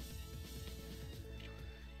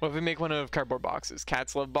 What if we make one of cardboard boxes?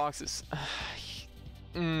 Cats love boxes.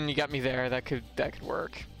 You got me there. That could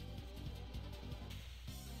work.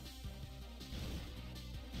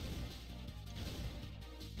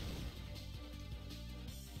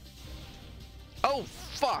 Oh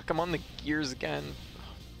fuck! I'm on the gears again.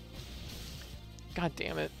 God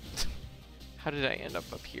damn it. How did I end up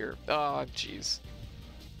here? Oh, jeez.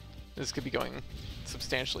 This could be going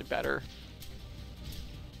substantially better.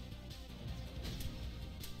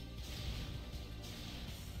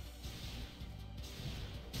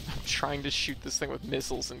 I'm trying to shoot this thing with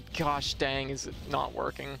missiles and gosh dang is it not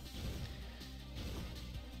working.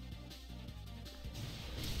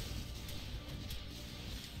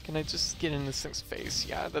 Can I just get in this thing's face?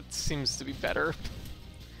 Yeah, that seems to be better.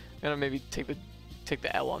 I'm gonna maybe take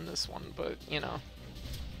the L on this one, but you know.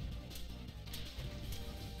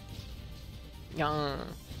 Yeah.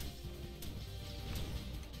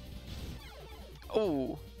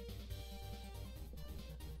 Oh.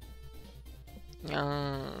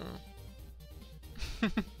 Yeah.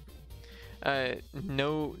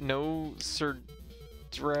 No Sir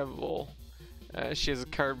Drevel. She has a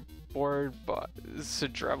cardboard Sir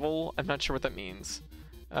Drevel. I'm not sure what that means.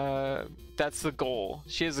 That's the goal.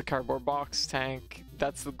 She has a cardboard box tank.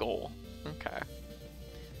 That's the goal. Okay.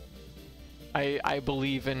 I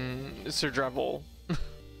believe in Sir Drevel.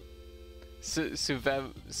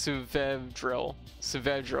 Suvedril.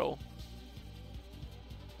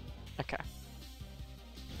 Okay.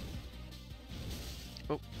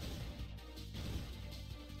 Oh.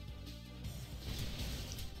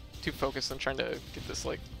 Too focused on trying to get this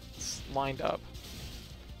like lined up.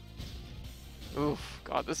 Oof,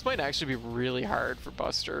 god, this might actually be really hard for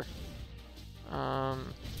Buster. Ugh,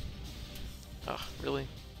 really?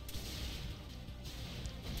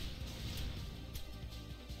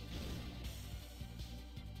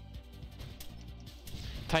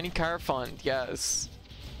 Tiny car fund, yes.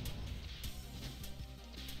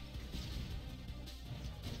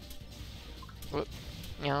 What?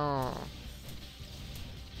 Yeah.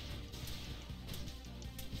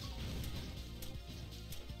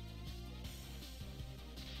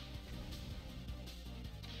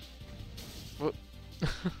 What?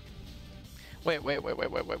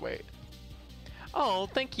 Wait. Oh,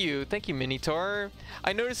 thank you, Minitor.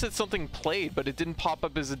 I noticed that something played, but it didn't pop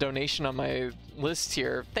up as a donation on my list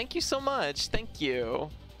here. Thank you so much, thank you.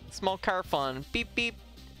 Small car fun, beep beep.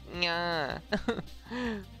 Yeah.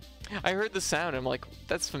 I heard the sound, I'm like,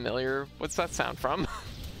 that's familiar. What's that sound from?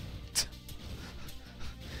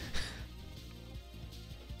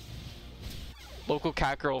 Local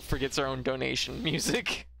cat girl forgets her own donation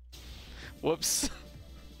music. Whoops.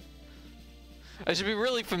 I should be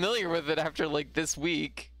really familiar with it after like this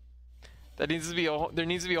week. There needs to be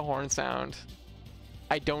a horn sound.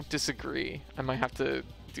 I don't disagree. I might have to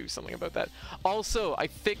do something about that. Also, I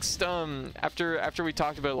fixed after we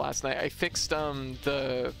talked about it last night, I fixed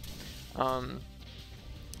the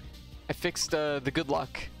good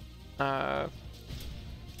luck. I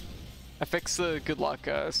fixed the good luck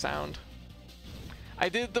sound. I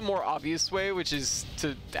did the more obvious way, which is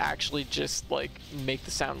to actually just like make the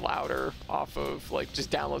sound louder off of like just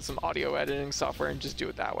download some audio editing software and just do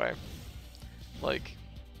it that way. Like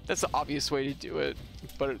that's the obvious way to do it,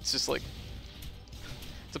 but it's just like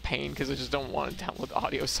it's a pain because I just don't want to download the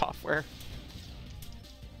audio software.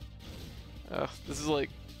 This is like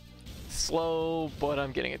slow, but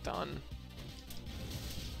I'm getting it done.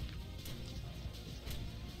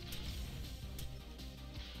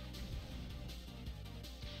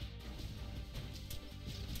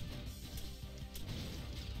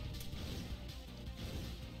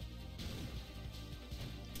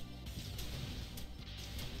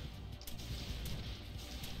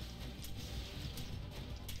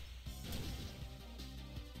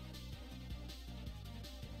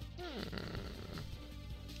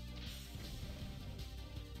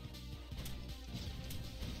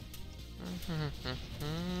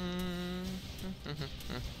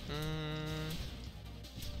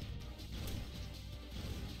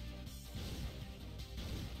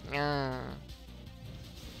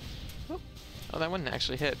 Oh, that one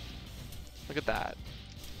actually hit. Look at that.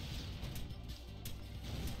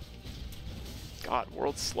 God,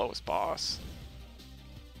 world's slowest boss.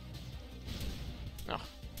 Oh,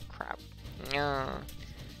 crap.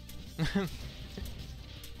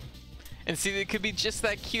 And see, it could be just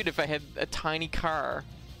that cute if I had a tiny car.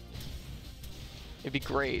 It'd be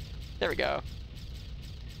great. There we go.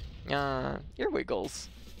 Ear wiggles.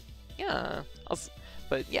 Yeah.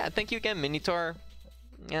 But yeah, thank you again, Minitor.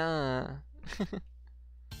 Yeah.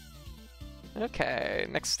 Okay,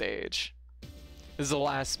 next stage. This is the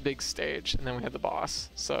last big stage, and then we have the boss.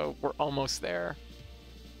 So we're almost there.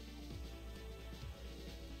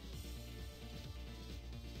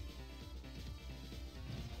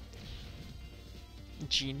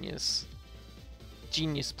 Genius.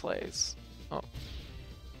 Genius plays. Oh.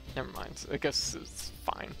 Never mind. I guess it's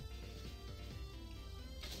fine.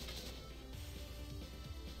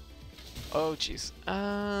 Oh, jeez.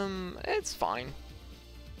 It's fine.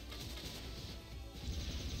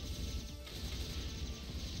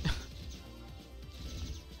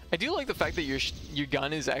 I do like the fact that your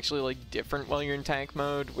gun is actually like different while you're in tank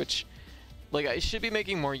mode, which like I should be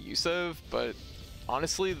making more use of, but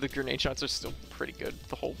honestly the grenade shots are still pretty good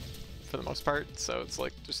for the most part, so it's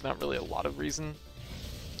like there's not really a lot of reason.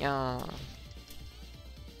 Yeah.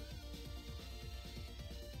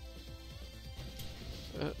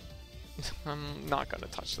 I'm not gonna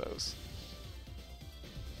touch those.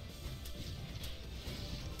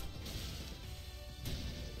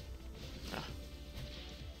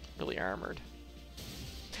 Really armored.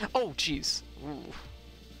 Oh, jeez. Ooh.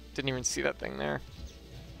 Didn't even see that thing there.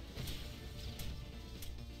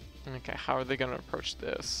 Okay, how are they gonna approach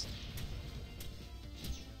this?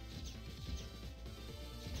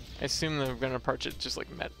 I assume they're gonna approach it just like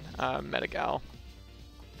Metagal.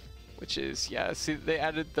 Which is, yeah, see, they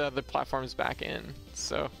added the other platforms back in,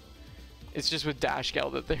 so it's just with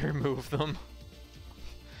Dashgal that they remove them.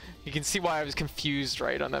 You can see why I was confused,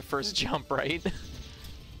 right, on that first jump, right?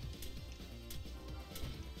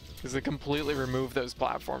 Because they completely removed those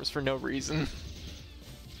platforms for no reason.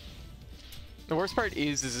 The worst part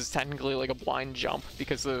is it's technically like a blind jump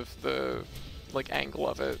because of the like angle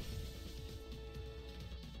of it.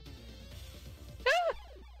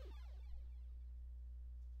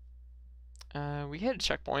 We hit a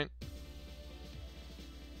checkpoint.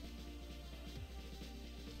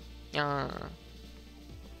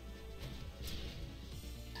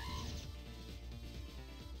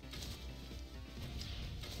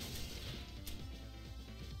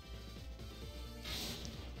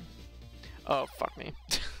 Oh, fuck me.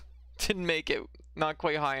 Didn't make it. Not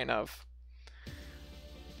quite high enough.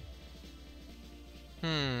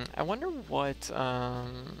 I wonder what, I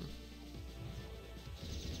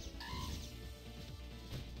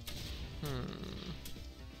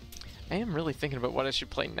am really thinking about what I should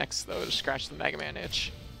play next, though, to scratch the Mega Man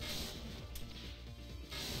itch.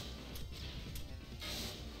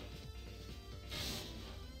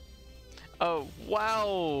 Oh,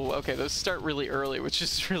 wow! Okay, those start really early, which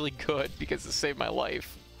is really good, because it saved my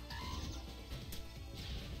life.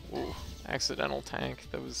 Ooh, accidental tank.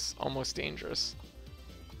 That was almost dangerous.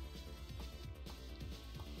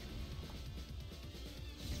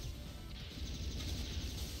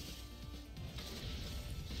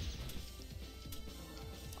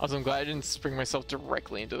 Also, I'm glad I didn't spring myself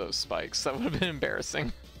directly into those spikes. That would have been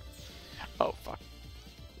embarrassing. Oh, fuck.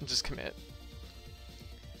 Just commit.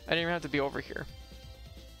 I didn't even have to be over here.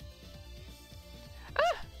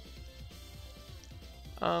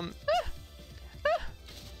 I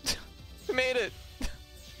made it.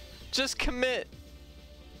 Just commit.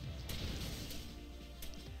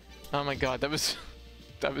 Oh my god, that was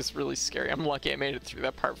really scary. I'm lucky I made it through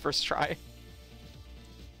that part first try.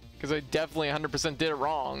 Because I definitely 100% did it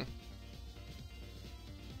wrong.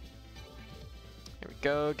 Here we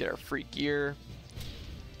go, get our free gear.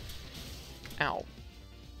 Ow.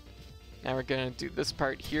 Now we're gonna do this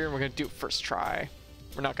part here, and we're gonna do it first try.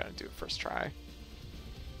 We're not gonna do it first try.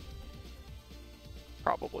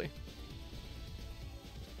 Probably.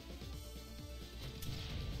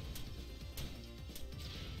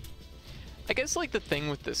 I guess like the thing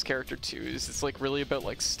with this character too is it's like really about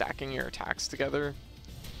like stacking your attacks together.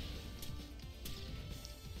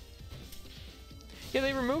 Yeah,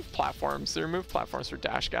 they removed platforms. They removed platforms for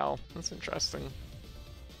Dash Gal. That's interesting.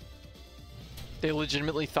 They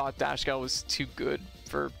legitimately thought Dash Gal was too good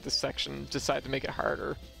for this section, decided to make it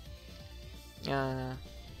harder. Yeah.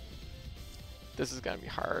 This is gonna be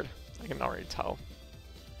hard. I can already tell.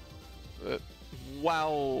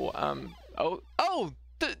 Wow. Oh!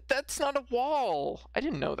 That's not a wall! I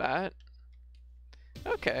didn't know that.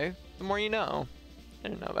 Okay, the more you know. I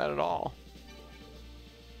didn't know that at all.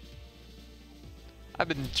 I've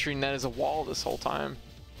been treating that as a wall this whole time.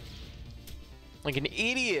 Like an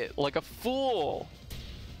idiot, like a fool.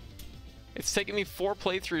 It's taken me 4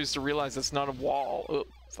 playthroughs to realize it's not a wall. Oh,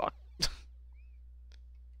 fuck.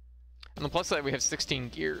 On the plus side, we have 16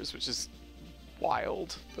 gears, which is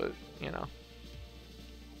wild, but, you know.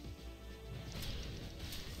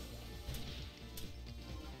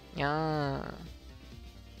 Yeah.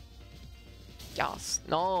 Yes.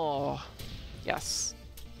 No. Yes.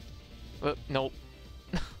 Nope.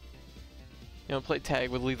 You know, play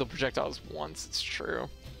tag with lethal projectiles once, it's true.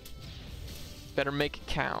 Better make it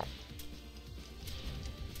count.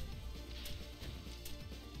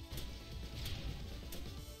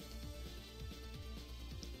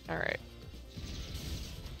 Alright.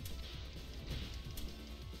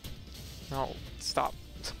 No, stop.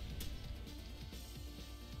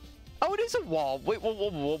 Oh, it is a wall. Wait,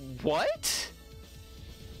 what?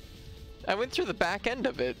 I went through the back end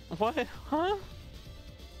of it. What? Huh?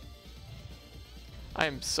 I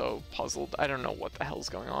am so puzzled. I don't know what the hell's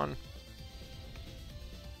going on.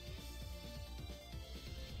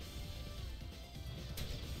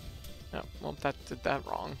 Oh, well, that did that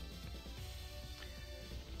wrong.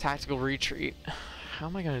 Tactical retreat. How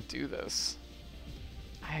am I gonna do this?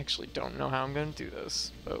 I actually don't know how I'm gonna do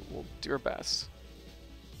this, but we'll do our best.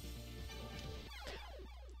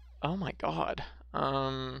 Oh my god.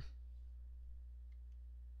 NANI?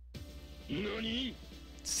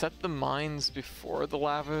 Set the mines before the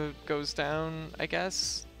lava goes down, I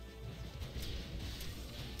guess.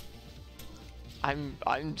 I'm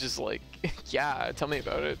just like, yeah, tell me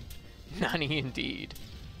about it. Nani indeed.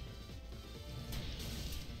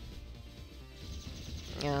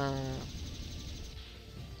 Yeah.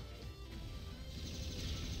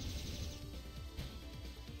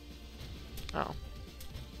 Oh.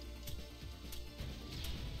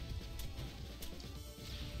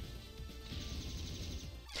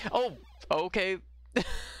 Oh, okay.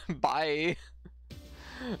 Bye.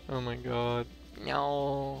 Oh my god.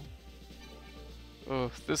 No.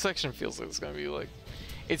 Ugh, this section feels like it's gonna be like...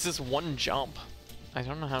 It's just one jump. I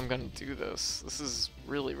don't know how I'm gonna do this. This is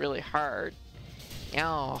really, really hard.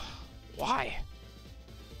 No. Why?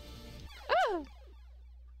 Ah.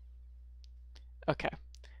 Okay.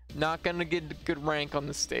 Not gonna get a good rank on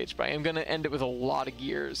this stage, but I am gonna end it with a lot of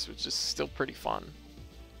gears, which is still pretty fun.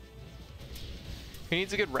 Who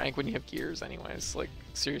needs a good rank when you have gears anyways? Like,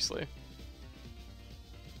 seriously.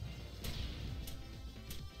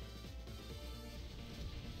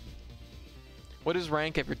 What has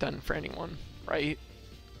rank ever done for anyone, right?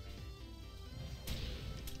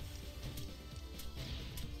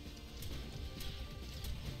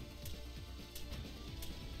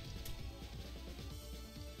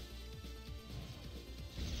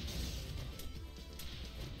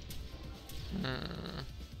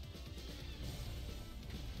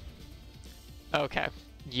 Okay.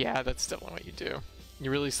 Yeah, that's definitely what you do. You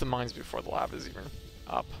release the mines before the lava's even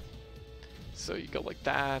up. So you go like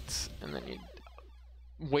that, and then you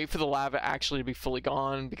wait for the lava actually to be fully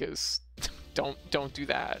gone, because don't do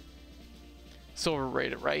that. So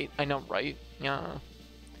overrated, right? I know, right? Yeah.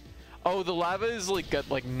 Oh, the lava is like got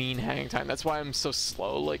like mean hang time. That's why I'm so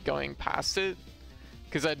slow like going past it.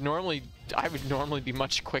 Because I would normally be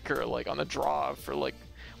much quicker like on the draw for like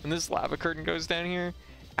when this lava curtain goes down here.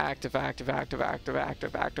 Active, active, active, active,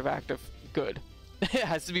 active, active, active. Good. It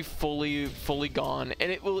has to be fully gone, and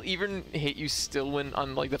it will even hit you still when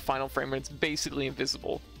on like the final frame when it's basically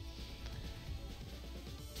invisible.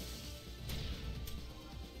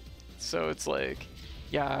 So it's like,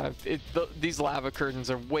 yeah, these lava curtains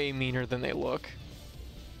are way meaner than they look.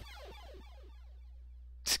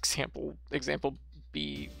 Example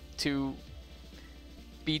B2,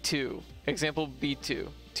 B2. Example B2,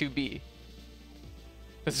 2B.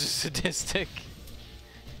 That's just sadistic.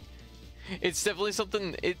 It's definitely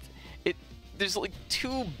something. There's like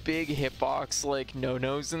two big hitbox like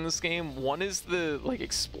no-nos in this game. One is the like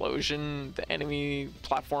explosion, the enemy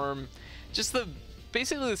platform, just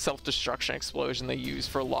basically the self-destruction explosion they use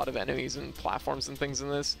for a lot of enemies and platforms and things in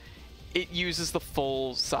this. It uses the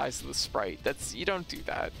full size of the sprite. You don't do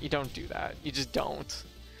that. You don't do that. You just don't.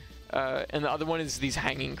 And the other one is these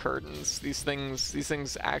hanging curtains. These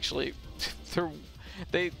things actually,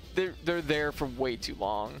 they're there for way too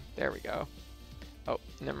long. There we go. Oh,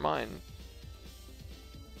 never mind.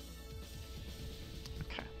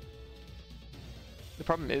 Okay. The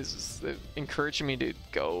problem is they're encouraging me to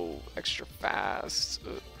go extra fast.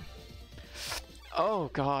 Ugh. Oh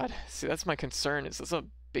god. See, that's my concern. Is this a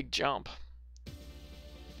big jump?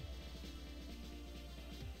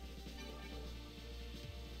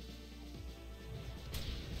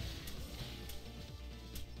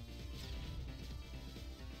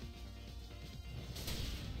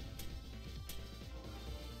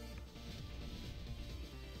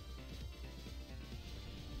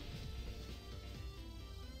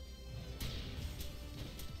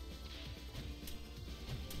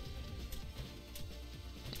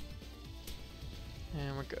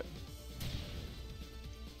 And we're good.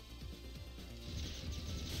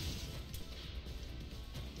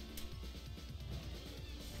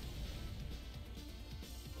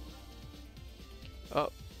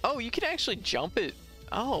 Oh, you can actually jump it.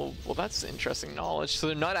 Oh, well that's interesting knowledge. So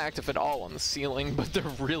they're not active at all on the ceiling, but they're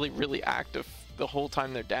really, really active the whole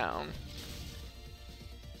time they're down.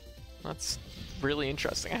 That's really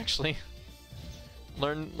interesting, actually.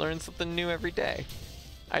 Learn something new every day.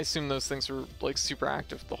 I assume those things were like super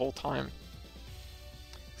active the whole time.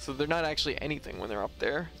 So they're not actually anything when they're up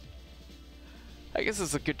there. I guess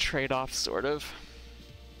it's a good trade-off, sort of.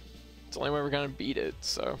 It's the only way we're gonna beat it,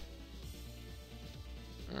 so.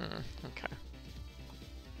 Okay.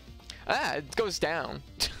 Ah, it goes down.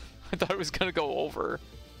 I thought it was gonna go over.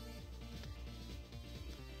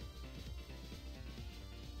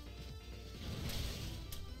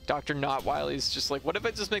 Dr. Not Wiley's just like, what if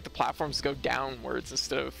I just make the platforms go downwards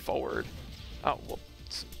instead of forward? Oh, well.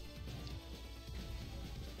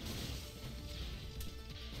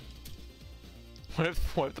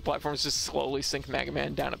 What if the platforms just slowly sink Mega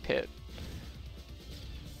Man down a pit?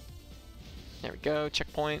 There we go,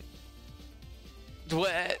 checkpoint.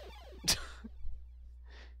 What?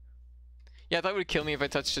 Yeah, I thought it would kill me if I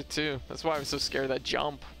touched it too. That's why I was so scared of that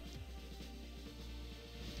jump.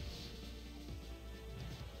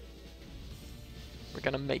 We're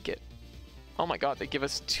gonna make it. Oh my god, they give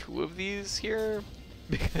us 2 of these here?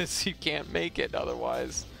 Because you can't make it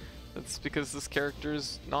otherwise. That's because this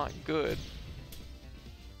character's not good.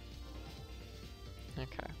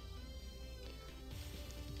 Okay.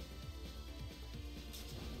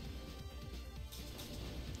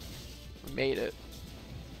 We made it.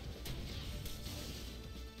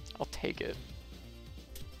 I'll take it.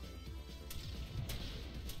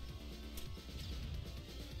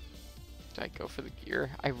 Did I go for the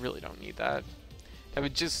gear? I really don't need that. That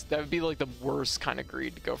would be like the worst kind of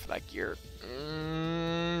greed to go for that gear.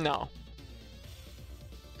 No.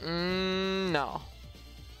 No.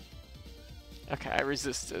 Okay, I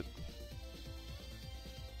resisted.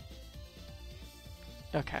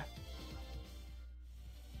 Okay.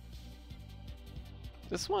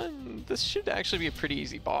 This should actually be a pretty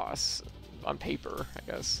easy boss on paper,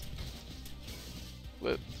 I guess.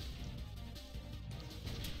 but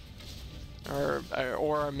or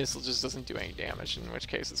our missile just doesn't do any damage, in which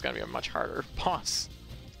case it's gonna be a much harder boss.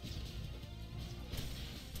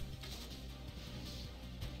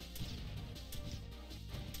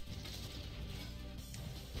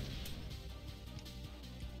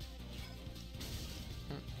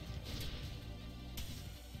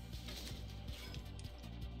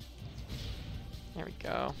 There we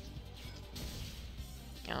go.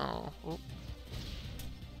 Oh.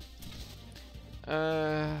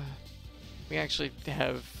 We actually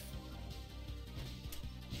have.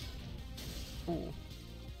 Ooh.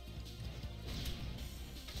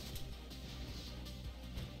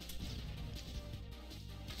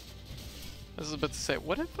 I was about to say,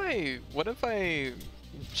 what if I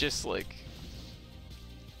just like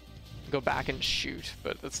go back and shoot,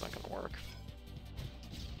 but that's not gonna work.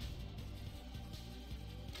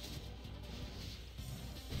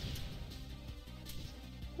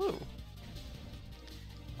 Ooh.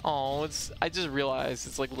 Oh, I just realized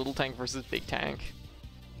it's like little tank versus big tank.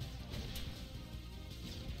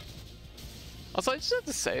 Also, I just have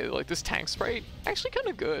to say, like, this tank sprite actually kind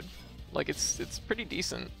of good. Like, it's pretty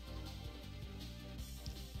decent.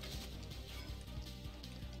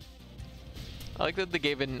 I like that they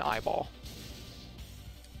gave it an eyeball.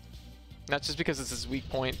 Not just because it's his weak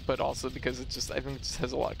point, but also because I think it just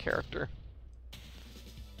has a lot of character.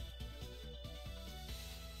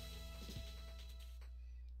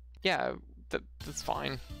 Yeah, that's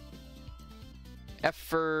fine.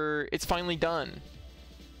 Ep.4, it's finally done.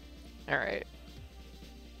 Alright.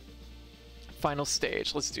 Final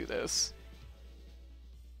stage, let's do this.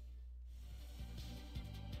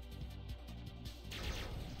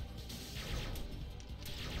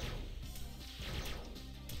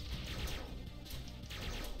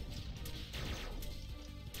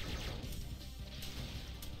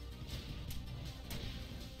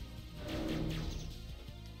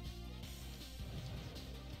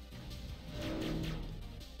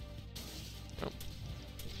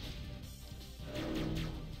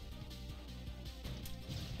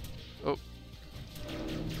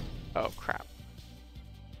 Oh, crap.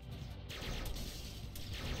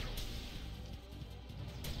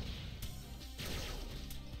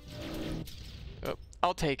 Oh,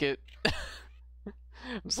 I'll take it.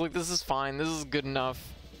 I'm just like, this is fine. This is good enough.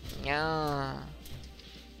 Yeah.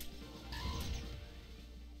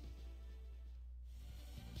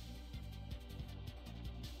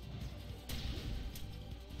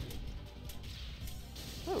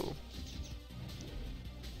 Oh.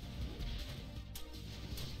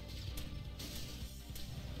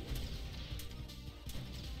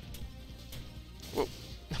 Whoa.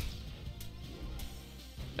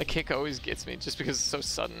 The kick always gets me just because it's so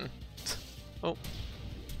sudden. Oh.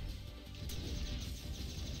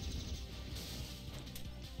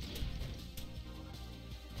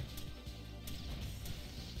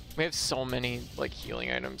 We have so many like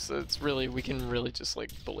healing items that it's really, we can really just like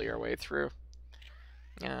bully our way through.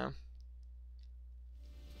 Yeah.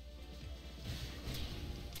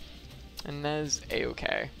 And that is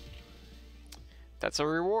a-okay. That's a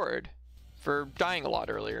reward for dying a lot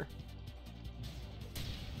earlier.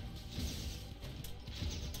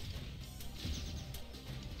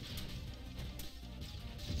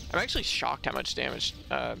 I'm actually shocked how much damage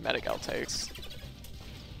Metagal takes.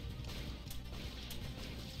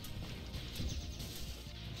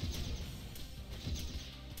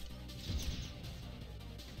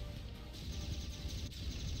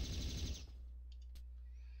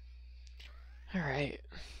 Alright.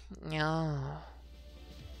 Yeah.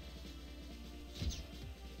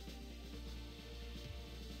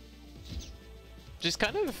 She's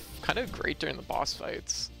kind of great during the boss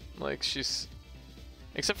fights. Like, she's,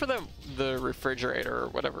 except for the refrigerator or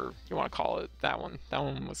whatever you want to call it, that one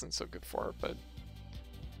wasn't so good for her, but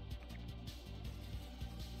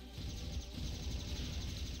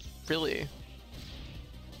really,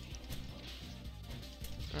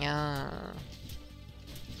 yeah.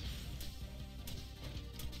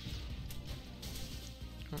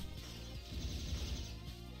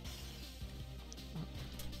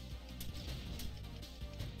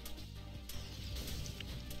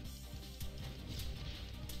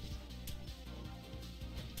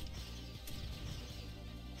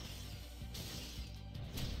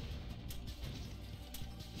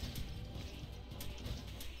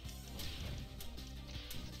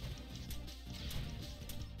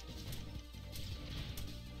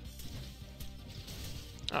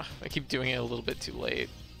 Oh, I keep doing it a little bit too late.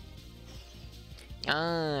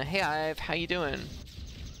 Hey Ive, how you doing?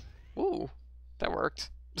 Ooh, that worked.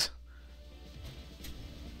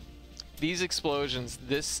 these explosions,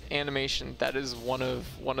 this animation, that is one of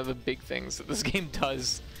the big things that this game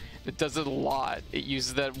does. It does it a lot. It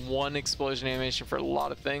uses that one explosion animation for a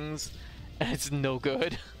lot of things, and it's no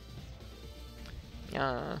good.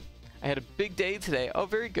 Yeah, I had a big day today. Oh,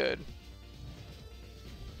 very good.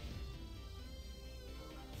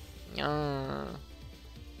 Yeah.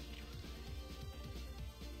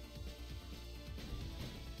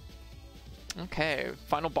 Okay,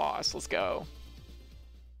 final boss. Let's go.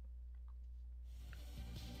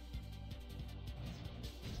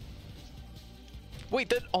 Wait,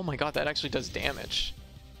 that, oh my god, that actually does damage.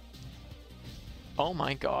 Oh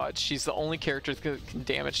my god, she's the only character that can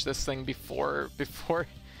damage this thing before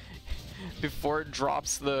it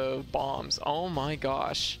drops the bombs. Oh my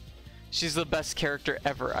gosh. She's the best character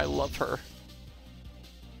ever. I love her.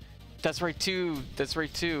 That's right too. That's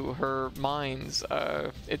right too. Her mines,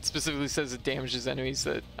 it specifically says it damages enemies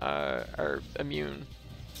that are immune.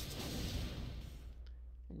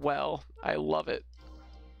 Well, I love it.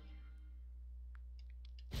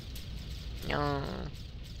 Yeah.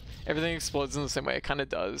 Everything explodes in the same way. It kind of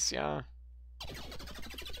does, yeah.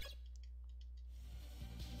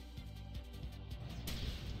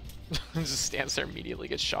 Just stands there, immediately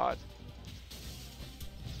gets shot.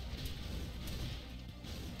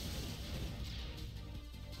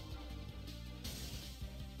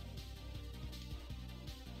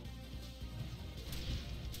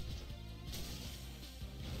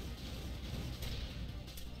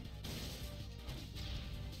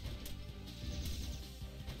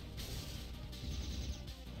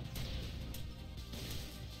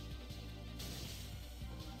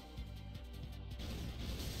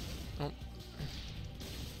 Oh.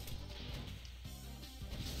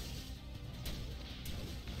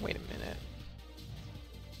 Wait a minute.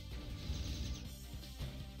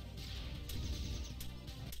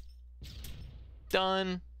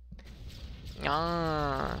 Done.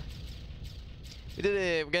 Ah. We did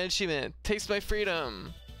it. We got an achievement. Taste my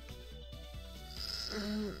freedom.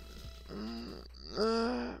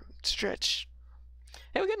 Stretch.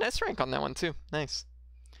 Hey, we got an S rank on that one too. Nice.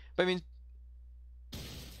 But I mean,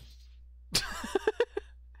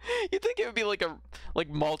 you'd think it would be like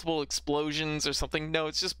multiple explosions or something. No,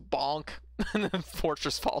 it's just bonk, and then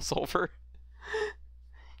fortress falls over.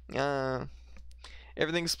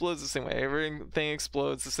 Everything explodes the same way. Everything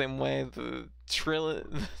explodes the same way. The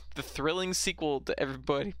thrilling sequel to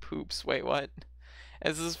Everybody Poops. Wait, what?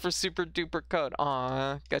 As this is for super duper code.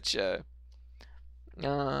 Aw, gotcha.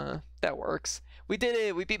 That works. We did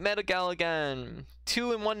it. We beat Metagal again.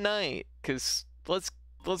 2 in 1 night. Cause let's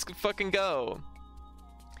fucking go.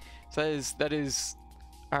 So that is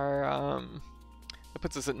our that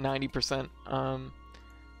puts us at 90%.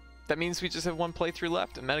 That means we just have 1 playthrough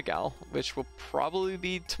left in Metagal, which will probably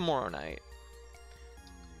be tomorrow night.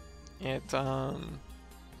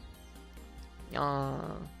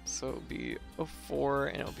 So it'll be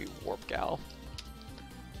Ep.4 and it'll be Warp Gal.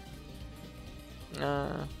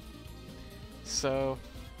 So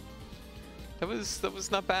that was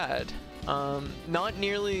not bad. Not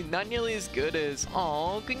nearly as good as,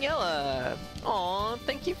 oh, Gunyella. Oh,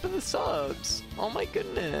 thank you for the subs. Oh my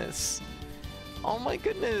goodness. Oh my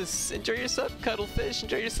goodness. Enjoy your sub, Cuddlefish.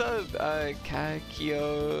 Enjoy your sub,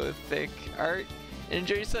 Kakio Thick Art. And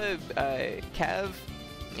enjoy your sub, Cav.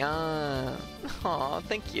 Aw,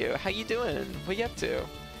 thank you. How you doing? What you up to?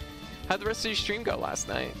 How'd the rest of your stream go last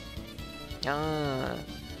night? Well,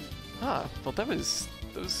 that was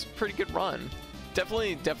pretty good run.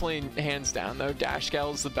 Definitely hands down though, Dash Gal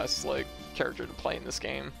is the best character to play in this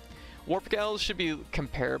game. Warp Gal should be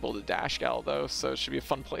comparable to Dash Gal though, so it should be a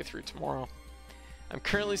fun playthrough tomorrow. I'm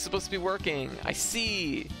currently supposed to be working. I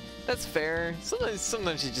see. That's fair.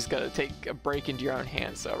 Sometimes you just gotta take a break into your own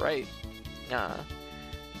hands though, right?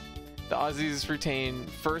 The Aussies retain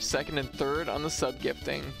 1st, 2nd, and 3rd on the sub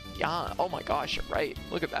gifting. Yeah. Oh my gosh, you're right.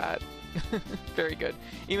 Look at that. Very good.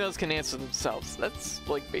 Emails can answer themselves. That's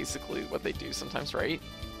basically what they do sometimes, right?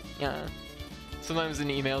 Yeah. Sometimes an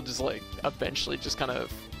email just eventually just kind of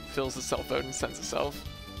fills itself out and sends itself.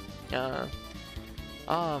 Yeah.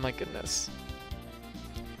 Oh my goodness.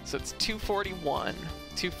 So it's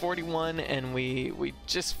 241, and we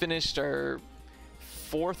just finished our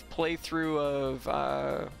 4th playthrough of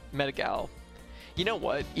Metagal. You know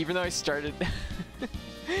what? Even though I started,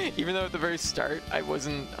 even though at the very start I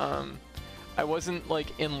wasn't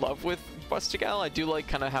in love with Bustagal, I do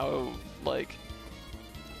kind of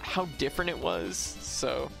how different it was.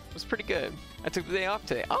 So it was pretty good. I took the day off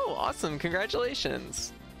today. Oh, awesome!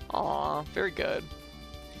 Congratulations. Aw, very good.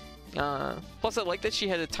 Plus I like that she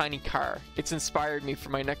had a tiny car. It's inspired me for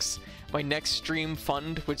my next stream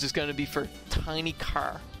fund, which is going to be for tiny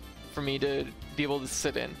car. for me to be able to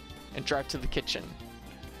sit in and drive to the kitchen.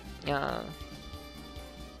 I'm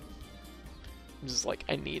just like,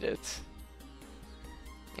 I need it.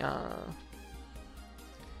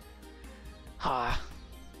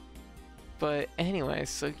 But anyway,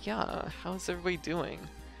 so yeah, how's everybody doing?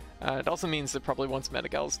 It also means that probably once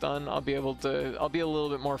Metagal's done, I'll be a little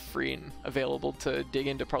bit more free and available to dig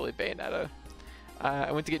into probably Bayonetta.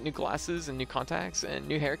 I went to get new glasses and new contacts and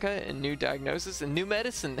new haircut and new diagnosis and new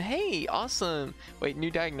medicine. Hey, awesome! Wait,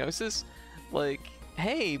 new diagnosis? Like,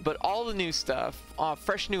 hey, but all the new stuff.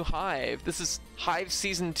 Fresh new Hive. This is Hive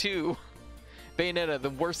Season 2. Bayonetta,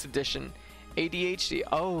 the worst edition. ADHD.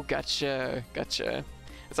 Oh, gotcha.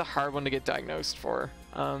 It's a hard one to get diagnosed for.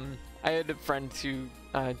 I had a friend who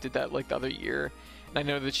did that like the other year, and I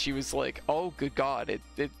know that she was like, oh good god,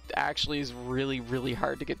 it actually is really, really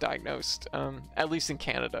hard to get diagnosed, at least in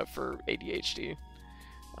Canada, for ADHD.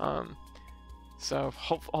 So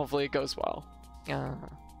hopefully it goes well.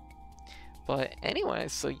 But anyway,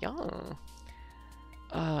 so yeah.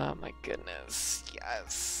 Oh my goodness,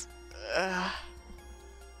 yes.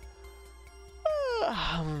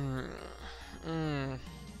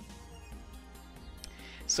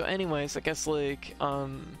 So anyways, I guess like,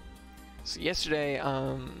 so yesterday,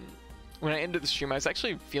 when I ended the stream, I was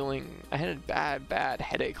actually feeling, I had a bad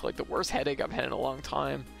headache, like the worst headache I've had in a long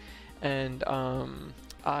time. And,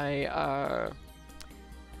 I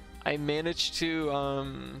managed to,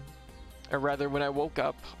 or rather when I woke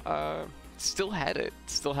up, still had it,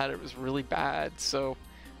 it was really bad. So,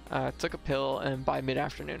 took a pill, and by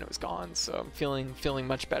mid-afternoon it was gone. So I'm feeling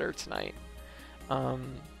much better tonight.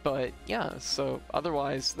 But yeah, so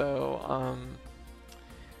otherwise though,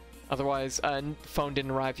 phone didn't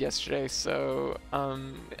arrive yesterday, so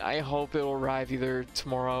I hope it'll arrive either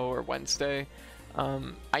tomorrow or Wednesday.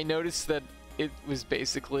 I noticed that it was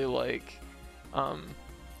basically like,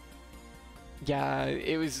 yeah,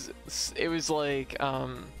 it was like,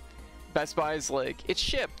 Best Buy's like, it's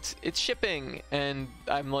shipping, and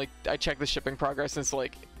I'm like, I check the shipping progress and it's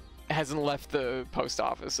like, it hasn't left the post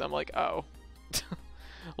office. I'm like, oh.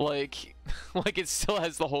 like it still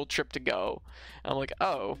has the whole trip to go. I'm like,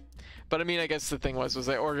 oh. But I mean, I guess the thing was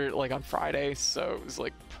I ordered it like on Friday, so it was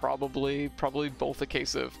like probably both a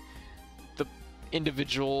case of the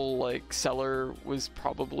individual like seller was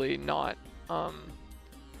probably not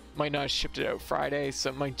might not have shipped it out Friday, so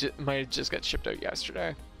it might have just got shipped out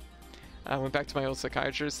yesterday. I went back to my old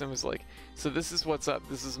psychiatrist and was like, so this is what's up,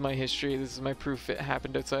 this is my history, this is my proof it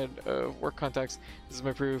happened outside of work context, this is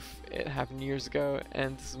my proof it happened years ago,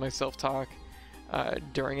 and this is my self-talk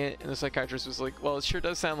during it. And the psychiatrist was like, well, it sure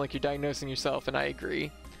does sound like you're diagnosing yourself, and I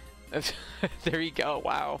agree. There you go.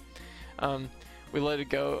 Wow. We let it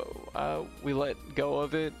go. We let go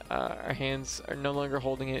of it. Our hands are no longer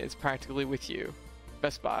holding it. It's practically with you.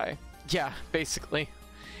 Best Buy. Yeah, basically.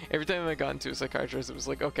 Every time I got into a psychiatrist, it was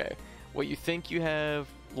like, okay, what you think you have,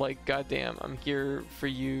 like, goddamn, I'm here for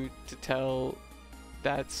you to tell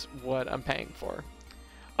that's what I'm paying for.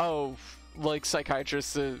 Oh, like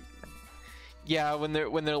psychiatrists, yeah, when they're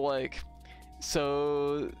like,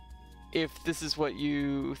 so if this is what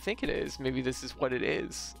you think it is, maybe this is what it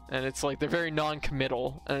is. And it's like, they're very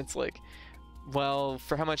non-committal, and it's like, well,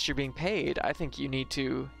 for how much you're being paid, I think you need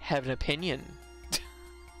to have an opinion.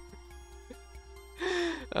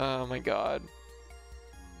 Oh my god.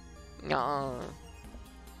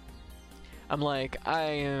 I'm like, I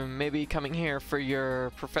am maybe coming here for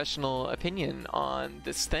your professional opinion on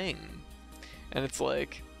this thing. And it's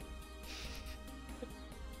like,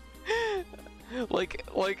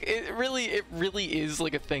 like it really is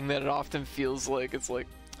like a thing that it often feels like. It's like,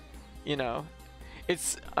 you know,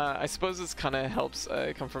 it's I suppose this kind of helps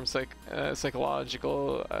come from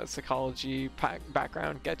psychological psychology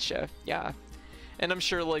background. Getcha, yeah. And I'm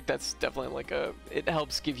sure like that's definitely like it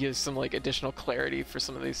helps give you some like additional clarity for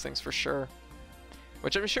some of these things for sure.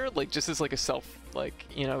 Which I'm sure like just as like a self, like,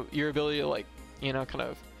 you know, your ability to like, you know,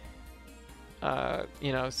 kind of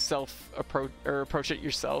you know, self approach it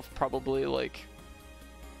yourself, probably like,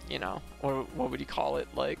 you know, or what would you call it,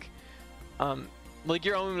 like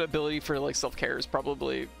your own ability for like self-care is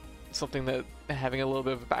probably something that having a little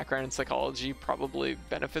bit of a background in psychology probably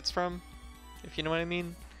benefits from, if you know what I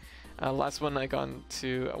mean. Last one I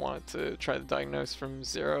wanted to try to diagnose from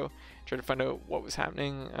zero, try to find out what was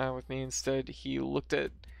happening with me. Instead, he looked at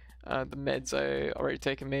the meds I already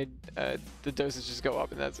take and made the dosages go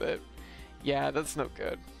up, and that's it. Yeah, that's no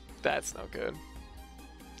good. That's no good.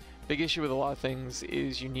 Big issue with a lot of things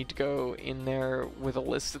is you need to go in there with a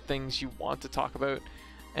list of things you want to talk about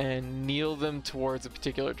and needle them towards a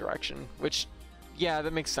particular direction, which, yeah,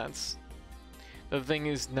 that makes sense. The thing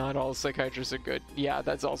is, not all psychiatrists are good. Yeah,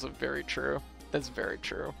 that's also very true. That's very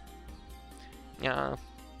true. Yeah,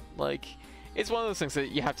 like, it's one of those things that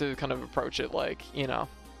you have to kind of approach it like, you know,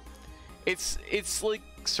 it's like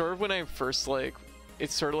sort of when I first like,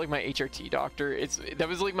 it's sort of like my HRT doctor. That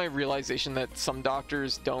was like my realization that some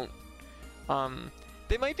doctors don't,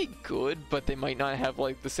 they might be good, but they might not have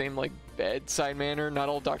like the same like bedside manner. Not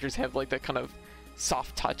all doctors have like that kind of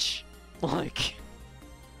soft touch, like.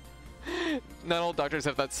 Not all doctors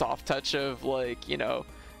have that soft touch of like, you know,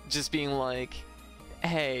 just being like,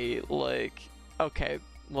 hey, like, okay,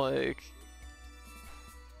 like,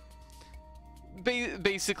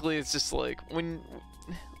 basically it's just like when,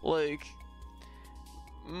 like,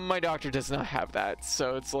 my doctor does not have that,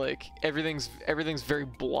 so it's like everything's very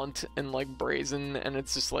blunt and like brazen, and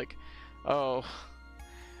it's just like, oh,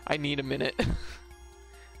 I need a minute.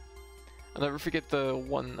 I'll never forget the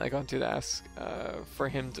one I got to ask for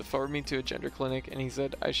him to forward me to a gender clinic, and he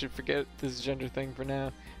said I should forget this gender thing for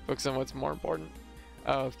now, focus on what's more important.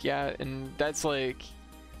 Oh yeah, and that's like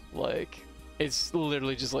it's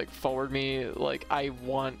literally just like forward me, like I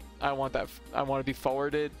want that, I want to be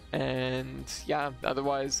forwarded, and yeah,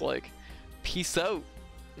 otherwise like peace out.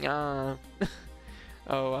 Oh,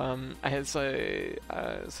 I had a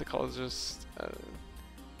psychologist,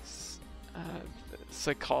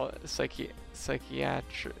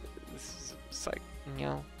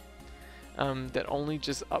 that only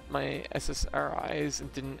just upped my SSRIs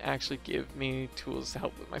and didn't actually give me tools to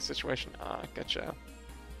help with my situation. Gotcha.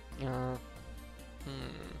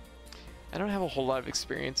 I don't have a whole lot of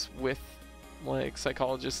experience with like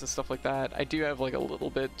psychologists and stuff like that. I do have like a little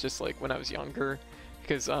bit, just like when I was younger,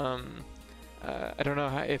 because I don't know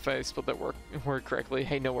if I spelled that word correctly.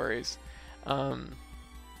 Hey, no worries.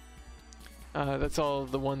 That's all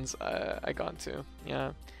the ones I got to.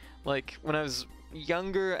 Yeah, like when I was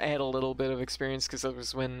younger, I had a little bit of experience because that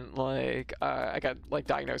was when like I got like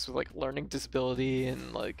diagnosed with like learning disability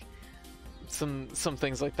and like some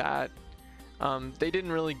things like that. They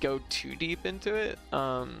didn't really go too deep into it.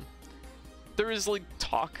 There was like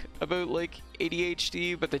talk about like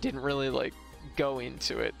ADHD, but they didn't really like go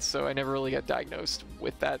into it, so I never really got diagnosed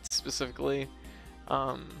with that specifically.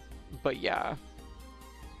 But yeah.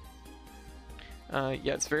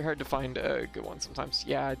 Yeah, it's very hard to find a good one sometimes.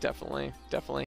 Yeah, definitely.